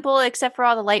 pretty simple except for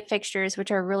all the light fixtures,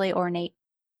 which are really ornate.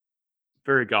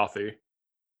 Very gothy.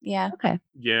 Yeah. Okay.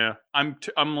 Yeah, I'm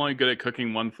only good at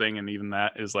cooking one thing, and even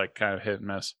that is like kind of hit and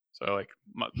miss. So like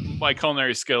my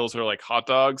culinary skills are like hot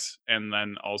dogs, and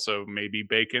then also maybe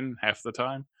bacon half the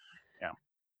time.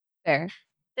 Fair.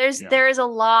 There's Yeah. there is a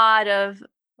lot of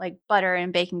like butter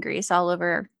and bacon grease all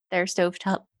over their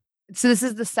stovetop. So this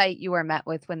is the site you are met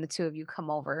with when the two of you come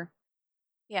over.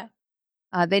 Yeah.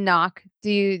 They knock.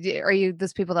 Are you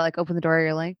those people that like open the door?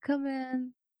 You're like, come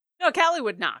in. No, Callie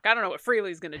would knock. I don't know what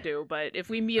Freely's going to do, but if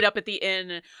we meet up at the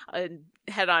inn and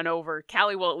head on over,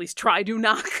 Callie will at least try to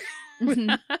knock.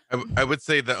 Mhm. I would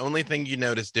say the only thing you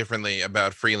notice differently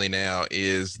about Freely now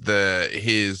is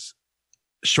his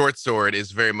short sword is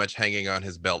very much hanging on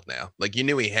his belt now. Like you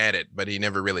knew he had it, but he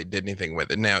never really did anything with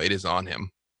it. Now it is on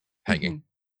him, hanging.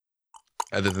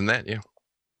 Other than that, yeah.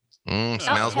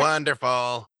 Smells Okay.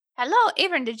 wonderful. Hello,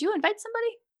 Avron, did you invite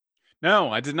somebody?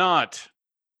 No, I did not.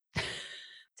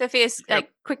 Sophia's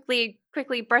like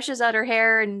quickly brushes out her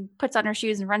hair and puts on her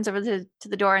shoes and runs over to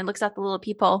the door and looks out the little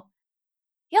peephole.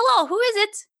 Hello, who is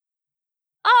it?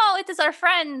 Oh, it is our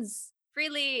friends,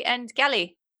 Freely and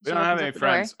Kelly. We don't have any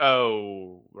friends.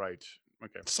 Oh, right.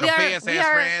 Okay. Sophia's has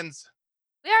friends.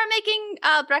 We are making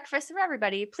breakfast for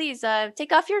everybody. Please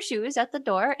take off your shoes at the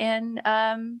door and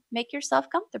make yourself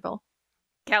comfortable.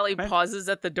 Callie pauses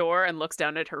at the door and looks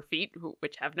down at her feet,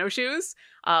 which have no shoes.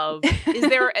 Is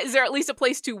there at least a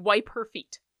place to wipe her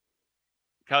feet?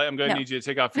 Callie, I'm going to need you to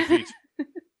take off your feet.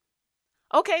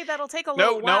 Okay, that'll take a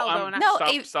little while.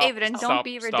 Stop, Averyn, don't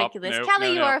be ridiculous.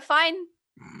 Callie, you are fine.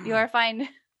 You are fine.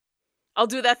 I'll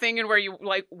do that thing in where you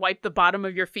like wipe the bottom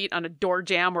of your feet on a door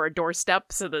jamb or a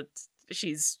doorstep so that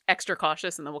she's extra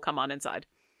cautious, and then we'll come on inside.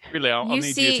 Really, I'll need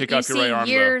you to take off your right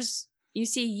arm. You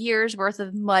see years worth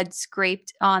of mud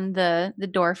scraped on the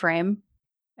door frame,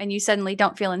 and you suddenly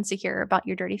don't feel insecure about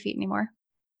your dirty feet anymore.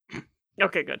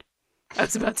 Okay, good. I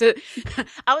was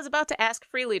about to ask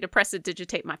Freely to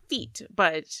prestidigitate my feet,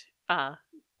 but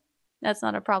that's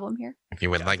not a problem here. If you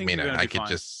would like me to, I could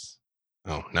just.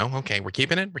 Oh no! Okay, we're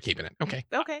keeping it. Okay.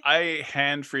 Okay. I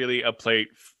hand Freely a plate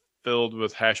filled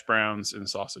with hash browns and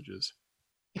sausages.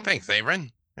 Thanks, Averyn.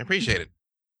 I appreciate it.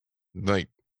 Like,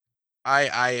 I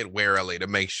eye it warily to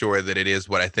make sure that it is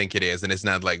what I think it is, and it's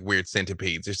not like weird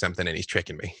centipedes or something, and he's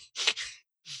tricking me.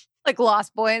 Like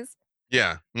Lost Boys.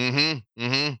 Yeah.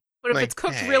 Mm-hmm. But if it's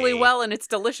cooked really well and it's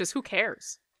delicious, who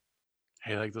cares?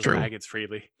 Hey, like those maggots,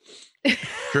 Freely.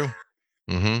 True.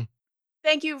 Mm-hmm.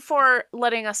 Thank you for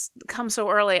letting us come so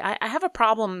early. I have a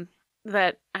problem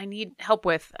that I need help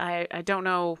with. I don't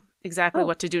know exactly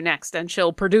what to do next. And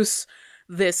she'll produce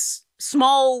this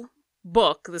small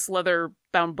book, this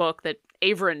leather-bound book that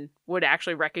Averyn would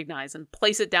actually recognize, and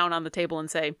place it down on the table and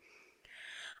say,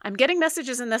 I'm getting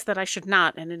messages in this that I should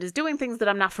not, and it is doing things that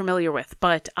I'm not familiar with,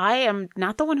 but I am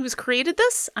not the one who's created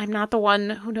this. I'm not the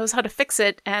one who knows how to fix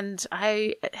it, and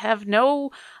I have no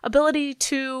ability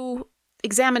to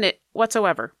examine it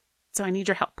whatsoever. So I need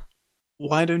your help.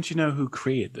 Why don't you know who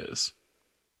created this?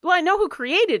 Well, I know who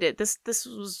created it. This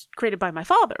was created by my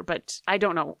father, but I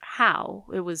don't know how.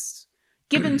 It was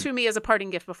given to me as a parting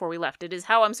gift before we left. It is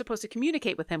how I'm supposed to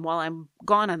communicate with him while I'm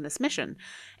gone on this mission.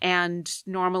 And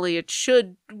normally it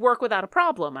should work without a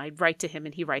problem. I write to him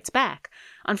and he writes back.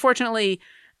 Unfortunately,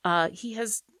 he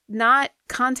has not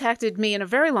contacted me in a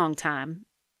very long time.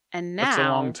 And now... That's a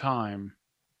long time.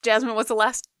 Jasmine, what's the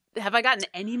last... Have I gotten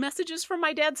any messages from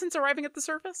my dad since arriving at the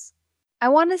surface? I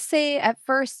want to say at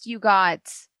first you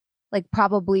got like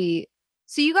probably...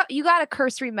 So you got a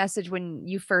cursory message when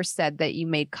you first said that you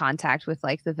made contact with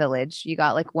like the village. You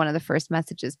got like one of the first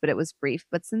messages, but it was brief.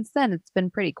 But since then, it's been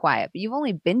pretty quiet. But you've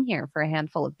only been here for a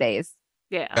handful of days.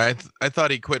 Yeah. I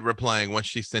thought he quit replying once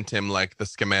she sent him like the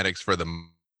schematics for the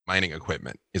mining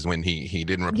equipment is when he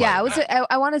didn't reply. Yeah, it was.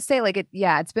 I want to say like it.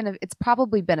 Yeah, it's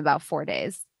probably been about 4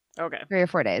 days. Okay. 3 or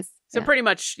 4 days. So pretty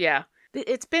much, yeah.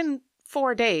 It's been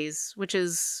 4 days, which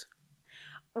is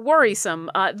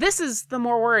worrisome. This is the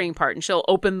more worrying part, and she'll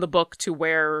open the book to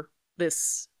where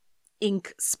this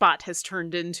ink spot has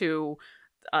turned into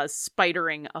a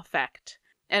spidering effect,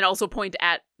 and also point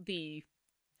at the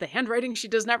handwriting she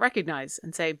does not recognize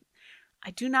and say,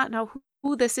 I do not know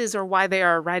who this is or why they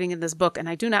are writing in this book, and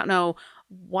I do not know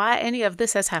why any of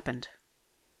this has happened.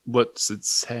 What's it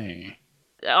say?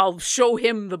 I'll show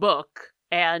him the book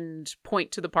and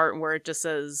point to the part where it just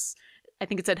says, I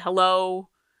think it said, hello.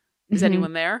 Is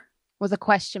anyone there? With a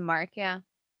question mark, yeah.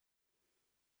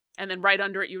 And then right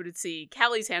under it, you would see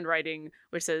Callie's handwriting,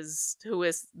 which says, who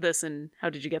is this and how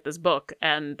did you get this book?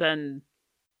 And then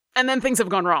things have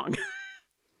gone wrong.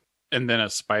 And then a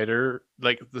spider,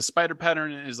 like the spider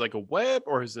pattern is like a web,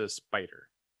 or is it a spider?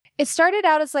 It started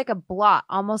out as like a blot,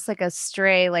 almost like a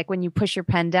stray, like when you push your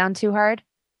pen down too hard.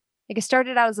 Like it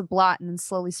started out as a blot and then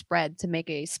slowly spread to make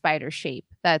a spider shape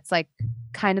that's like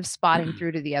kind of spotting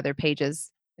through to the other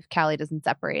pages if Callie doesn't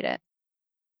separate it.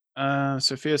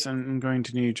 Sophia's, I'm going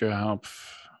to need your help.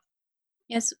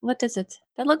 Yes, what is it?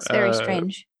 That looks very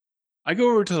strange. I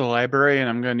go over to the library and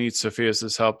I'm going to need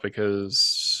Sophia's help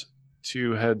because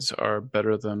 2 heads are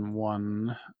better than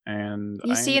 1. And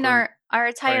you see, in our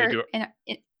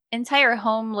entire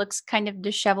home looks kind of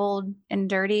disheveled and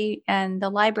dirty, and the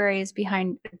library is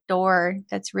behind a door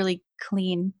that's really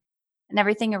clean, and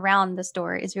everything around this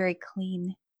door is very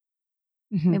clean.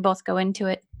 We both go into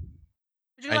it.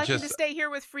 Would you like me to stay here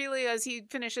with Freely as he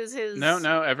finishes his...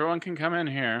 No, everyone can come in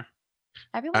here.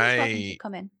 Everyone's welcome to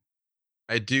come in.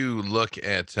 I do look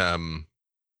at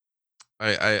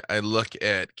I look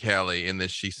at Callie in that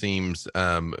she seems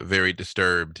very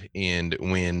disturbed, and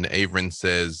when Averyn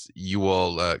says you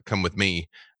all come with me,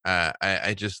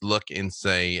 I just look and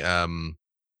say, I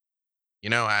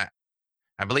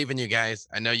believe in you guys.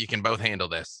 I know you can both handle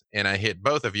this. And I hit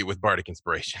both of you with Bardic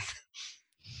Inspiration.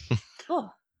 Oh,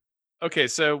 Okay,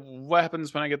 so what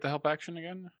happens when I get the help action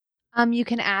again? You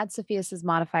can add Sophia's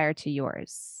modifier to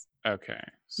yours. Okay,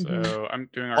 so Mhm. I'm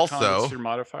doing Arcana. Also- What's your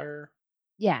modifier?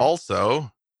 Yeah.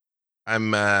 Also,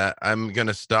 I'm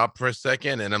gonna stop for a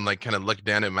second and I'm like kind of look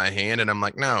down at my hand and I'm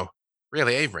like, no,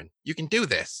 really, Averin, you can do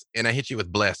this. And I hit you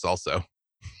with Bless also.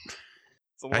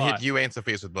 It's a I lot. hit you and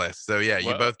Sophia's with Bless. So yeah, you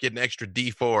Well- both get an extra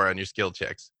D4 on your skill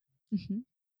checks. Mhm.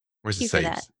 Where's the Thank you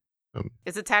for saves?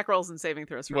 It's attack rolls and saving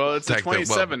throws. for Well, both. it's a Attack the- well-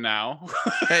 27 now.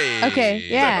 Hey. Okay,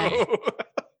 yeah. So-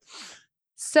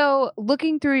 So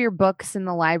looking through your books in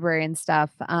the library and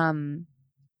stuff,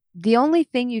 the only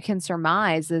thing you can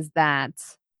surmise is that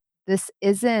this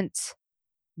isn't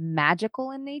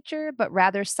magical in nature, but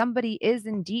rather somebody is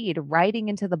indeed writing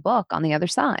into the book on the other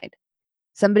side.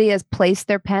 Somebody has placed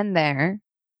their pen there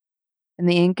and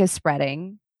the ink is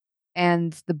spreading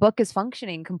and the book is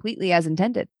functioning completely as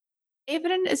intended.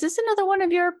 Averin, is this another one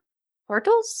of your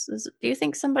portals? Do you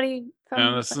think somebody from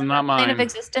No, this is another not plane of mine.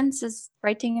 existence is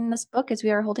writing in this book as we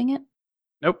are holding it?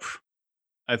 Nope.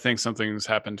 I think something's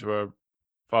happened to her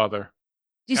father.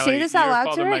 Do you Callie, say this out your loud to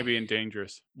father her? might be in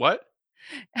dangerous. What?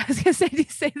 I was gonna say, do you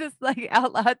say this like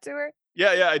out loud to her?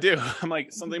 Yeah, I do. I'm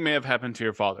like, something may have happened to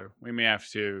your father. We may have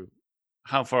to.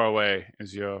 How far away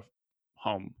is your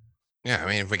home? Yeah, I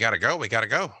mean, if we gotta go, we gotta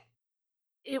go.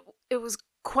 It was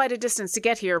quite a distance to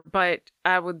get here, but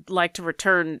I would like to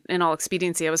return in all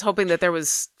expediency. I was hoping that there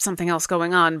was something else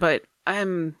going on, but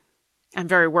I'm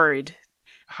very worried.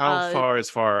 How far is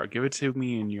far? Give it to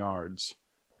me in yards.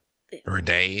 For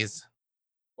days.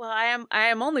 Well, I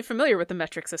am only familiar with the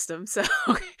metric system, so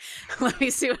let me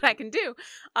see what I can do.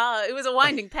 It was a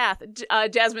winding path.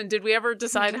 Jasmine, did we ever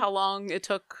decide how long it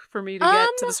took for me to get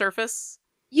to the surface?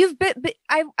 You've been, but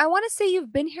I want to say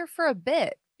you've been here for a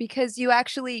bit because you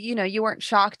actually, you weren't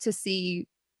shocked to see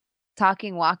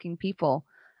talking, walking people.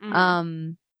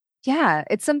 Mhm. Yeah,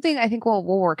 it's something I think we'll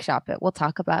workshop it. We'll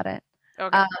talk about it.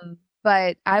 Okay.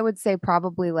 But I would say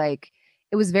probably like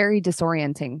it was very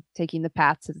disorienting taking the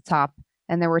path to the top.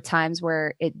 And there were times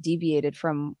where it deviated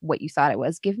from what you thought it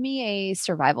was. Give me a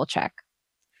survival check.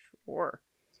 Sure.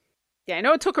 Yeah, I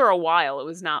know it took her a while. It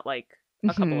was not like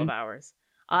a couple of hours.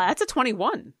 That's a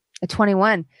 21. A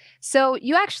 21. So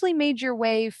you actually made your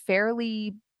way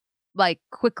fairly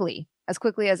quickly, as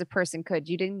quickly as a person could.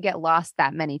 You didn't get lost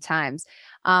that many times.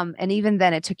 And even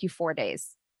then it took you 4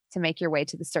 days to make your way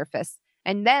to the surface.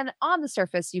 And then on the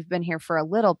surface, you've been here for a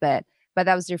little bit, but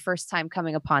that was your first time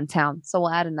coming upon town. So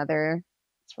we'll add another,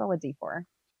 let's roll a D4.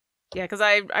 Yeah, because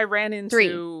I ran into 3.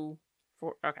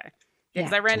 Okay. Yeah,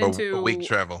 because I A ran into week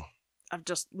travel.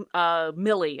 just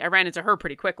Millie. I ran into her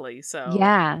pretty quickly. So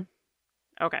Yeah.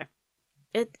 Okay.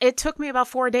 It took me about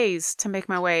 4 days to make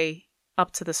my way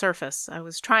up to the surface. I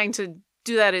was trying to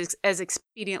do that as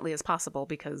expediently as possible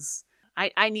because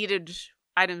I needed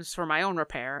items for my own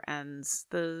repair, and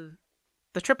the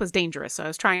trip was dangerous. So I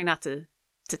was trying not to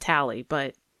tally,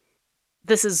 but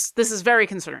this is very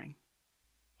concerning.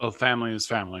 Well, family is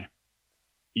family.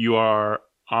 You are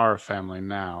our family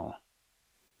now.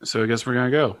 So I guess we're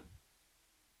going to go.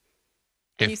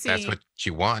 And If that's what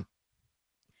you want.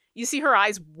 You see her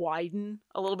eyes widen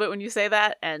a little bit when you say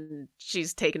that, and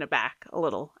she's taken aback a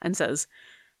little and says,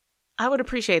 I would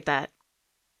appreciate that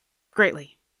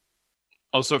greatly.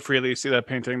 Also, Freely, see that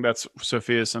painting? That's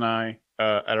Sophia's and I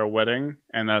at our wedding.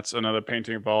 And that's another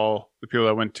painting of all the people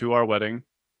that went to our wedding.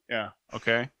 Yeah,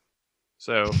 okay.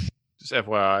 So, just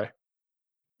FYI.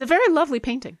 A very lovely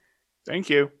painting. Thank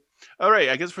you. All right,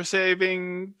 I guess we're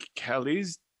saving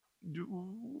Callie's.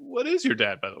 What is your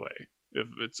dad, by the way? If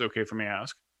it's okay for me to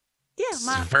ask.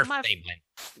 Yeah,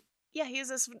 yeah, he's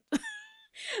this.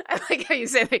 I like how you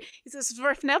say that. He's a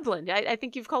Sverfneblin. I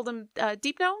think you've called him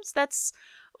Deep Nose. That's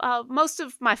most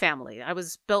of my family. I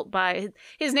was built by.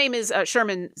 His name is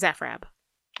Sherman Zafrab.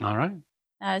 All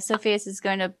right. Sophia's is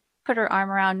going to put her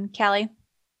arm around Callie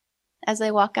as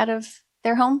they walk out of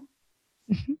their home.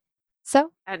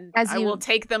 So And As I you- will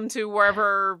take them to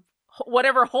whatever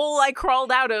hole I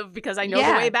crawled out of because I know the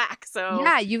Yeah. way back. So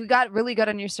yeah, you got really good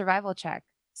on your survival check.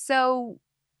 So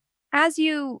as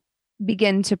you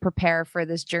begin to prepare for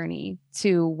this journey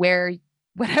to where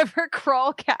whatever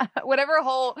whatever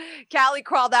hole Callie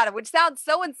crawled out of, which sounds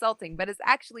so insulting, but is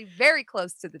actually very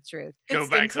close to the truth. Go It's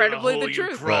back incredibly to the, the hole you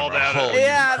truth. crawled Whatever out hole of. you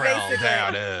Yeah, crawled basically.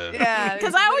 out of. Yeah,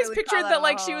 Because I always pictured that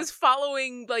like she was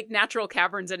following like natural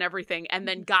caverns and everything, and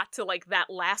then got to like that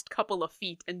last couple of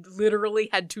feet and literally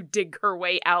had to dig her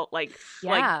way out like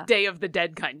Yeah. Day of the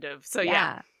Dead kind of. So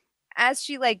yeah. as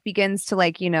she like begins to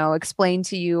like, explain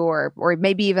to you or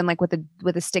maybe even like with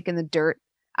a stick in the dirt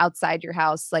outside your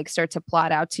house, like start to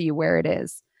plot out to you where it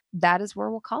is. That is where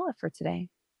we'll call it for today.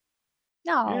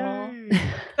 No.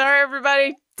 Sorry,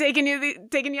 everybody. Taking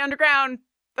you underground.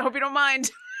 I hope you don't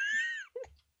mind.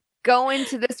 Go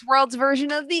into this world's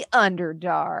version of the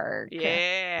Underdark.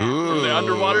 Yeah. From the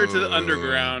underwater to the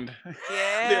underground.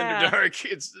 Yeah. The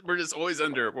Underdark. We're just always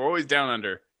under. We're always down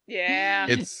under. Yeah.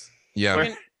 Thank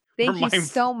you Remind-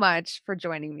 so much for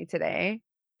joining me today.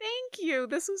 Thank you.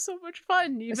 This was so much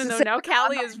fun. This Even is though such now a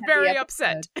Callie fun is heavy very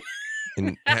episode. upset.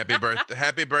 And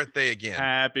happy birthday again.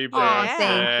 Happy birthday. Aw,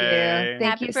 thank you. Thank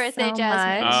Happy you birthday, so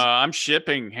Jasmine. much. I'm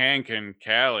shipping Hank and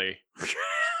Callie.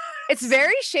 It's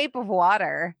very Shape of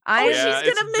Water. Oh, Yeah, she's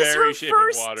it's gonna miss very her Shape of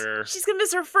first. Water. She's gonna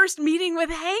miss her first meeting with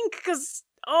Hank because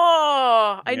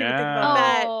I didn't even think about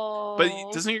that. Oh.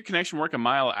 But doesn't your connection work a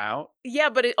mile out? Yeah,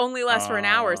 but it only lasts for an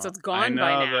hour, so it's gone I know,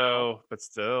 by now. though, but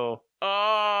still.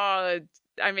 Oh,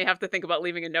 I may have to think about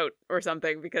leaving a note or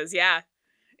something because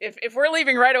if we're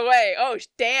leaving right away,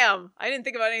 damn, I didn't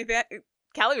think about anything.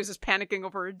 Callie was just panicking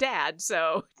over her dad,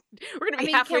 so we're gonna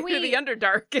be halfway through the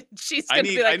Underdark, and she's gonna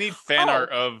be like, I need fan art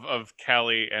of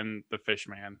Callie and the fish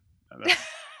man.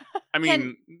 I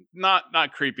mean,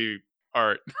 not creepy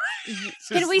art.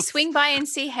 Can we swing by and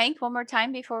see Hank one more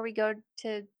time before we go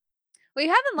to We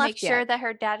haven't left make sure yet, that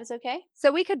her dad is okay?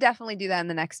 so we could definitely do that in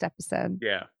the next episode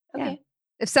Yeah. Yeah. Okay.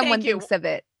 if someone Thank you. thinks of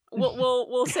it.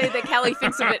 We'll say that Callie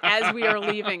thinks of it as we are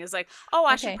leaving. Is like,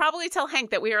 I should Okay. probably tell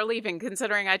Hank that we are leaving,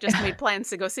 considering I just made plans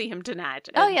to go see him tonight.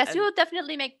 Oh And- yes, and- we will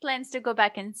definitely make plans to go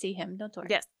back and see him. Don't worry.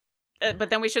 Yes, but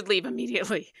then we should leave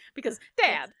immediately because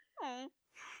Dad.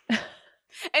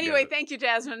 Anyway, it. thank you,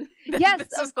 Jasmine. Yes, This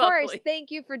was of course. lovely.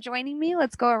 Thank you for joining me.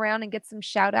 Let's go around and get some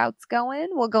shout outs going.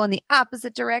 We'll go in the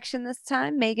opposite direction this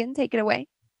time. Megan, take it away.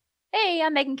 Hey,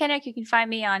 I'm Megan Kenrick. You can find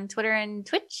me on Twitter and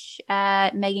Twitch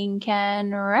at Megan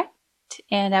Kenrick.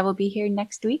 And I will be here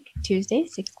next week, Tuesday,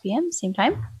 6 p.m., same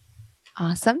time.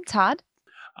 Awesome. Todd.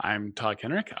 I'm Todd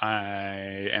Kenrick.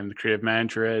 I am the creative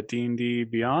manager at D&D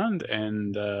Beyond,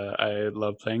 and I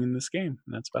love playing in this game.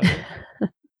 And that's about it.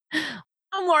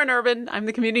 I'm Lauren Urban. I'm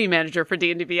the community manager for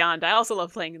D&D Beyond. I also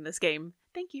love playing in this game.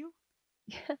 Thank you.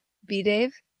 B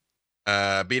Dave.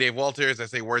 B. Dave Walters. I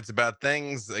say words about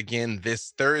things again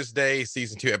this Thursday,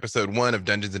 season 2, episode 1 of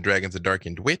Dungeons and Dragons: A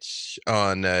Darkened Witch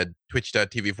on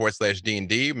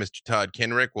twitch.tv/D&D. Mr. Todd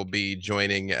Kenrick will be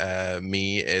joining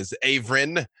me as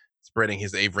Averin, spreading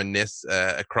his Averinness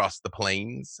across the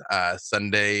plains.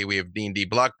 Sunday we have D&D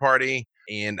Block Party,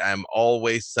 and I'm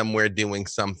always somewhere doing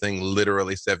something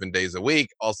literally 7 days a week.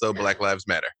 Also, Black Lives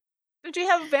Matter. Did you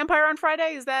have Vampire on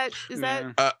Friday? Is that?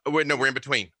 We're in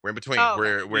between. We're in between. Oh,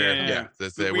 We're Yeah.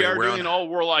 we're are doing on- an all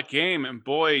warlock game, and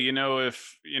boy,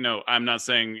 if I'm not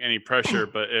saying any pressure,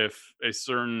 but if a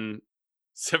certain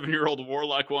 7-year-old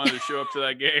warlock wanted to show up to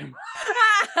that game,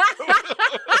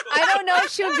 I don't know if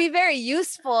she would be very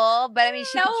useful, but I mean,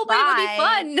 she No, could but it would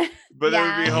try. be fun. but it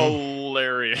would be Yeah.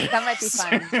 hilarious. That might be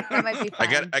fun. That might be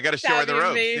fun. I got to show her That'd the be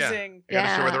ropes. amazing. Yeah, I got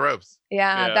to show her Yeah. the ropes.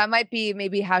 Yeah, Yeah. that might be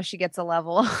maybe how she gets a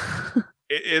level.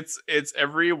 It's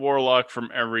every warlock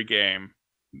from every game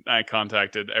I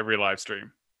contacted, every live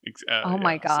stream. Oh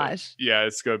my So, gosh. yeah,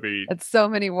 it's gonna be. It's so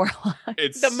many warlocks.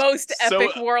 It's The most so-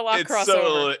 epic warlock It's crossover.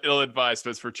 so ill-advised, but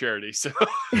it's for charity. So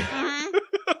Mhm.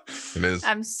 It is.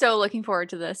 I'm so looking forward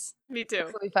to this. Me too.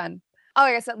 It'll be fun. Oh,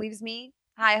 I guess that leaves me.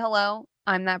 Hi, hello.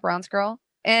 I'm that bronze girl.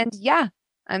 And yeah,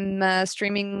 I'm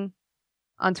streaming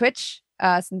on Twitch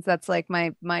since that's like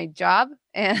my job.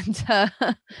 And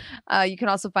you can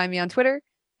also find me on Twitter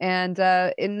and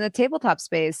in the tabletop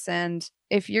space. And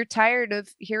if you're tired of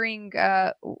hearing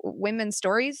women's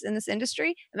stories in this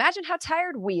industry, imagine how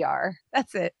tired we are.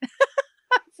 That's it.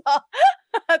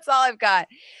 That's all I've got.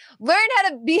 Learn how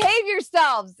to behave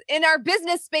yourselves in our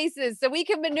business spaces so we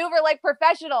can maneuver like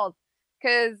professionals.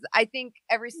 Because I think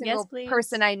every single please.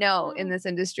 person I know in this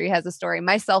industry has a story,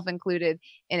 myself included,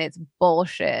 and it's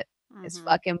bullshit. It's Mhm.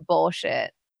 fucking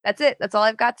bullshit. That's it. That's all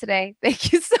I've got today.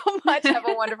 Thank you so much. Have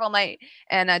a wonderful night.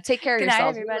 And take care of Good night,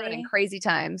 yourselves. We're living everybody. in crazy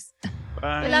times.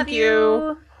 bye. We love you.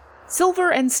 you.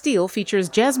 Silver and Steel features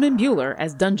Jasmine Bueller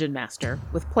as Dungeon Master,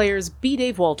 with players B.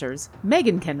 Dave Walters,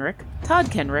 Megan Kenrick,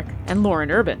 Todd Kenrick, and Lauren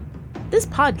Urban. This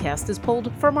podcast is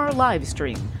pulled from our live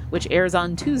stream, which airs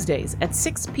on Tuesdays at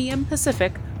 6 p.m.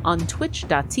 Pacific on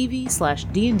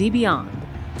twitch.tv/D&D Beyond.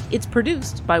 It's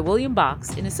produced by William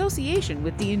Box in association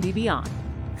with D&D Beyond.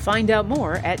 Find out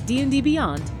more at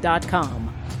dndbeyond.com.